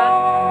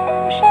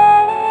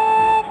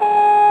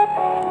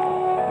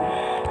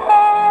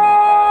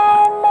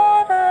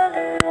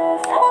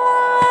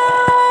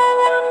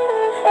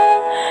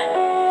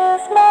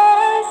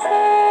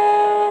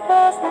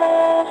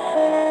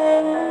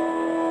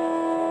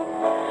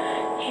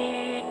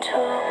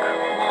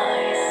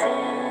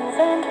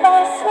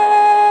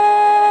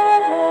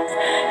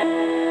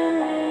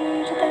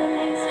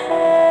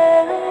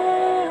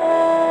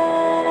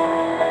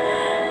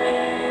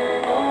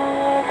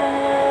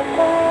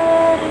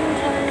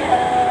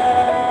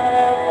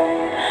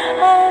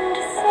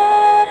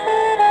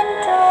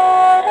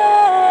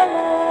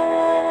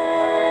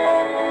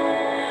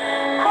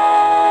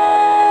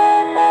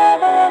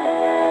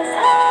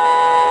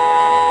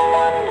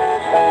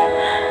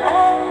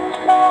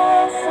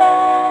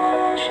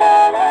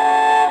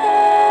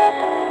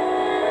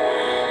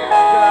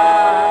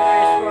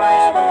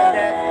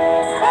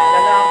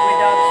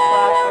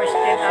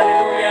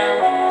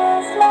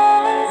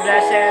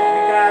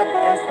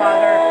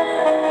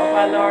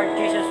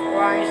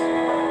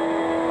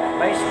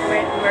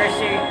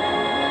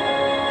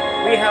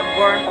 We have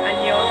born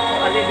anew to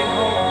a living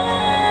hope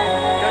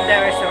through the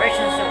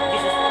resurrection of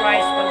Jesus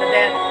Christ from the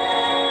dead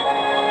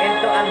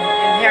into an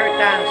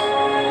inheritance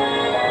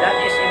that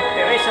is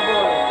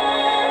imperishable,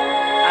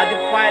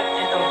 undefiled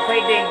and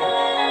unfading,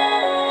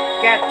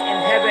 kept in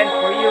heaven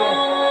for you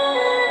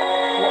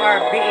who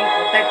are being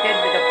protected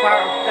with the power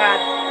of God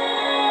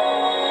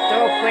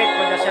through faith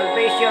for the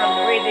salvation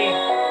ready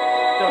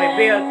to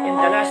reveal in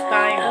the last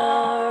time.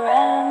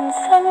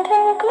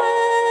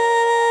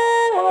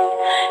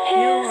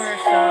 You were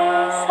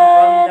some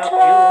from the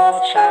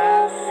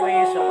future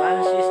ways of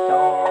ancestors,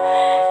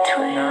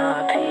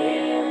 not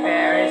with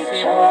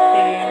perishable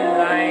things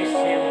like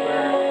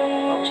silver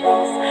or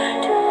gold,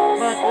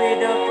 but with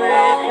the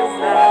precious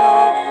blood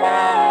of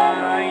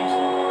Christ,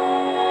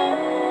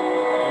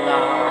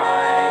 like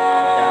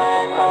that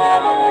of a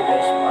lamb with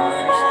his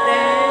Father's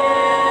dead.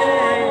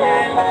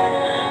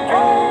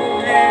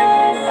 Through him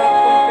you have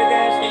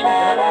confidence in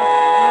God.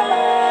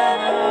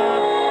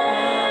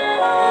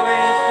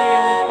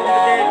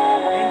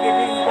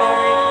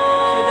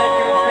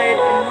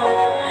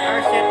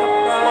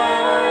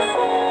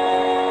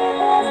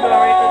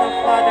 Glory to the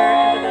Father,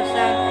 and to the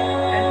Son,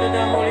 and to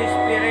the Holy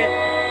Spirit,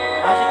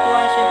 as it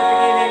was in the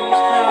beginning,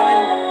 is now,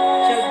 and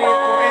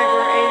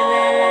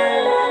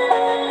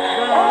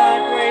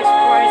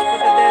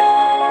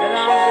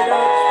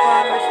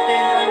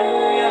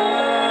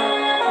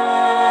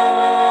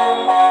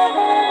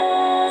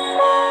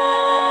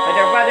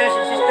brothers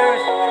and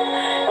sisters,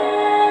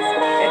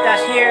 let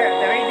us hear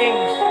the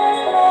readings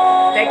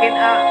taken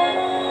up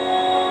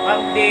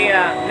from the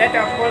letter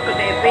of Paul to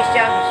the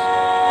Ephesians,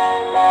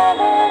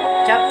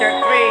 chapter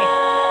 3,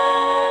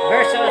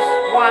 verses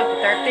 1 to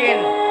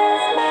 13.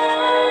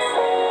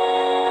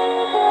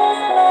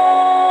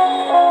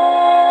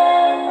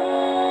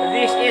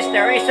 This is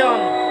the reason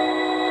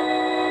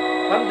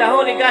from the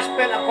Holy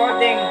Gospel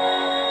according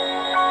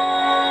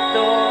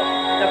to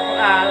the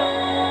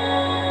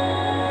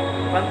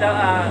from the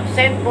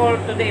Saint Paul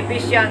to the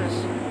Ephesians.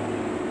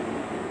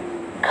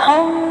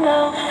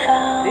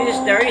 This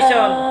is the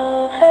reason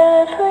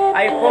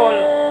I, Paul,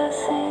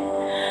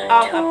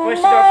 am a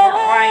prisoner for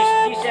Christ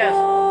Jesus,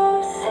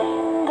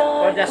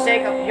 for the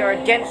sake of your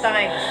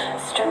Gentiles.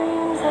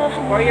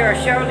 For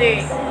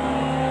surely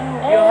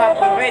you have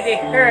already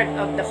heard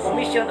of the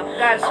commission of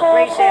God's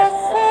graces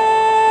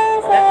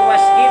that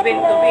was given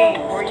to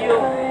me for you.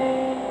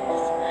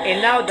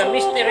 And now the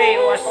mystery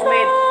was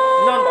made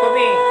known to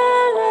me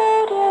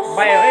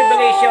by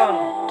revelation,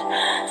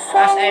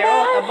 as I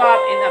wrote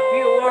above in a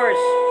few words.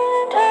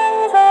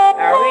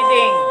 A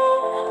reading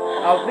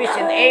of which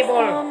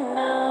enable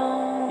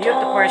you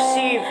to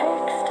perceive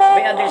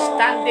by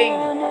understanding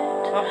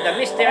of the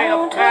mystery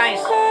of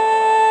Christ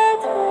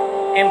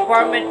in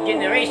former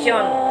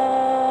generation.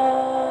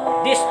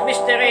 This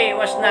mystery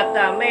was not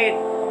made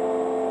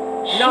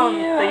known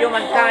to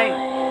humankind,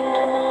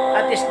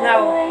 and is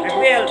now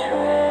revealed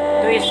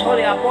to his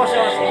holy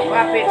apostles and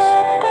prophets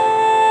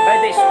by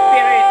the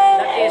Spirit,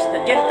 that is, the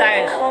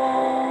Gentiles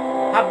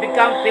have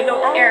become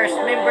fellow heirs,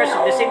 members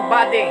of the same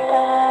body,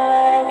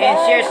 and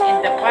shares in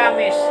the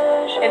promise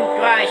in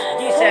Christ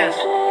Jesus.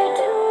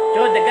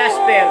 Through the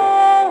gospel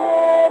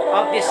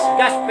of this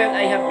gospel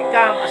I have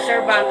become a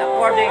servant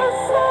according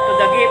to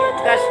the gift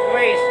of God's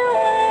grace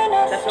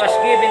that was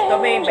given to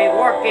me by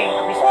working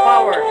of His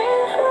power.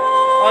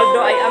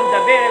 Although I am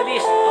the very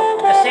least of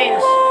the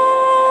saints,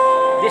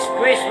 this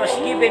grace was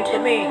given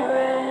to me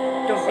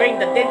to bring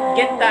the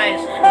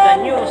Gentiles to the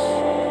news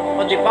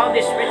of the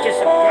boundless riches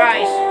of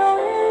Christ,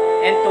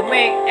 and to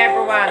make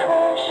everyone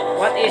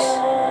what is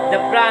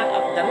the plan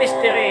of the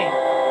mystery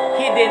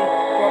hidden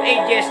for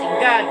ages in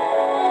God,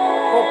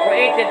 who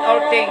created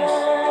all things,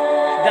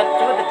 that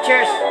through the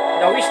church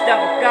the wisdom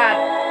of God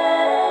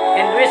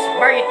and rich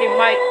variety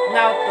might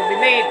now to be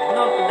made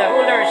known to the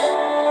rulers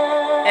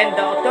and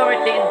the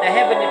authority in the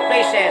heavenly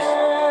places.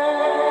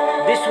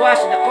 This was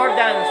in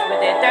accordance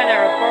with the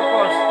eternal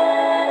purpose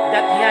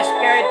that He has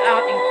carried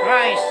out in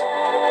Christ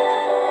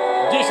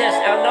Jesus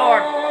our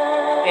Lord,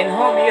 in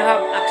whom you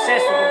have access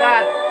to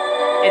God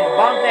and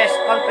boundless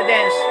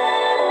confidence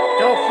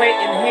through faith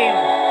in Him.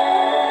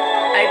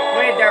 I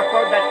pray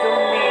therefore that you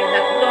may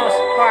not lose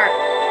heart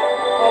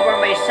over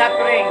my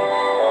suffering,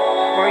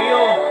 for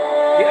you,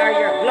 they are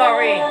your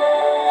glory.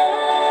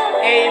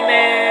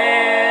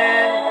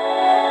 Amen.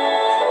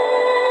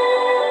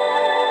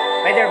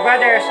 My dear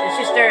brothers and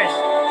sisters,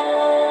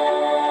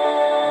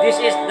 this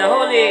is the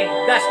Holy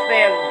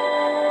Gospel.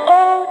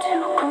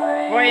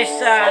 Praise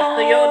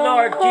to you,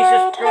 Lord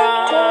Jesus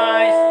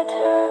Christ.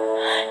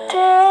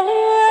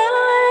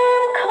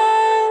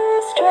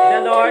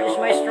 The Lord is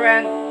my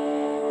strength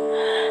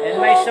and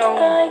my song.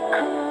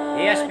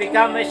 He has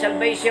become my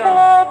salvation.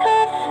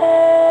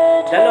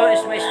 The Lord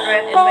is my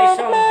strength and my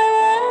song.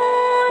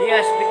 He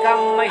has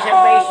become my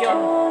salvation.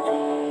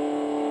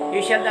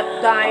 You shall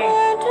not die,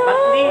 but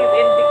live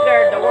and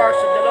declare the works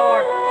of the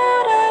Lord.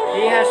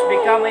 He has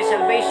become my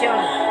salvation.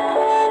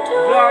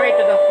 Glory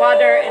to the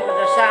Father, and to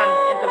the Son,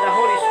 and to the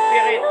Holy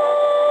Spirit.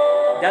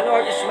 The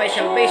Lord is my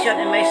salvation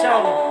and my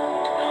song.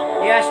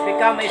 He has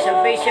become my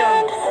salvation.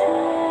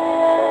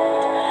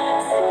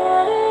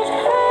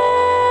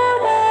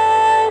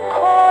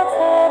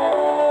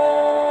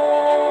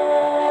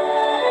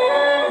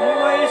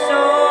 My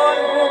soul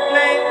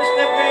proclaims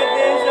the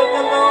greatness of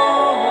the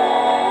Lord.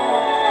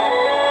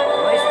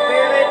 My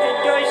spirit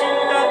rejoices in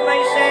God my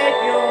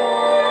Savior.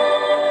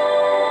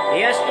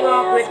 He has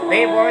clothed with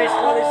favor His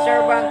holy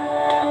servant.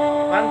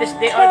 From this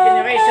day all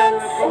generation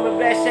will call me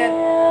blessed.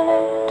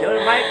 The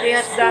Almighty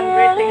has done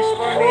great things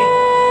for me.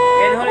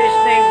 In His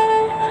name,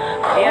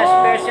 He has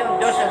mercy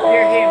on those who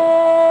fear Him.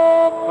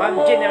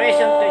 From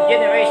generation to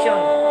generation,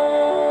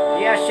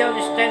 He has shown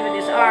His strength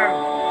with His arm.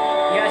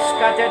 He has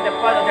scattered the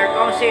proud of their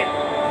council,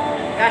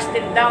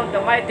 casting down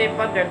the mighty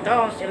from their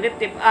thrones, and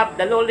lifted up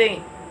the lowly.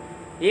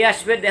 He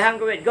has filled the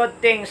hungry with good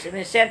things, and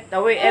He sent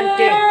away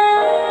empty.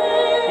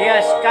 He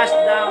has cast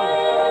down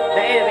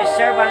the head of His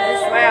servant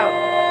Israel,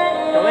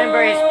 to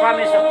remember His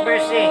promise of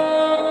mercy,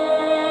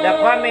 the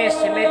promise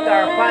He made to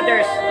our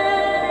fathers,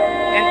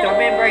 and to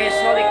remember His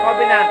holy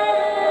covenant.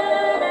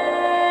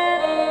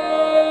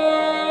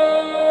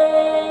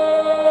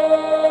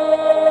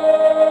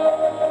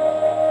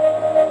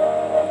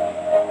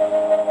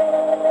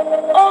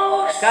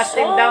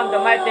 Casting down the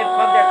mighty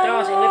from their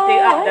thrones and lifting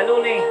up the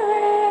lowly,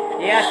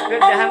 He has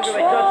filled the hungry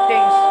with good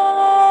things,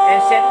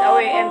 and sent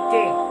away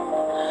empty.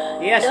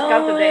 He has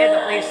come to the aid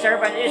of His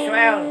servant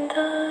Israel,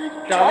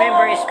 to to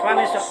remember His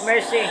promise of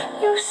mercy,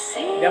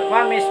 the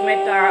promise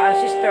made to our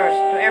ancestors,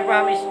 to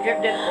Abraham is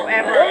given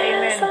forever.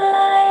 Amen.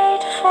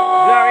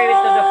 Glory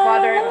to the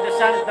Father, to the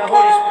Son, and to the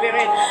Holy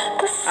Spirit,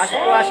 as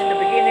it was in the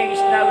beginning,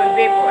 is now, will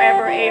be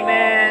forever.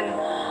 Amen.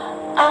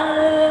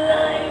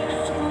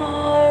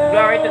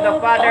 Glory to the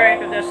Father,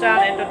 and to the Son,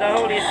 and to the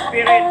Holy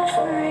Spirit,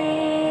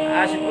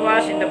 as it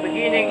was in the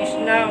beginning, is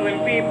now,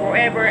 will be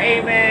forever.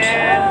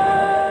 Amen.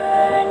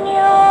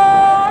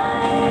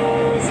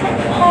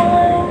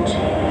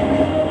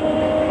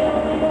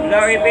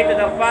 Glory be to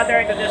the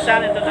Father, and to the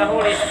Son, and to the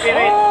Holy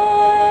Spirit,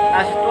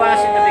 as it was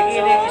in the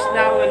beginning, is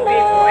now, will be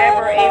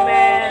forever.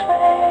 Amen.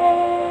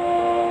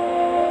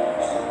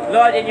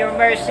 Lord, in your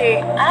mercy,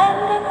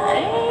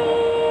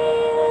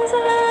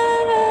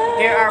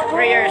 hear our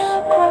prayers.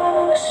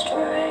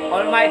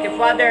 Almighty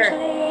Father,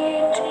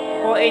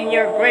 who in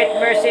your great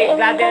mercy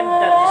gladdened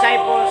the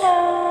disciples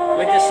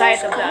with the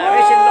sight of the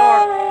risen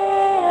Lord,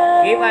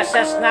 give us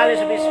such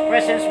knowledge of His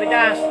presence with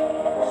us,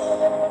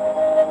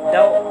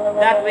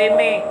 that we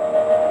may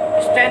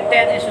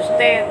strengthen and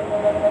sustain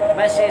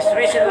by His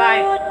risen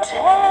life,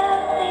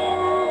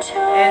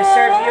 and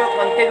serve you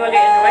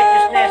continually in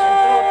righteousness and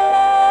truth,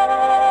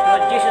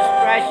 through Jesus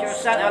Christ, your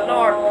Son, our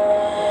Lord,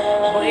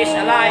 who is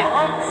alive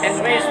and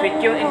reigns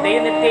with you in the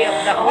unity of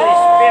the Holy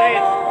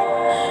Spirit,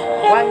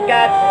 one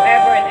God,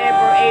 forever and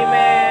ever.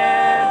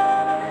 Amen.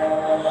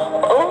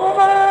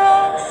 Over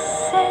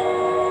us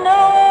and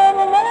no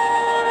more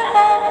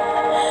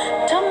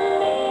to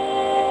me.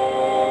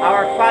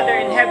 Our Father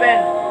in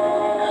heaven,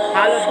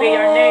 hallowed be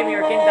your name,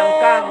 your kingdom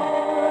come.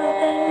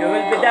 Your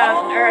will be done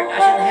on earth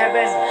as in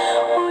heaven.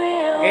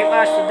 Give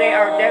us today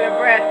our daily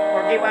bread.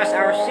 Forgive us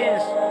our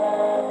sins,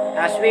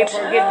 as we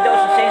forgive those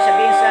who sin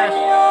against us.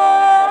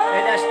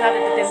 Lead us not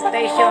into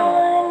temptation,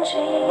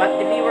 but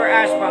deliver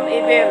us from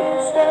evil.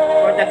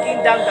 For the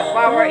kingdom, the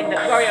power, and the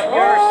glory of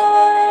yours,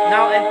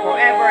 now and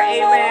forever.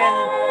 Amen.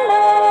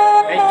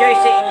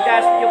 Rejoicing in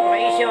God's new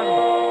creation,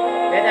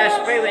 let us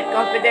pray with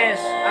confidence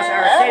as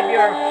our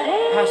Savior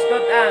has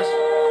taught us.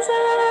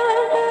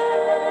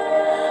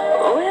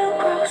 Will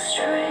grow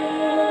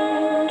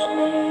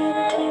strangely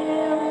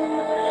dim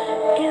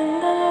in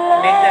the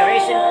May the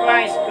risen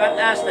Christ grant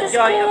us the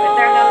joy of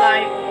eternal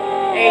life.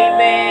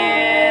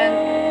 Amen.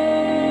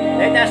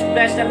 Let us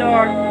bless the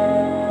Lord.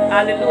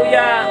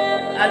 Hallelujah.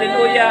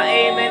 Hallelujah.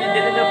 Amen. In the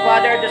name of the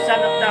Father, the Son,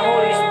 of the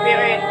Holy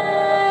Spirit.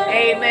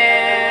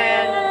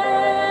 Amen.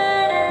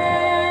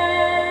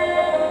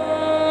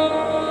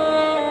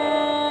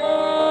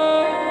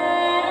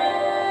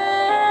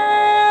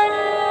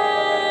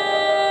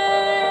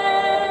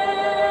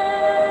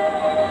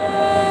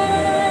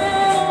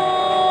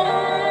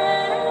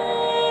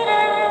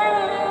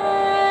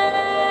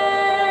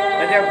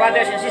 My dear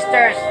brothers and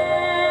sisters,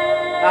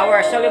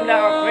 our solemn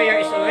hour of prayer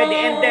is already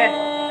ended.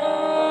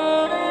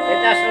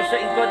 Let us also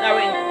include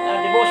our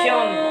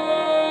devotion.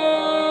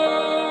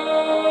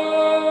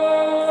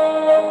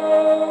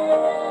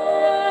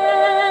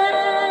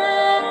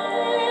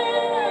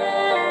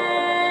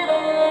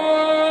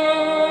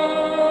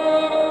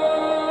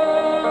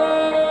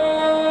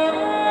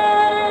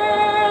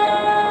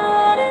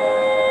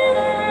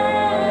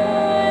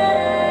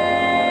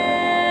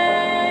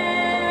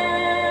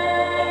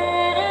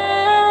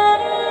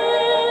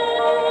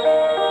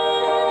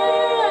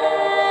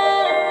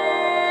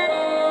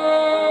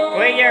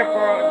 Prayer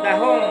for the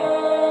home,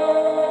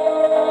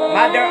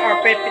 mother or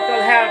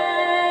perpetual health.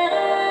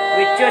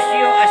 We choose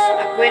you as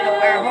a queen of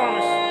our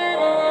homes.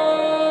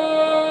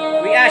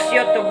 We ask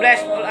you to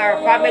bless all our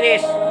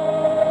families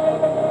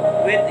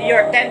with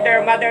your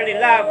tender motherly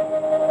love.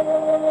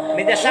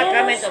 May the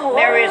sacrament of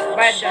marriage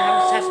bind the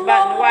husband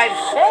and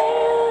wives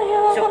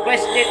so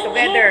closely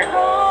together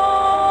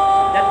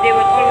that they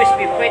will always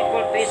be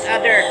faithful to each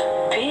other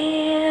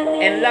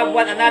and love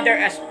one another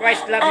as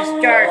Christ loved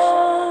His church.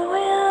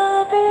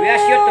 We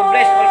ask you to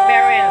bless all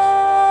parents.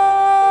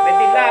 May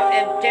they love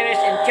and cherish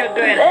in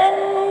children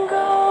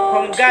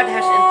whom God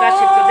has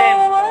entrusted to them.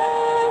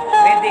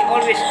 May they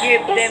always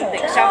give them the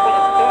example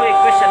of truly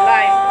Christian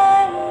life.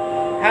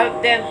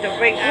 Help them to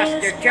bring us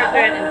their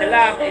children in the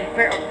love and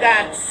fear of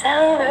God.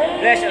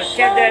 Bless our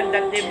children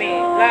that they may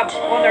love,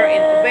 honor,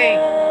 and obey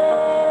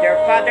their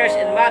fathers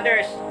and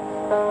mothers.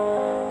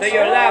 To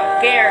your love,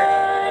 care,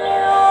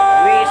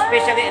 we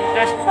especially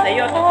entrust the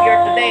youth of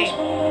your today.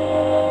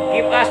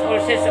 Give us all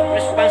sense of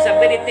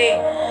responsibility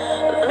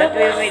that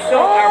we may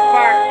do our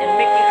part in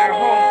making our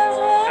home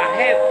a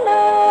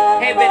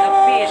heaven of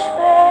peace.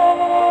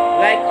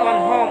 Like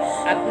on home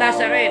at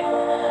Nazareth,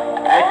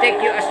 we take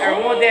you as our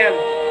model.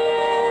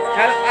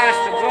 Help us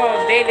to grow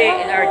daily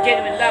in our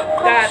genuine love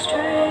of God,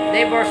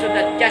 neighbor, so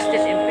that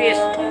justice and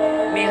peace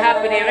may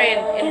happily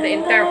reign in the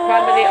entire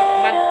family of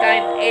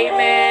mankind.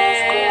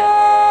 Amen.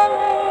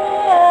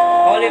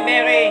 Holy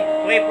Mary,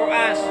 pray for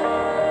us.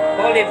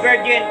 Holy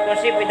Virgin,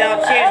 conceived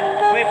without sin,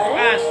 pray for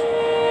us.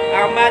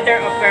 Our Mother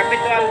of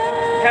Perpetual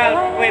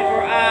Help, pray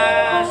for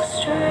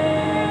us.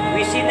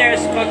 We sinners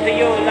call to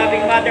you,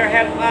 loving Mother,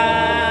 help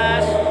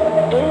us.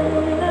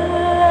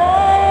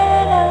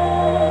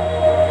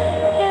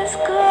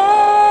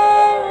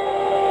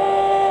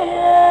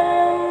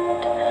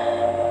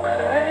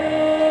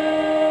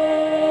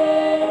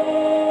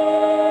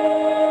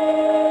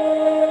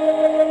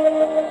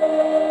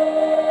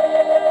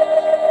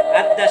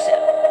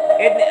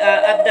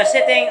 At the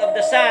setting of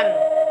the sun,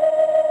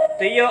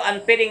 to you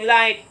unfading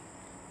light,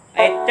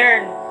 I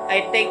turn.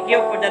 I thank you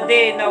for the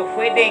day now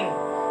fading.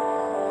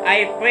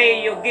 I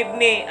pray you give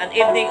me an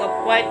evening of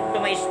quiet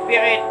to my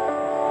spirit.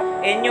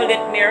 In you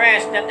let me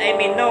rest, that I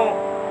may know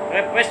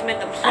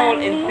refreshment of soul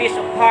and peace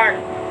of heart.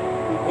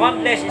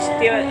 Wondless is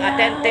still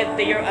attentive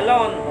to your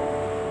alone.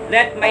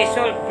 Let my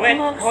soul breathe,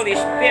 Holy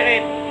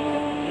Spirit.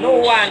 No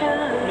one,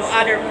 no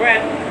other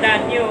breath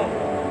than you.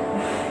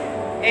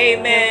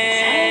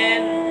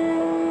 Amen.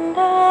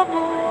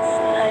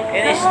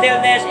 In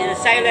stillness, in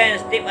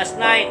silence, deep as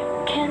night,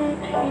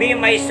 be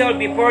my soul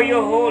before you,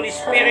 Holy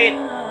Spirit.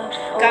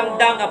 Come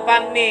down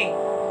upon me,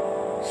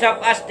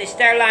 soft as the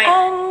starlight,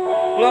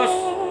 close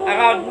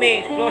around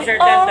me, closer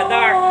than the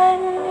dark.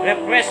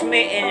 Refresh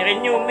me and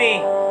renew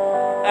me,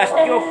 as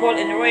dew fall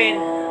in rain,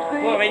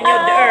 will renew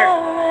the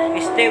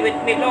earth. Stay with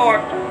me,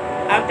 Lord,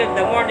 until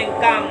the morning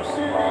comes.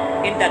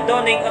 In the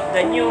dawning of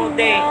the new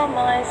day,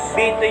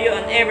 be to you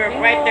an ever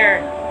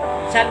brighter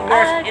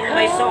sunburst in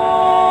my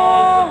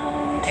soul.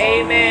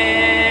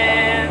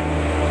 Amen.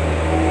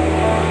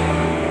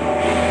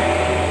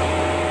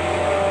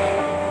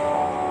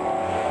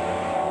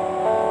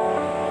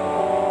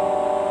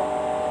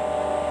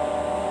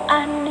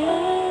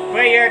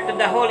 Prayer to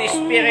the Holy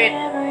Spirit.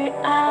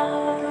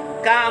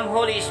 Come,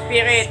 Holy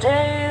Spirit,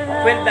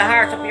 fill the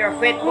hearts of your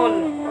faithful,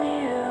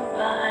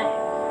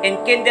 and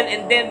kindle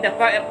in them the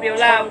fire of your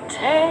love.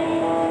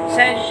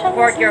 Send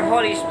forth your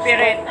Holy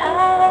Spirit,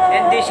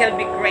 and they shall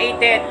be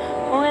created,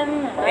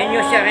 and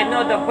you shall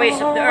renew the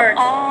face of the earth.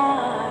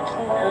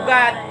 O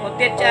God, who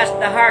teach us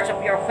the hearts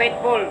of your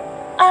faithful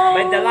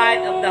by the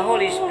light of the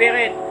Holy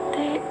Spirit,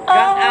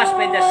 grant us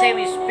by the same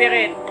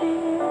Spirit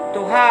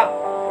to have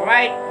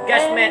right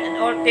judgment in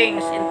all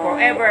things, and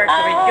forever to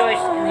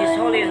rejoice in His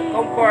holy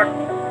comfort.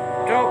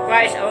 Through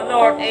Christ our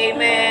Lord.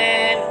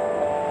 Amen.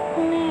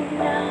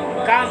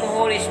 Come,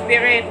 Holy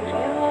Spirit,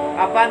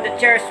 upon the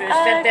church to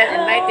strengthen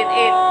and enlighten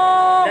it,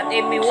 that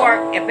it may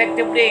work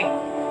effectively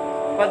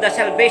for the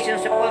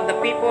salvations of all the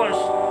peoples.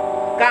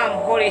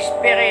 Come, Holy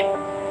Spirit.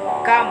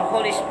 Come,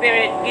 Holy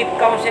Spirit, give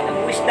counsel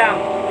and wisdom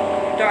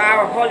to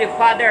our Holy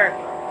Father,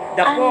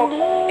 the Pope,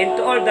 and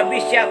to all the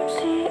bishops,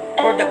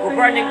 for the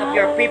governing of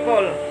your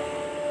people.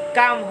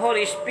 Come,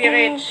 Holy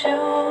Spirit.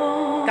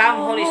 Come,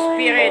 Holy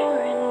Spirit.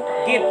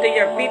 Give to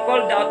your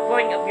people the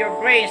outpouring of your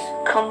grace.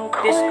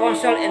 This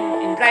counsel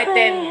and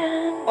enlighten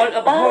all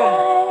of whom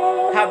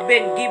have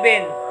been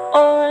given.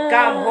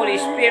 Come, Holy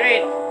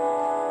Spirit.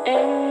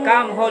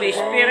 Come, Holy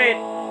Spirit.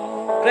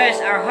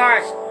 Bless our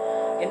hearts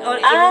in all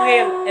ill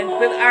will, and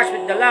fill us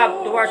with the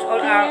love towards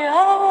all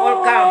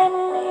come.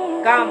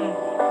 Come,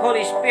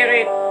 Holy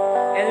Spirit,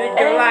 and with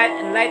your light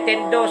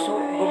enlighten those who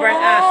govern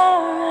us,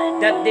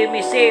 that they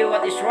may say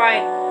what is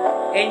right.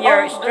 In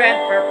your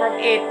strength perform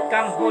it.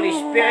 Come, Holy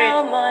Spirit.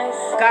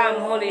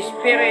 Come, Holy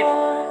Spirit,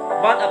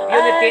 bond of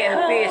unity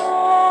and peace,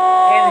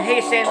 and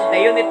hasten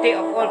the unity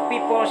of all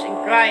peoples in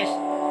Christ.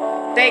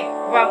 Take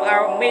from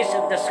our midst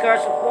the scourge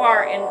of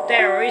war and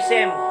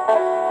terrorism,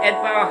 and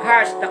from our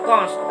hearts the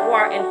cause of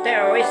war and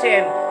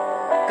terrorism.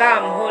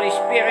 Come, Holy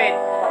Spirit.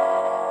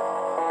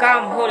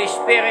 Come, Holy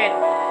Spirit.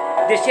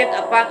 Descend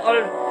upon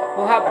all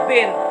who have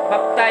been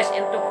baptized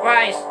into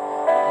Christ.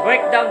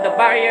 Break down the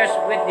barriers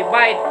which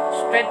divide,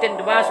 strengthen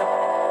the bonds,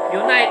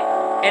 unite,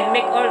 and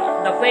make all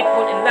the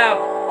faithful in love.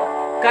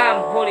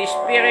 Come, Holy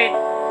Spirit.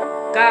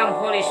 Come,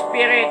 Holy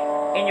Spirit,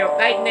 in your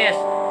kindness.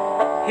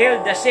 Heal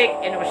the sick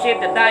and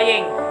receive the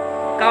dying.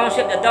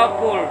 Counsel the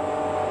doubtful.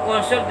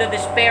 Console the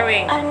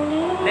despairing.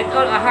 Let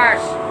all our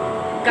hearts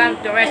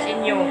come to rest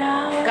in you.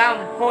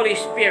 Come, Holy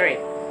Spirit.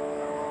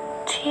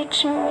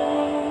 Teach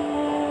me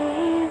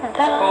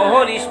O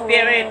Holy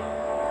Spirit,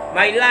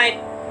 my light,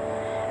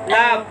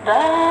 love,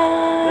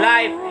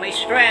 life, my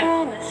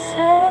strength,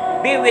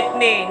 be with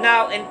me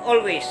now and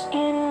always,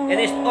 and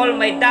is all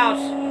my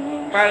doubts,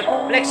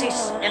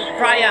 perplexities, and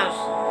triumphs.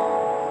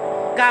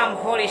 Come,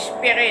 Holy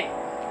Spirit,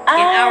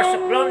 in hours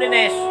of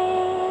loneliness,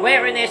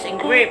 weariness, and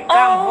grief.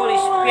 Come, Holy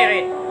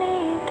Spirit,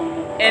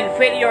 and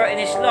failure in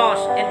His loss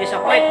and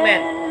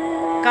disappointment.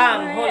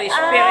 Come, Holy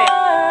Spirit,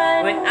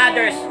 when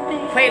others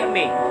fail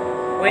me,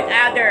 when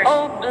others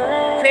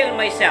fail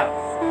myself.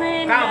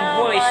 Come,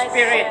 Holy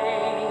Spirit,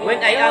 when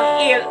I am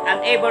ill,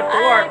 unable to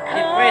work,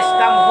 depressed.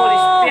 Come, Holy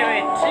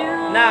Spirit,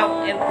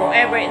 now and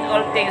forever in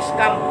all things.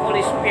 Come,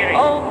 Holy Spirit.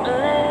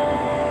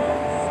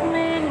 bless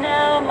me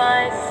now,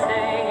 my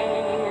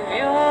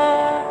Savior.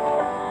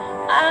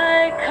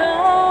 I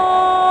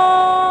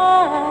come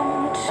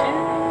to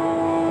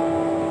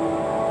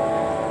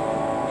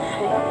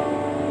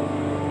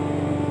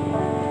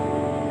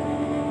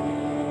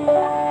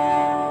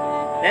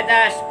Let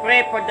us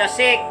pray for the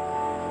sick,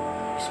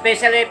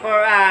 especially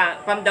for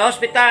from the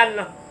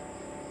hospital.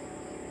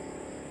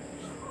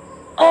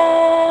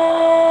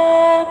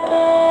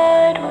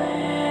 abide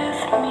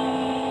with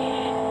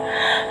me.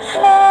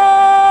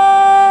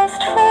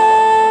 Fast,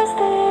 fast,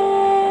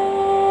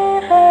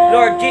 even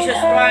Lord Jesus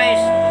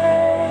Christ,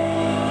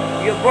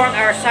 you borne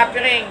our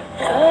suffering,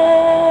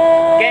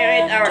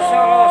 carried our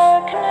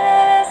sorrows,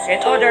 in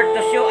order to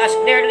show us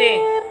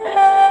clearly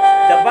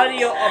the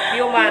value of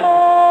human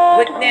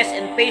weakness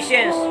and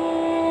patience.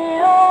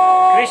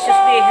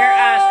 Graciously hear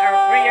us our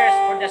prayers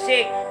for the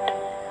sick,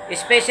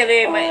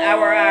 especially my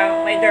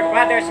dear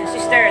brothers and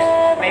sisters,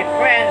 my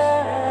friends.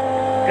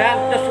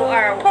 Grant those who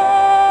are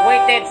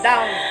weighted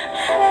down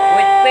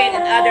with pain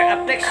and other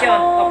affliction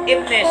of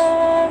illness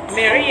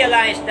may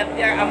realize that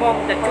they are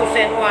among the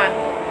chosen one,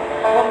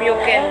 whom you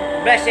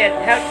can bless it.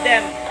 Help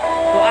them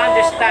to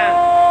understand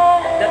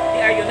that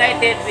they are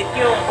united with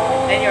you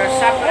and your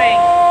suffering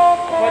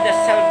for the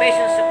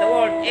salvations of the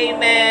world.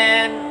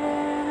 Amen.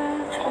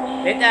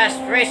 Let us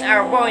raise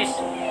our voice.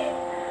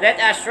 Let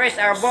us raise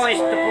our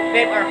voice to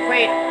proclaim our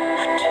faith.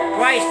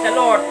 Christ the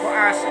Lord for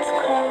us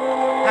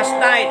has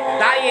died,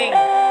 dying.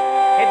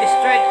 He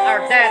destroyed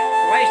our death,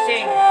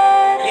 rising.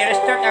 He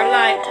restored our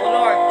life, O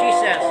Lord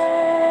Jesus.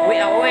 We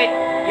await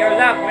your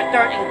love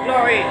return in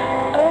glory.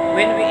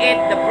 When we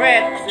eat the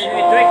bread, when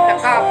we drink the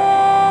cup,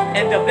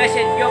 and the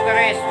blessed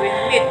Eucharist, we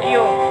meet you,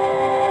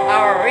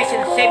 our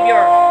risen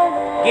Savior,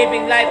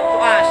 giving life to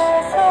us,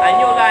 a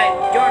new life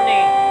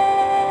journey.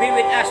 Be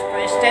with us to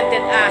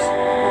strengthen us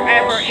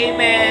forever.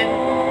 Amen.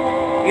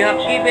 You have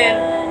given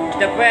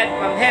the bread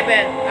from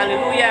heaven.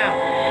 Hallelujah.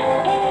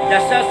 The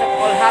source of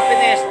all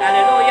happiness.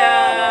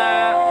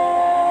 Hallelujah.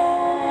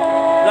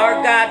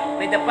 Lord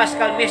God, with the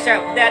Paschal mystery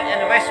of death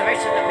and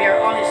resurrection of your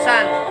only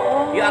Son,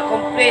 you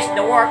accomplished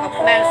the work of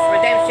man's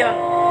redemption.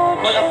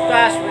 Full of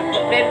trust, we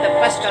proclaim the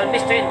Paschal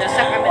mystery in the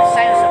sacrament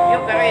signs of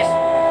Eucharist.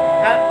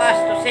 Help us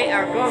to see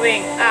our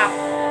growing up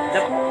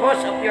the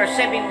fruits of your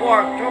saving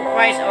work through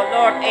Christ our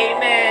Lord.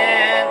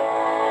 Amen.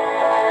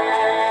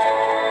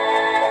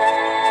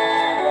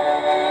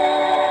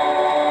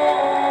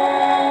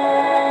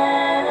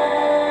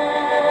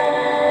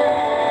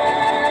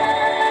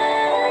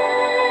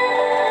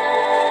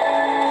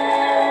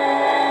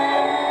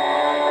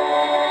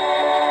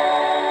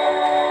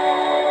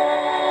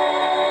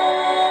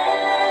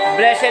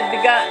 Blessed be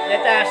God.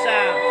 Let us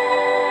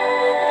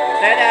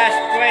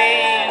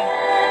pray.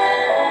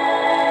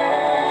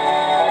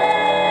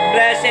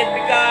 Blessed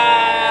be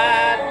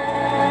God.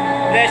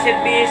 Blessed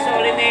be His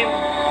holy name.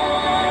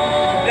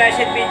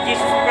 Blessed be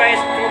Jesus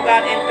Christ, true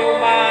God and true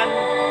man.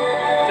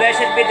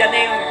 Blessed be the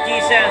name of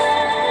Jesus.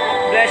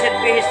 Blessed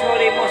be His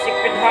holy, most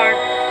sacred heart.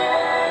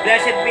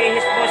 Blessed be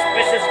His most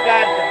precious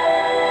blood.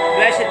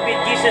 Blessed be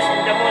Jesus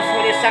in the most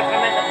holy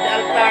sacrament of the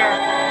altar.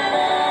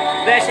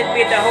 Blessed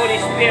be the Holy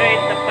Spirit,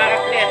 the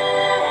Paraclete.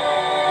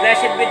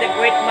 Blessed be the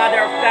great Mother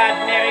of God,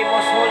 Mary,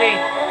 most holy.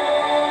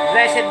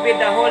 Blessed be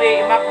the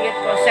Holy Immaculate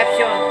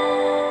Conception.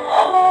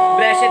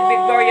 Blessed be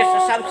glorious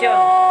Assumption.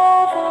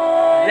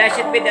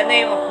 Blessed be the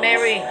name of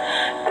Mary,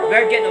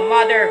 Virgin of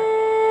Mother.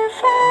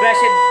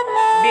 Blessed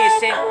be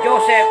Saint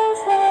Joseph,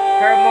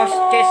 her most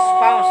chaste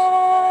spouse.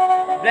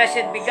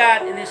 Blessed be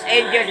God and His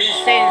angels and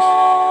His saints.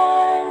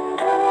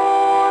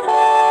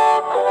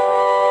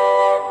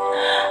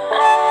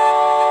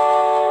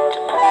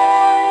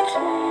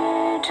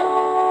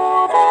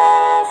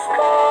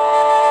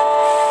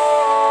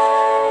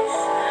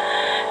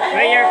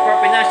 Prayer for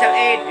financial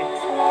aid.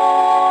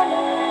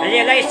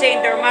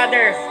 Realizing, dear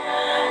Mother,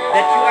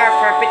 that you are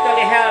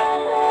perpetually helped,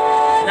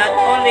 not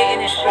only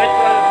in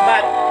spiritual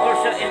but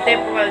also in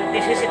temporal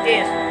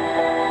necessities.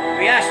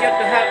 We ask you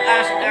to help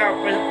us in our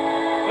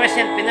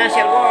present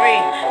financial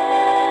worry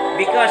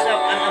because of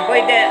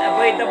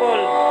unavoidable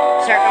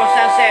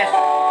circumstances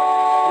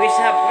which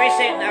have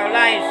risen in our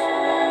lives.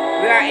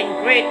 We are in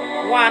great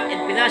want and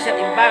financial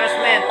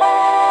embarrassment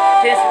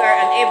since we are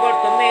unable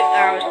to meet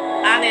our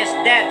honest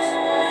debts.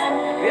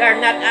 We are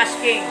not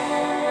asking,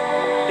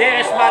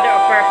 dearest Mother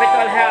of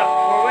perpetual help,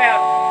 for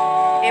wealth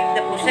if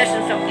the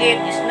possessions of it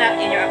is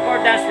not in your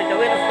accordance with the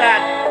will of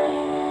God.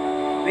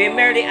 We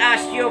merely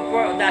ask you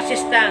for the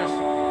assistance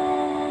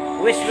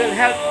which will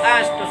help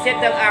us to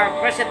settle our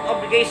present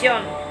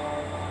obligation.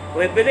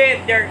 We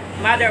believe, dear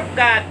Mother of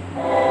God,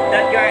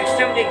 that you are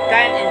extremely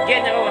kind and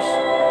generous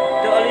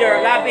to all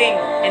your loving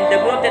and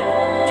devoted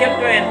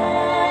children.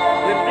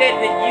 We plead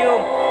with you,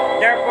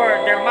 therefore,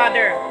 dear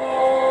Mother,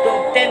 to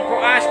obtain for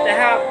us the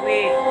help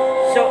we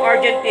so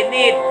urgently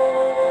need.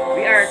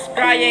 We are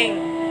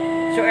trying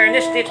so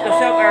earnestly to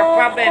solve our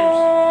problems,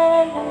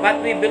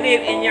 but we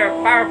believe in your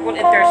powerful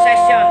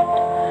intercession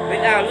with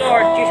our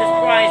Lord Jesus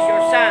Christ,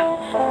 your Son,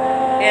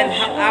 and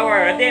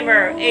our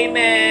Redeemer.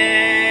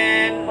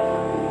 Amen.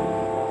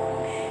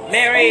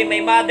 Mary, my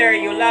Mother,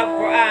 you love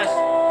for us.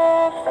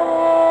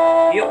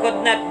 You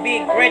could not be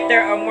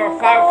greater or more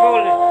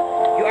powerful.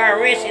 You are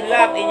rich in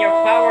love, and your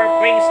power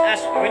brings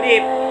us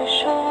relief.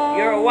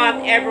 You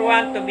want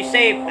everyone to be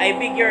saved. I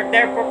beg you,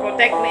 therefore,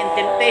 protect me in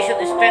temptation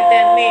and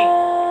strengthen me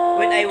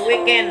when I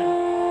weaken.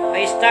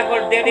 I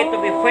struggle daily to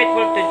be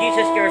faithful to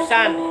Jesus, your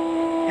Son.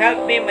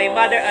 Help me, my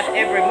Mother, at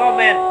every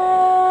moment.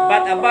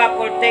 But above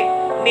all, take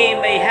me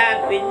my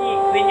hand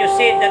when you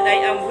see that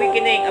I am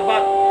weakening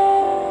about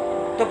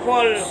to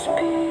fall.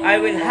 I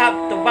will have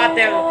to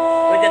battle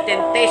with the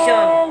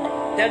temptation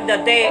till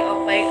the day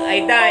of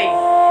I die.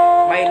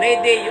 My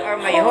Lady, you are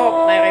my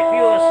hope, my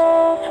refuge,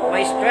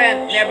 my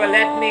strength. Never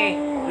let me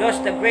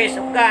lost the grace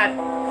of God,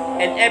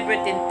 and every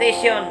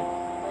temptation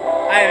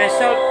I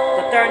resolve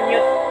to turn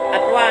you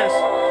at once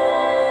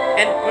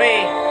and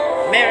pray,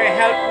 Mary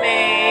help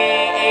me.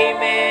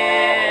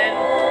 Amen.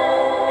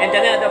 In the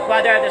name of the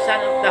Father, the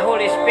Son, of the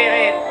Holy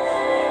Spirit.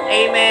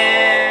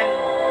 Amen.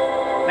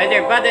 My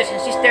dear brothers and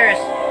sisters,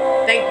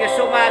 thank you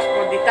so much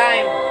for the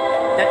time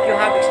that you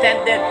have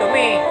extended to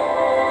me.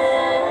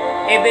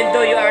 Even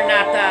though you are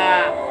not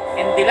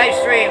in the live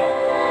stream,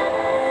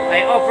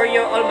 I offer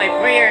you all my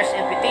prayers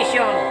and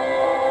petition,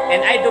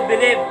 and I do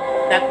believe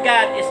that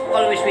God is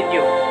always with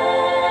you.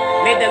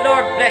 May the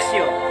Lord bless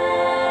you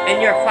and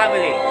your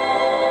family.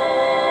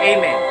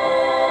 Amen.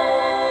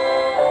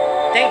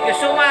 Thank you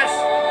so much.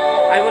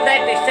 I would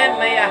like to extend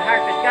my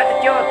heartfelt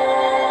gratitude,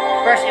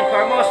 first and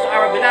foremost, to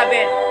our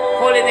beloved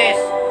Holiness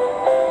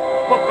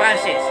Pope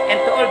Francis,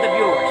 and to all the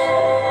viewers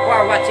who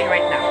are watching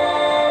right now.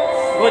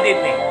 Good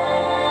evening.